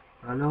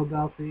 I know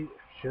about the,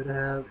 should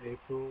have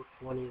April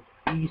 20th,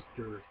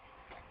 Easter.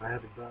 I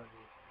haven't bought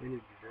the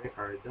energy drink, I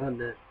already done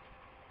that.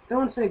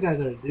 Don't think I'm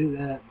going to do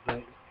that,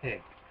 but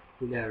hey,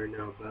 you never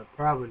know, but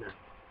probably not.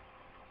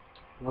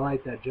 I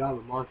like that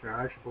Java Monster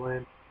Irish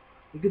Blend.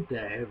 You get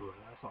that everywhere,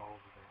 that's all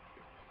over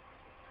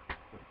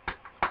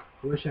there.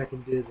 I wish I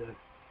could do the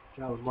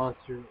Java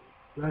Monster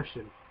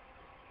Russian.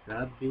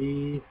 That'd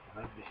be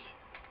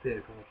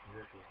big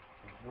controversial.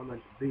 I'm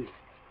meant to be.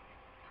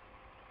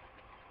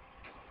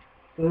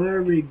 So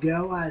there we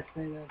go. I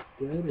think that's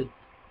good. It's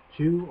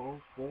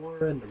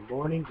 2:04 in the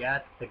morning.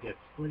 Got to get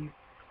sleep.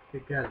 You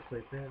gotta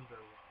sleep in,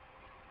 but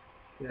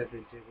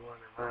definitely take one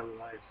of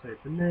my life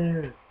sleeping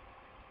there.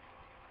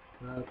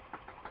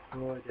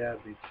 Boy, gotta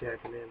be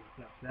checking in and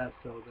stuff. That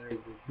so there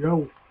we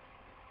go.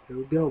 There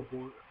we go,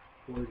 boys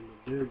and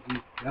there we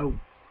go.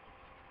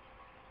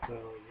 So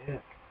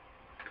yeah.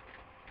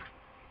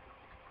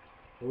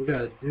 We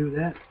gotta do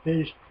that.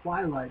 Finish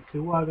Twilight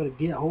too. I gotta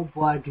get.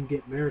 Hopefully I can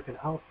get American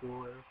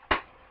Hustle.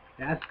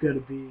 That's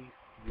gonna be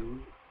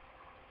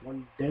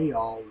one day.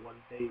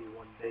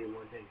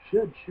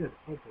 Should.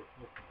 Hopefully.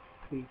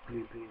 Please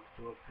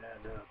look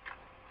that up.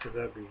 Cause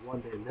that'd be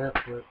one day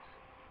Netflix.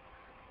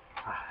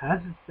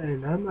 That's the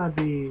same. That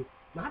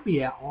might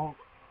be all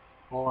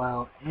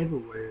out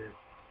everywhere.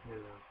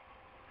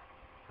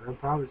 And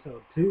probably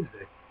so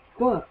Tuesday.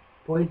 But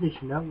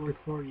PlayStation Network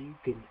for you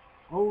can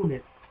own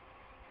it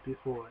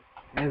before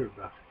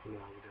everybody.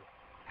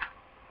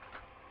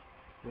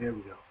 There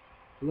we go.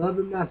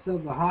 Loving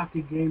myself the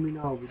hockey game, we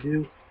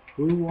do.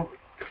 We want,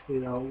 we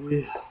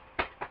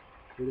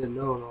didn't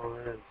know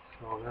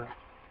all that.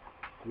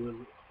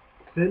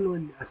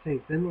 Finland, I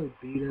think Finland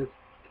beat us.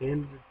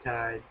 Canada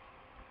tied.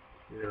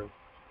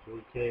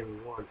 We came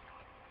and won.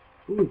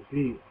 Who would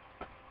beat?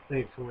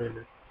 Thanks,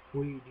 Sweden.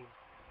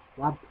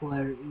 My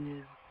player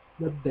is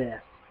the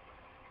best.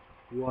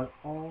 What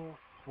all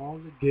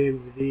the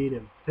games we beat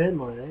in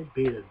Finland,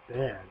 they beat us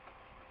bad.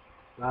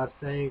 But I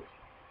think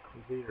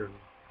we beat them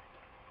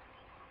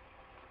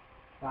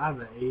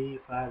 5-8,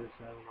 5-7,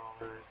 all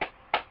that.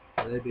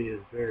 So they beat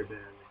us very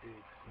bad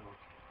indeed. So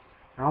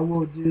I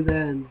will do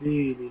that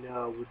indeed. We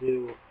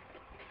do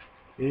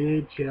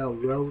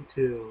NHL Road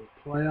to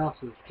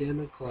playoffs with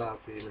Stanley Cup.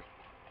 It's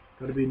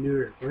going to be New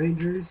York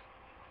Rangers,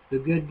 the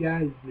good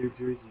guys, New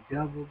Jersey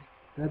Devils,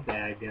 the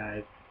bad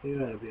guys. They're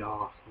going to be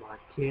awesome. I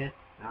can't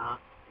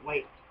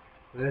wait.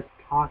 This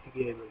hockey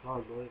game is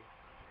unbelievable.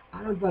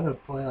 I don't better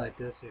play like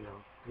this,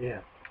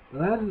 Yeah. But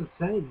that's the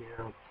same,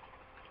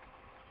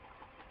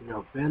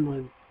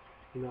 Finland,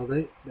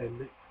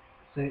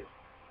 say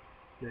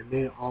they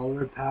made all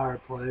their power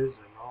plays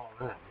and all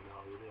that,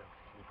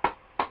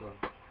 So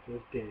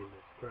this game is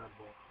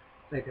incredible.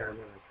 I think I'm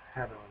gonna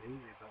have it on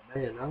easy, but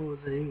man, that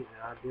wasn't easy.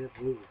 I did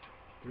lose.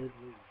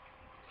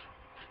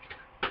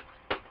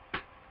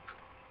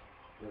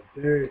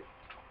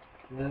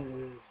 That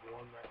is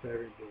one of my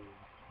favorite games.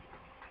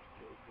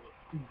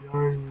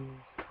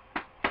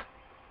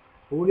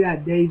 We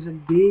got Days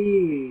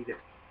Indeed.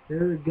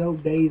 There we go,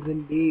 Days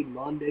Indeed.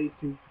 Monday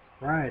through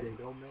Friday.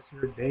 Don't miss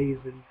your Days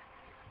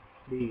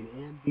Indeed.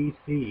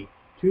 NBC.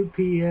 2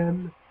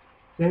 p.m.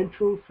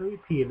 Central, 3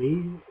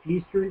 p.m.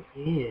 Eastern,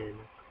 and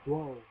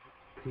 12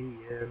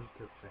 p.m.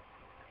 Pacific.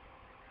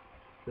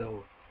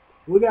 So,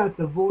 we got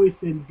The Voice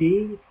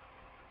Indeed.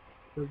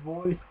 The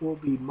Voice will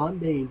be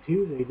Monday and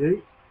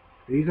Tuesday.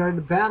 These are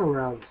the battle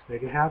rounds. They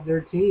can have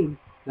their team.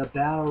 The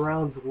battle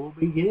rounds will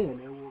begin.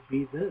 It will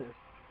be this.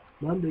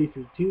 Monday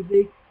through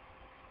Tuesday.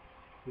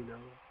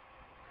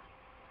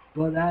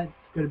 But that's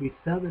going to be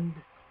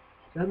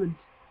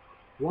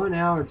 1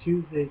 hour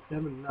Tuesday,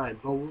 7 to 9.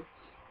 But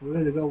we're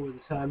going to go with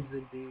the times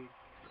indeed.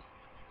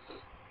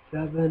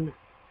 7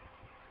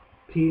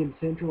 p.m.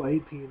 Central,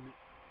 8 p.m.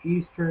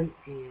 Eastern,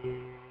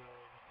 and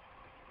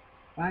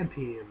 5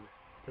 p.m.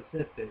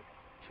 Pacific.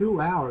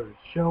 2 hours,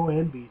 show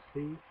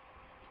NBC.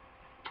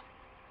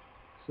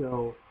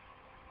 So,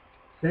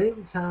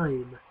 same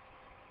time,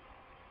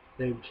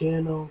 same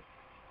channel,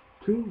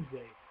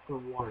 Tuesday for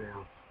 1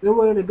 hour. Then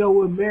we're going to go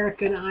with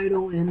American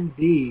Idol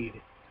Indeed.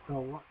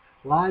 So,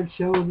 live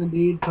shows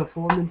Indeed,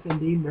 performance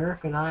Indeed,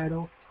 American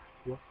Idol.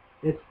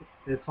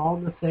 It's all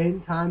the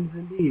same times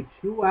Indeed.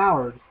 2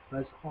 hours,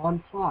 that's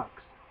on Fox.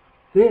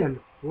 Then,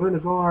 we're going to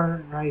go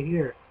right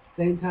here.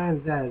 Same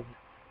times as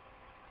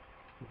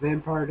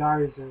Vampire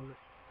Diaries and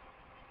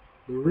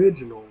the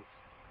originals.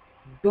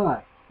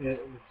 But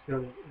it's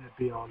going to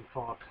be on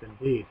Fox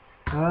Indeed.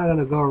 Now I'm going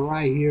to go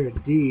right here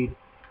Indeed.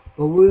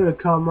 But we're going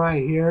to come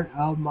right here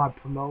of my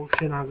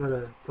promotion. I'm going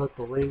to put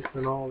the links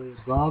and all the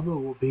above. It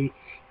will be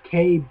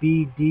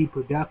KBD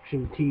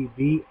Production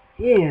TV.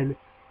 And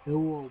it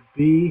will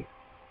be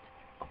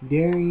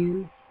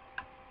Darian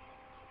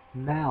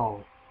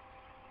Mallory.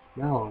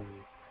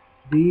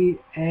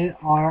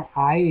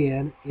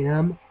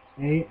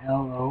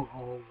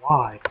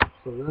 DARINMALLOOY.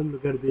 So them are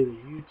going to be the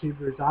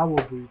YouTubers I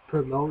will be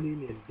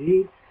promoting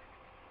Indeed.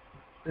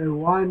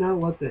 And why not?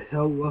 What the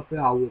hell with it?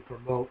 I will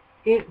promote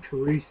Aunt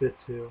Teresa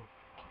too.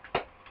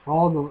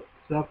 All the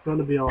stuff going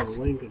to be on the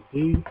link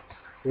Indeed.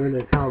 We're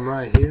going to come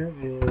right here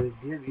and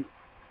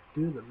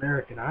do the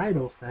American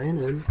Idol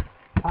thing and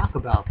talk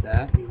about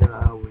that. You know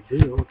how we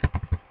do.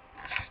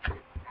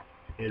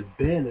 And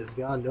Ben has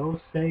got no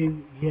say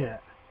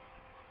yet.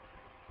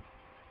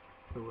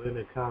 So we're going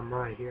to come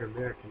right here,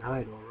 American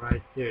Idol,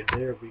 right there.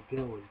 There we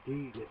go,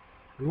 Indeed.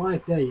 And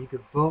like that, you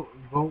can vote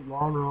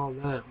longer on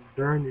that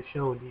during the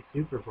show, Indeed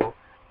Super Bowl.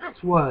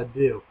 That's what I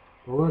do.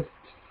 Well, let's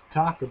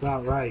talk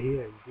about right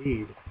here,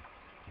 Indeed.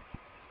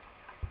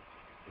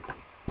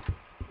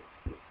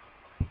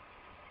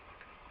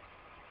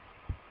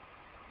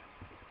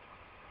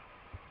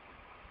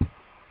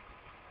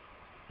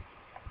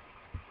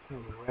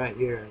 Right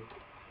here.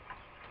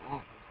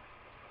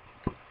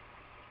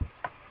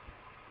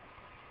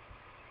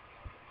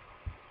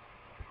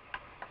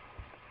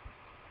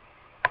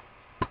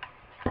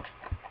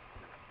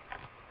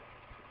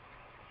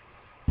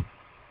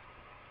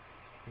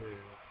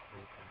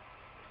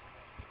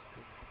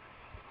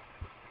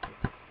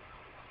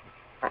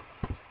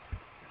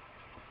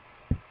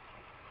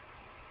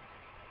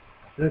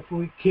 If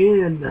we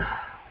can,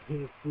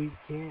 and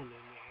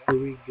here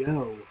we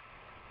go.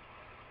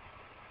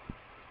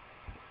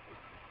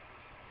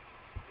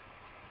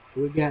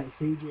 We got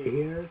C.J.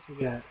 Harris, we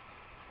got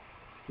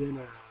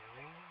Jenna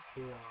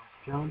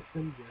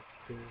Johnson,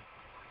 Jessica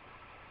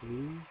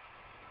Lee,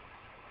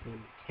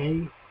 and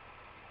Kay,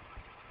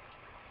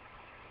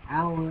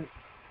 Alec,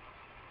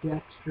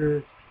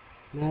 Dexter,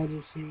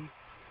 Majesty,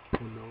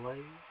 and the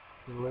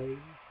lady.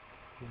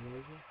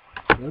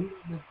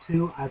 Number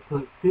 2, I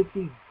put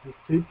 50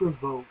 super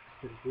votes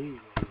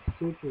Indeed.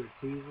 Super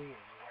TV, and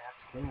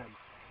that's them.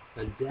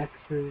 And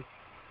Dexter,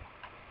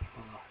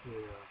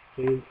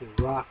 James and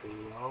Rock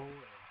and Roll. And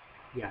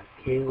you got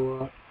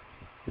Caleb,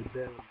 who's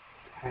been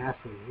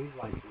passing. He's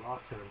like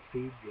rocks on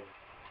CJ.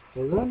 So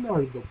them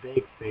are the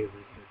big favorites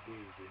of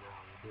these, we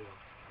do.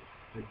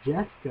 But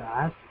Jessica,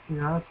 I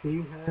see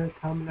her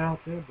coming out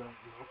there, but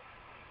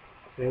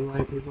same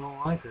way people don't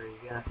like her.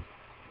 You got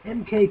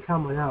MK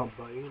coming out,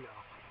 but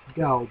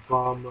got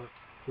Obama,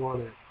 want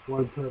to put a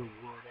word in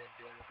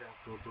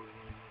Democrats will be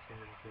winning this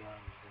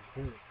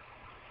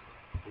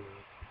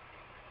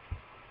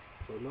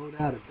So no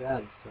doubt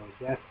about it. So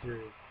Dexter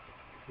is,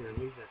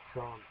 he's a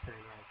strong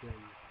thing right there.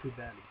 And too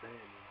bad the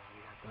band, we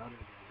got the other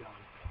guy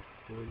going.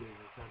 So we need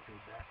the country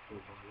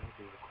basketball. That'd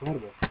be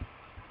incredible.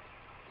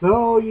 So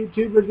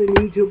YouTubers and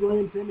YouTube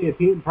land, send me a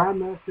PM Prime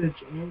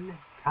message in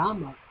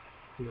comment,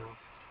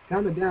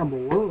 comment down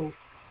below.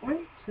 What do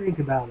you think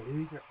about it?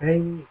 Who's your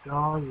favorite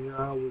song? You know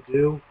how we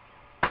do.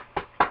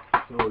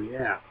 So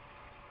yeah.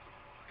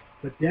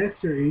 But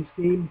Dexter, he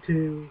seemed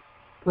to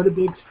put a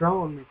big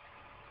strong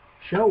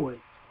show in.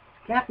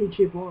 Captain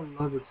Chip Orange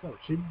loves it so.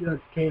 She does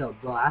Caleb,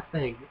 but I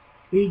think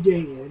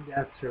BJ and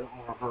Dexter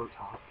are her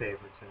top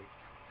favorites and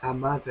have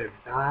my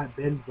favorites. I've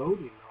been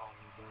voting on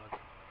them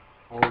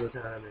all the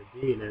time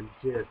indeed, and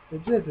it's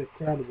just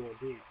incredible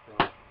indeed. So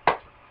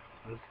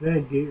I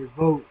said, get your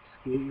votes.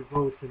 Get your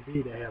votes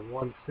indeed. I have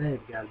one said,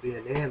 got to be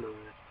an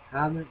ambulance.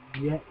 Haven't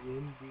yet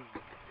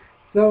indeed.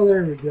 So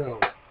there we go.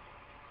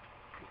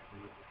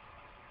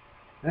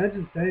 That's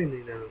the thing,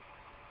 you know.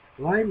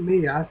 Like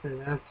me, I think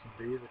that should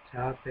be the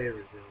top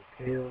favorites, you know.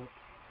 Caleb,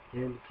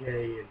 MK,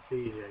 and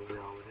BJ, you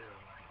know, whatever.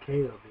 Like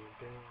Caleb being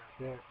down right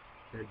there.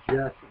 They're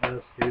just a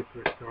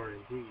superstar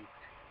indeed.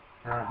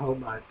 I hope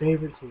my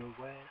favorites will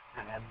win. I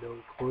have no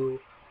clue.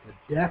 But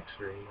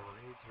Dexter, you know,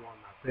 he's one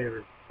of my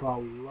favorites. But I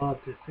would love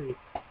to see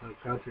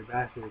a country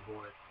basketball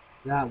boy.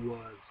 That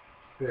was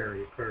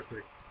very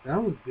perfect.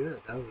 That was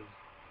good. That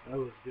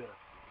was good.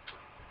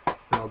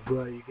 So,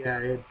 but you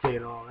gotta educate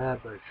and all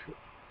that. But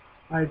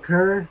like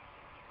her,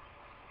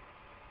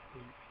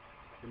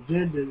 and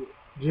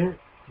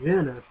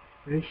Jenna,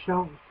 they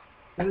show,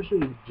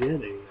 especially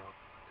Jenna, you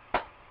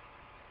know,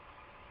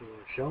 they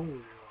were showing, you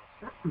know,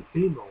 certain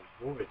female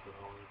voice and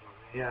all this.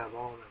 They have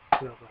all that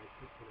stuff like,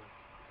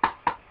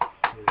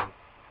 you know,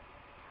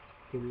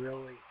 can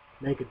really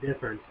make a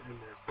difference in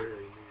their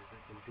very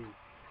music indeed.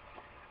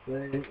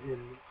 But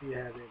and you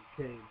have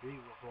MKB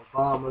with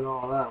Obama and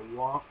all that.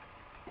 Well,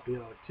 you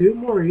know, 2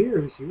 more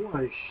years, you want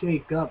to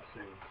shake up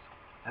things.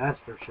 That's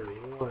for sure.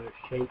 You want to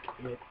shake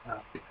it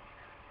up.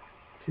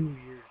 2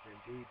 years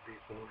indeed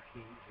before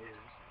he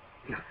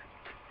is.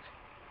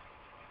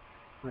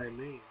 Like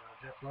me, you know,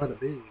 just let it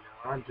be. You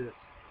know, I'm just,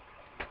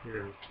 you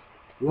know,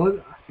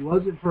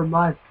 wasn't for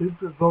my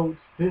super votes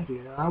 50.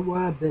 You know, I would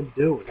have been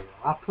doing. You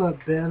know, I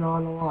put Ben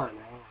on the line.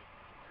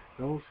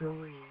 You know, don't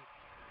believe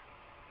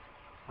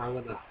I'm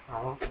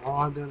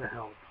gonna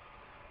help.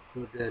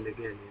 But then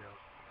again,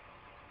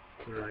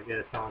 you know, I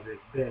guess obviously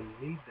Ben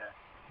need that.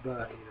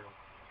 But you know,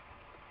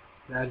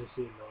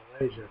 Majesty in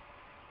Malaysia,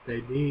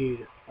 they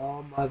need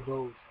all my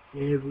votes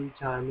every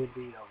time they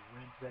beat on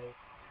Wednesday.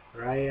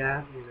 Right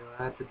at, you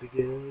know, at the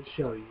beginning of the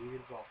show, you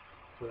can vote.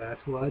 So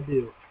that's what I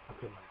do. I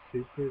put my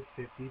Super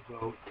 50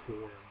 vote for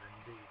them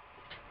indeed.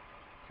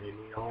 They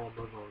need all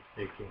my votes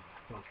they can.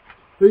 So,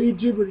 for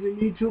YouTubers and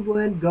YouTube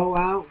land, go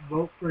out,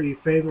 vote for your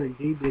favorite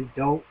indeed, and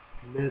don't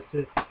miss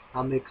it.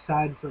 I'm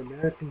excited for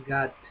American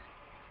Got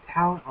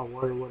Talent. I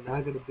wonder what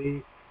that's going to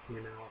be.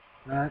 You know,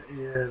 that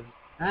is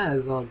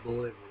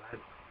unbelievable.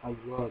 I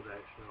love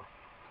that show.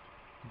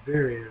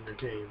 Very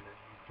entertaining and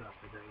stuff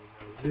that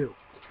they do.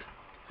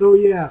 So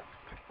yeah,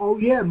 oh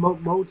yeah,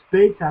 most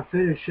states I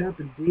finished up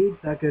indeed.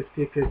 I guess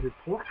because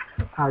report.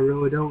 I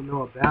really don't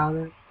know about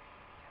it.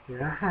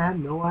 Yeah, I had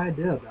no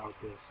idea about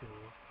this. You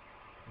know.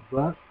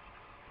 But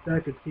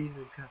second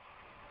season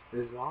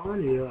is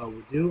on. You know,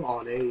 we do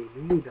on A&E.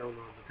 Don't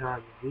know the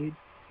time indeed.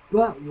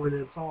 But when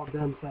it's all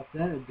done stuff,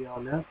 that it'll be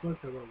on Netflix.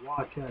 I'm gonna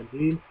watch that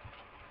indeed.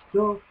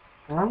 So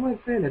I'm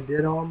like saying I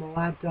did all on my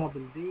laptop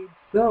indeed.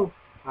 So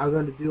I'm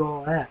gonna do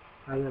all that.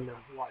 I'm gonna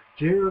watch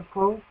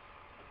Jericho,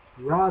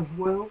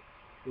 Roswell,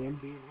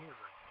 and Being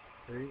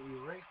Human.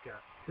 Eureka.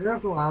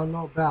 Jericho, I don't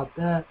know about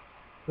that,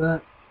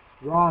 but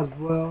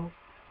Roswell,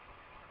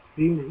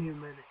 Being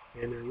Human,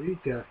 and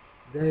Eureka,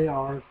 they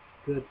are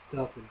good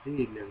stuff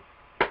indeed. And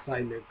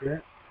like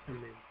Nebraska,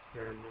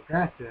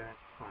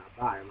 I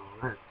buy and all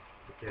that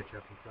to catch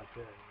up and stuff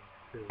there.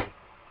 Too.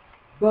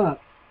 But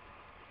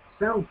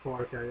South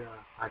Park,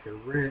 I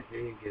can rent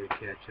and get a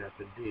catch up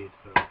indeed.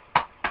 So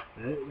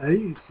they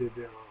used to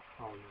be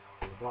on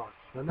the box,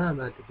 but not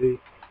meant to be.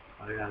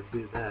 I gotta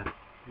do that.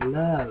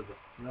 Love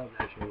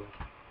that show.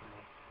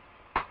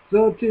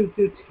 So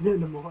 2:15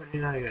 in the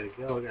morning, I gotta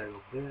go. I gotta go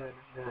to bed.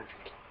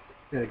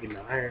 Gotta get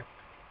my hair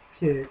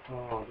kicked. Oh,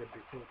 I'm gonna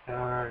be so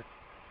tired.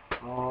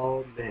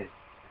 Oh man.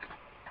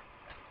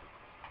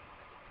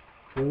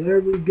 So there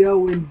we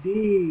go,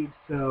 indeed.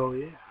 So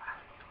yeah.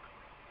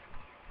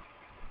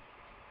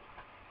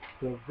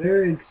 So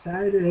very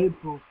excited.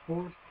 April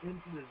 4th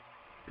into the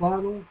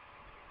bottle.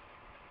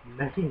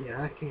 Man,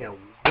 I can't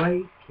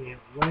wait.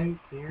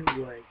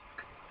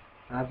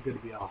 That's gonna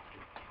be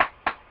awesome.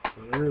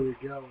 So there we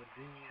go,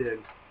 indeed.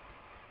 And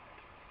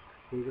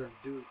we're gonna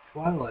do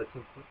Twilight.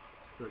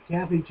 So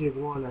Captain Chick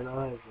 1 and I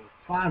will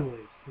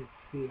finally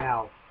see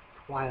how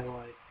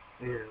Twilight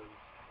ends.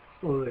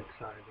 So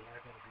excited.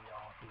 That's gonna be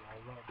awesome. I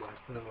love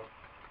myself.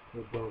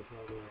 We're both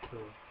over so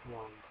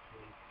long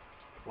in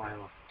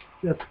Twilight.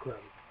 Just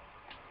incredible.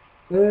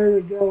 So there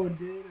we go,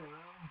 indeed. And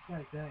it's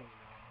like that, you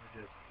know. We're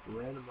just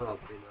ran them up,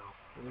 you know.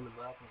 Ran them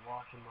up and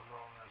watching them and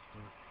all that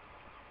stuff.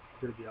 It's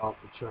gonna be off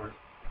the chart.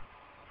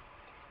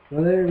 So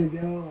there we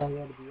go. I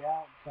gotta be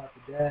out and stuff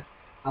like that.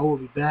 I will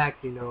be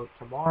back, you know,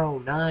 tomorrow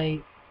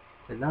night.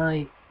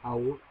 Tonight,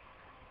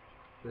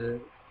 the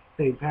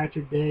St.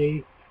 Patrick's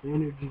Day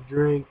energy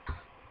drink,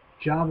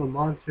 Java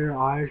Monster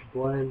Irish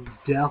Blend,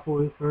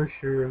 definitely for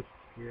sure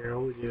Here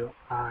we do.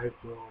 I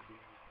will be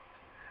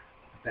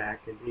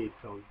back indeed.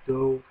 So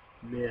don't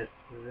miss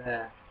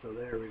that. So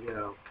there we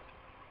go.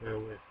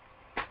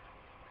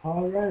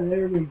 Alright,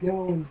 there we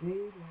go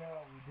indeed.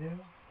 We do.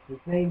 So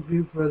thank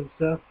you for the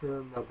stuff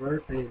for my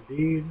birthday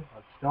indeed.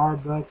 At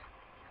Starbucks.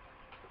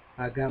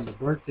 I got my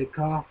birthday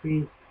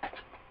coffee.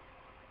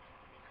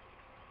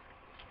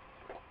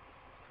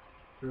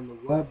 And the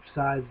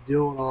website's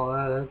doing all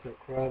that. That's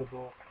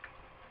incredible.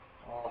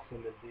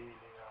 Awesome indeed.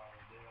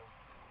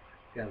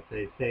 Gotta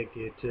say thank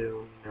you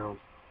to,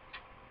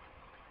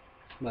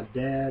 my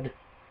dad,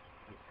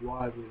 his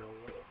wife,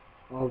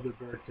 all the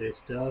birthday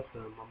stuff,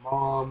 and my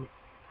mom,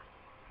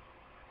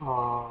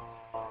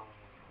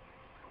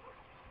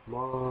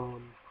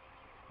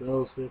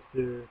 little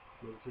sister,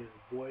 his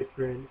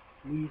boyfriend,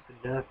 niece and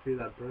nephew,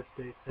 that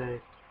birthday thing.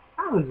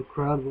 That was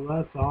incredible.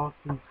 That's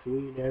awesome,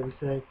 sweet, and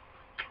everything.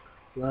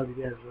 Love you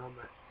guys. Love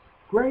my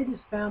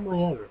greatest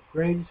family ever.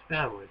 Greatest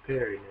family,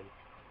 period.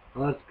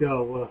 And let's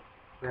go,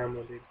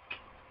 family.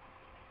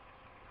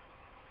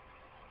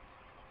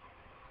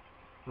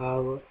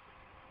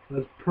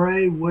 Let's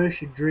pray,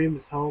 wish, and dream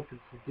as hope is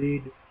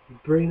indeed.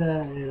 Bring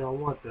that, I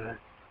want the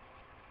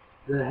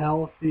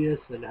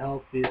healthiest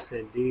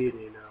indeed,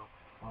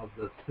 of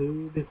the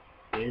food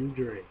and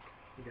drink.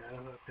 You gotta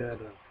hook that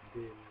up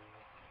indeed.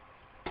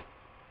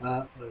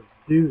 Let's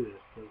do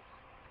this.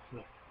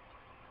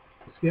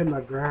 Let's get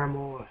my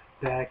grandma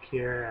back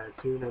here as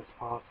soon as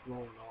possible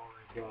and all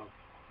that go.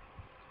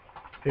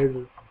 Here's a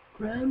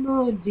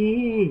Grandma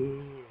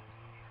dear,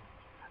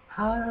 I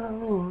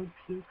hope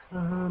you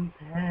come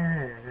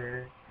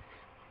back.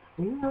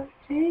 We'll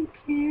take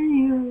care of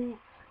you.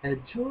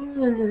 Enjoy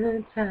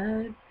the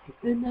time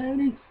in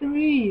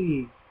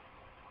 93.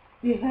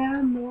 We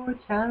have more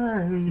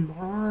time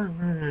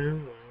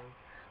on.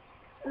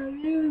 I love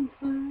you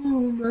so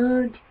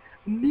much.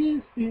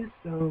 Miss you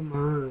so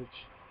much.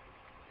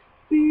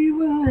 We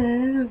will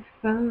have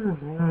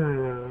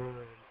fun.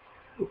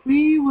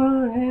 We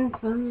will have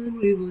fun.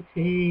 We will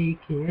take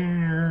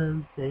care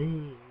of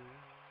things.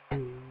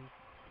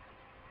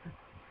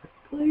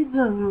 Please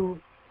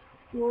don't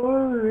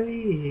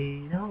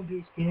worry. Don't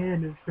be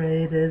scared or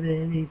afraid of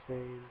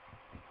anything.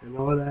 And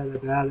all that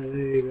about it.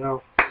 There you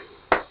go.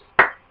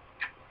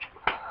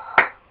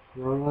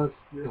 Well, let's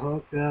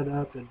hook that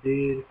up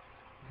indeed.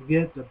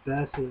 Get the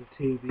best of the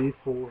TV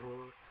for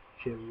her.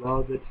 She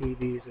loves the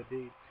TVs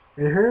indeed.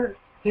 And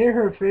here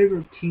her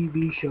favorite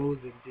TV shows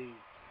indeed.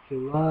 She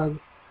loves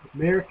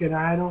American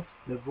Idol,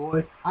 The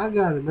Voice. I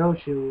gotta know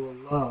she will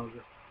love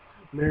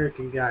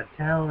American Got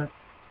Talent.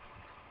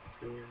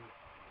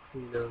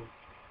 And,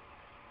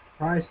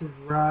 Price is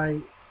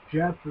Right,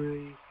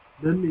 Jeopardy,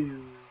 The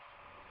News.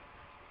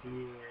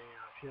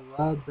 Yeah, she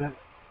loves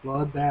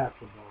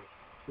basketball.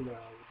 We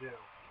do.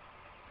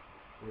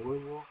 We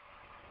will.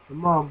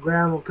 Come on,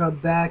 Grandma, come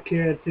back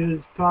here as soon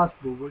as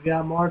possible. We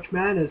got March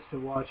Madness to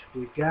watch.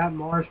 We got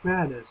March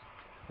Madness.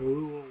 So we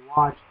will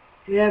watch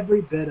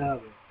every bit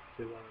of it.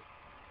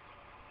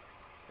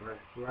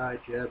 Right,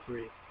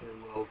 Jeffrey,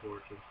 and Will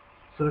Fortune.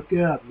 Suck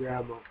it up,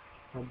 Grandma.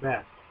 Come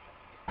back.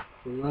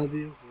 We love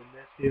you. We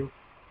miss you.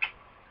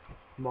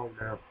 Come on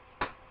now.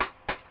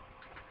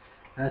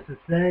 That's the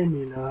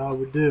thing, how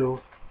we do.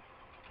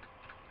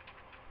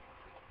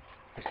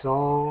 It's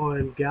all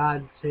in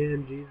God's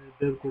hand, Jesus,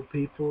 biblical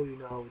people,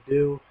 how we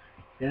do.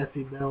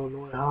 Effie,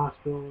 Illinois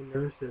Hospital,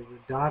 nurses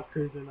and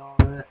doctors and all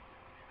that.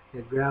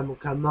 And Grandma,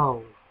 come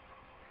on.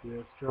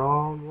 You're a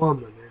strong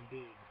woman,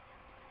 indeed.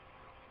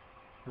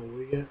 And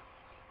we get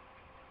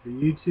the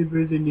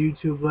YouTubers in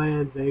YouTube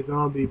land, they're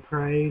going to be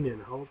praying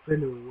and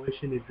hoping and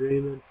wishing and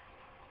dreaming.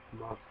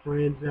 My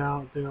friends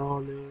out there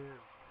on there,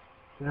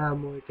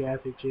 family,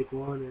 Kathy Chick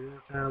One and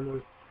her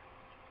family.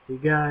 We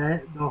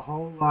got the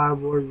whole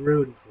wide world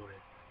rooting for you.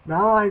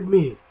 Not like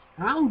me.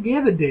 I don't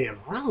give a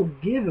damn. I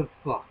don't give a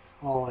fuck.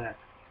 All that.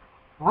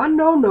 I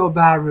know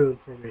nobody rooting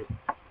for me.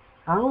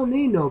 I don't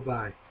need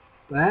nobody.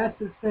 But that's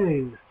the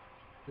thing,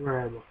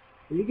 Grandma.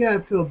 You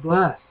gotta feel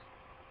blessed.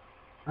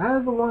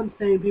 That's the one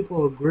thing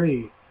people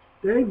agree.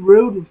 They're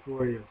rooting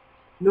for you.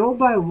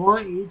 Nobody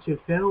wants you to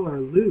fail or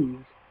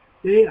lose.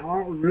 They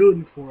are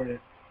rooting for you.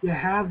 You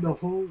have the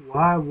whole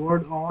wide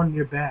world on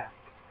your back.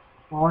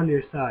 On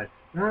your side.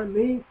 Not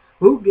me.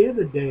 Who gives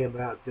a damn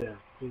about them?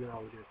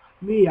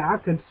 Me, I'm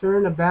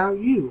concerned about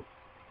you.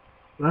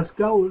 Let's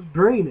go. Let's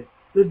bring it.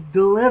 Let's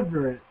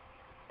deliver it.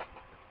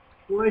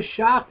 Let's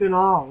shock and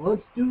all.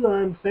 Let's do the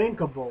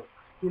unthinkable.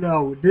 We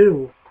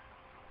do.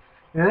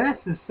 And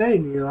that's the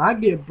thing, I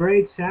get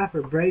breaks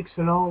after breaks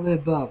and all the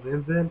above.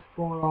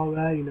 Invincible and all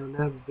that,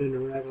 never been a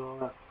regular all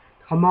that.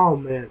 Come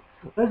on, man.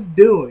 Let's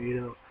do it,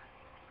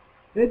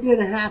 It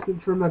didn't happen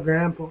for my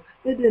grandpa.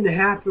 It didn't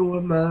happen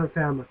with my other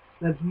family.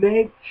 Let's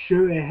make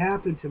sure it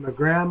happened to my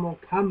grandma.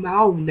 Come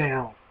on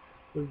now.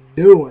 Let's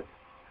do it.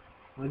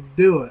 Let's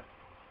do it.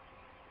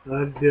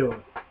 Let's do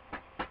it.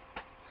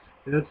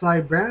 It looks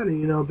like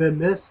Brownie, been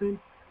missing.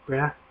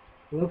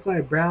 It looks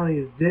like Brownie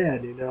is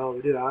dead, I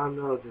don't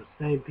know if the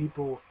same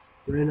people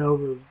ran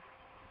over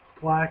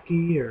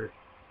Blackie or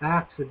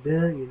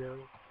accident,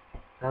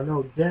 I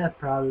know Death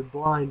probably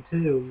blind too,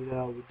 you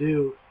know, we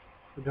do.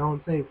 But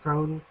don't think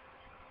Frozen.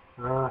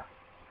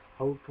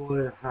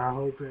 Hopefully, I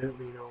hope it,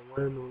 you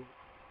know,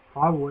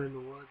 probably in the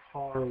woods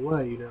far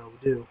away, you know,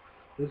 we do.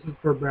 This is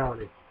for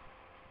Brownie.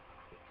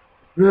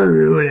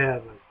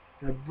 Whatever.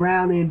 The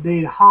Brownie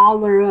indeed.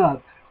 Holler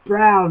up.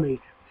 Brownie.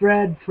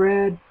 Fred,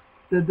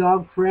 the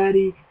dog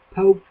Freddy,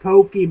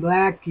 Pokey,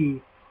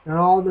 Blackie, and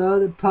all the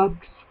other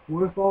pups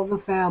with all the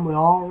family.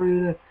 All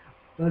ready.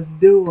 Let's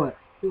do it.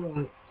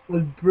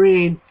 Let's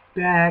bring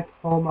back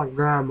home my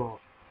grandma.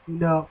 You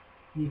know,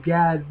 you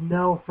guys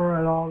know her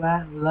and all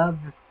that. Love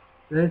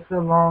this a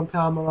long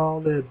time and all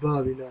the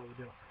above, you know.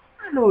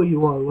 I know you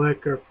want to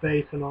lick her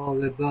face and all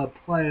the above,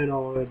 play and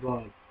all the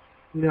above.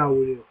 You know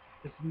we do.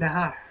 It's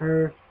not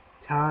her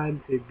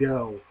time to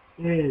go.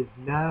 It is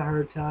not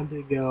her time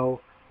to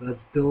go. Let's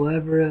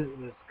deliver it.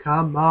 Let's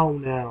come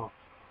on now.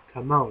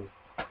 Come on.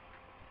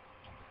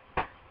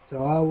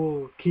 So I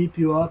will keep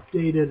you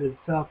updated and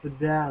stuff like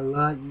that. A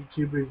lot of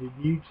YouTubers and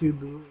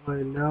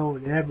YouTubers know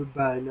and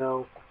everybody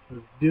know.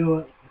 Let's do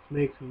it. Let's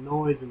make some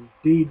noise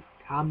indeed.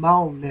 Come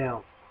on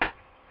now.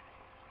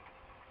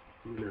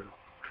 You know.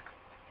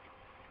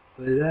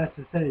 But that's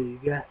the thing.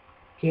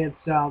 Can't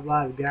stop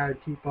life. Gotta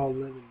keep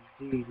on living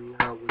indeed. You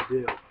know we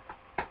do.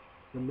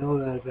 So know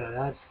that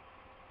that's,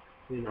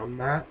 you know,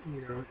 not,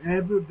 you know,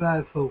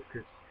 everybody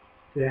focus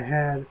to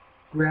have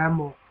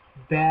grandma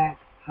back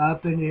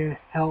up in here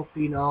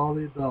healthy and all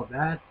the above.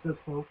 That's the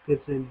focus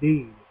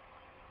indeed.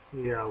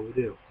 You know we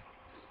do.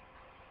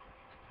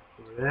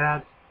 So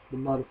that's the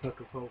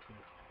motherfucking focus.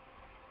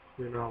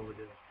 You know we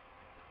do.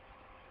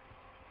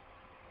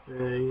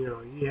 And you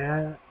know, you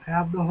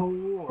have the whole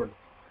world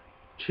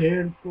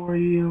cheering for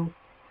you.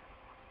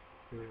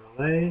 You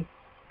know,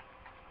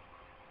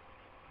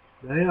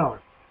 they are.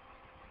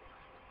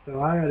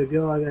 So I gotta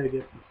go, I gotta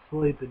get some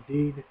sleep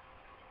indeed.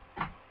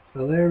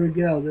 So there we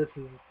go, this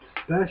is a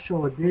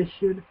special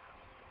edition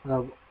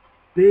of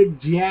Big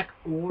Jak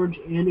Orange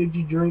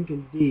energy drink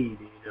indeed,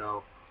 you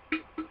know.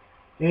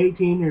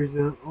 18 years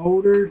and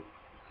older,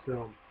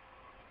 so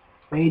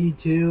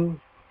 82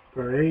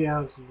 per 8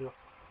 ounces of,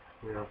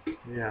 you know,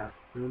 yeah,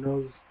 who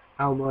knows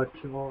how much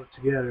all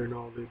together and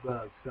all the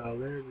above. So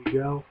there we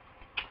go.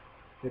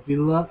 If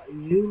you love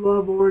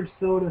orange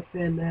soda,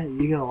 fan that,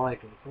 you're gonna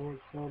like it.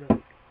 Orange soda,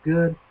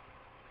 good.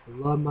 I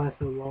love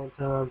myself a long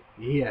time.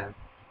 Yeah,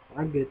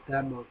 I get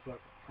that motherfucker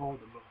all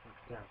the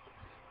motherfucking time.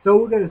 So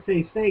we're gonna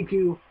say thank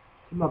you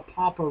to my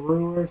Papa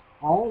Brewers,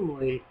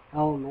 only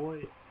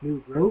Illinois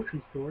new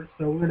grocery store.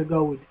 So we're gonna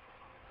go with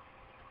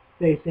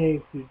say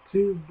thanks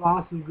to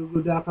Boston,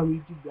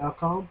 Google.com,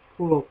 YouTube.com,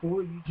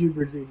 404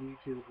 YouTubers in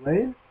YouTube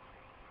land,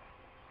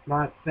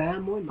 my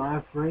family,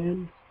 my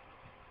friends.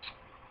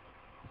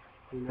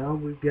 You know,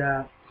 we've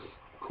got,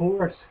 of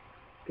course,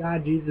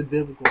 God, Jesus,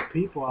 biblical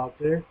people out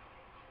there.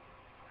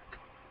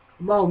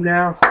 Come on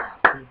now.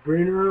 Let's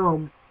bring her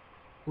home.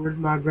 Where's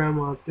my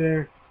grandma up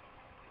there?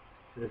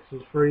 This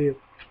is for you.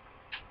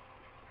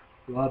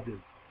 Loved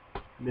you.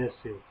 Miss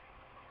you.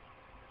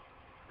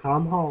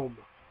 Come home.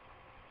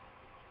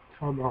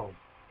 Come home.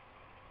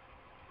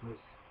 Let's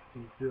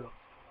do it.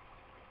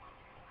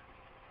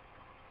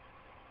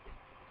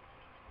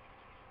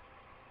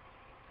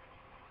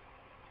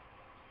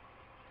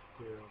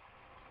 You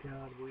know,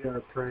 God, we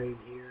are praying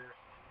here.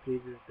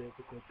 Jesus,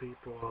 biblical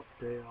people up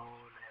there all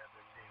in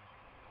heaven.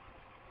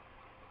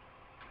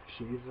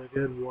 She's a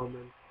good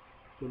woman.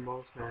 The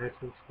most nice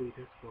and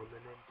sweetest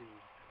woman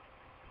indeed.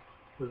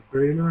 Let's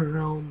bring her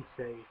home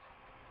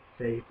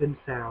safe and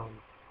sound.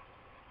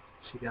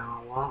 She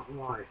got a lot in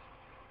life.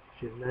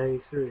 She's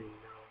 93, you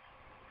know.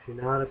 She's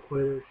not a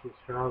quitter. She's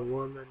a strong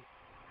woman.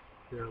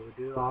 You know, we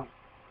do all,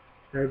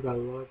 everybody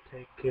love to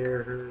take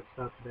care of her and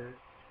stuff like that.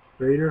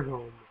 Bring her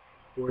home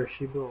where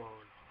she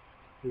belongs.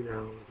 You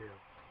know, we do.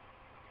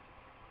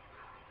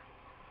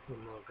 Oh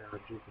my God,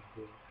 Jesus,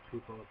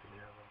 people up in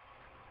heaven.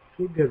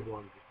 She's a good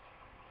woman.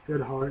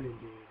 Good heart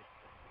indeed.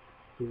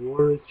 The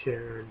war is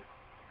cheering.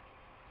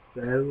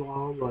 They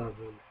all love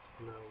him.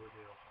 You know,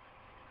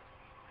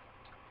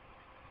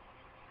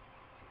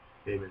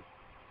 we do. Amen.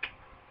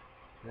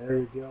 There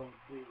we go.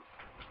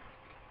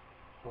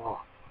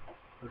 Oh,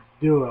 let's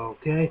do it,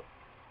 okay?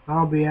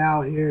 I'll be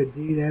out here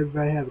indeed.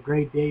 Everybody have a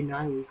great day,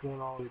 night,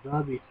 weekend, all the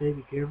above. Be safe,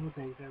 be careful.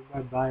 Thanks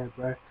everybody. Bye,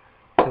 everybody.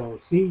 So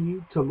see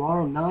you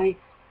tomorrow night.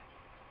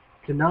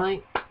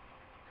 Tonight,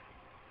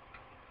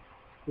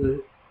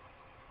 this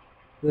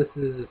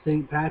is a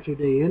St.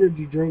 Patrick's Day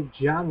energy drink,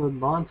 Java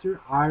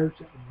Monster Irish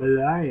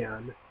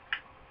Blend.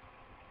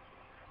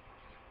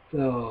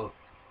 So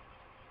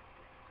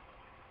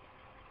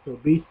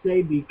be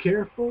safe, be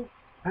careful.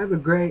 Have a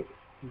great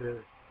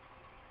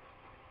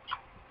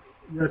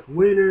just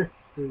winter.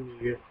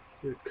 You're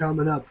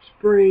coming up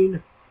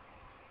spring,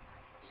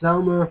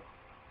 summer,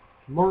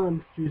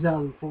 months,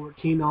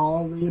 2014,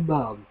 all the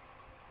above.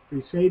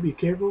 Be safe, be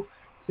careful.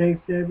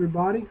 Thanks to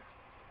everybody.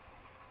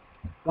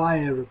 Bye,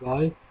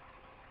 everybody.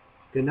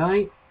 Good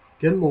night.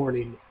 Good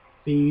morning.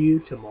 See you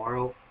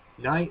tomorrow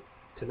night,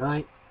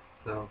 tonight.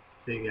 So,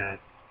 see you guys.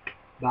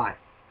 Bye.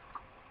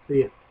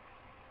 See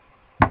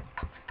ya.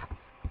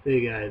 See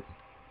you guys.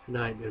 Good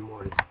night, good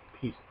morning.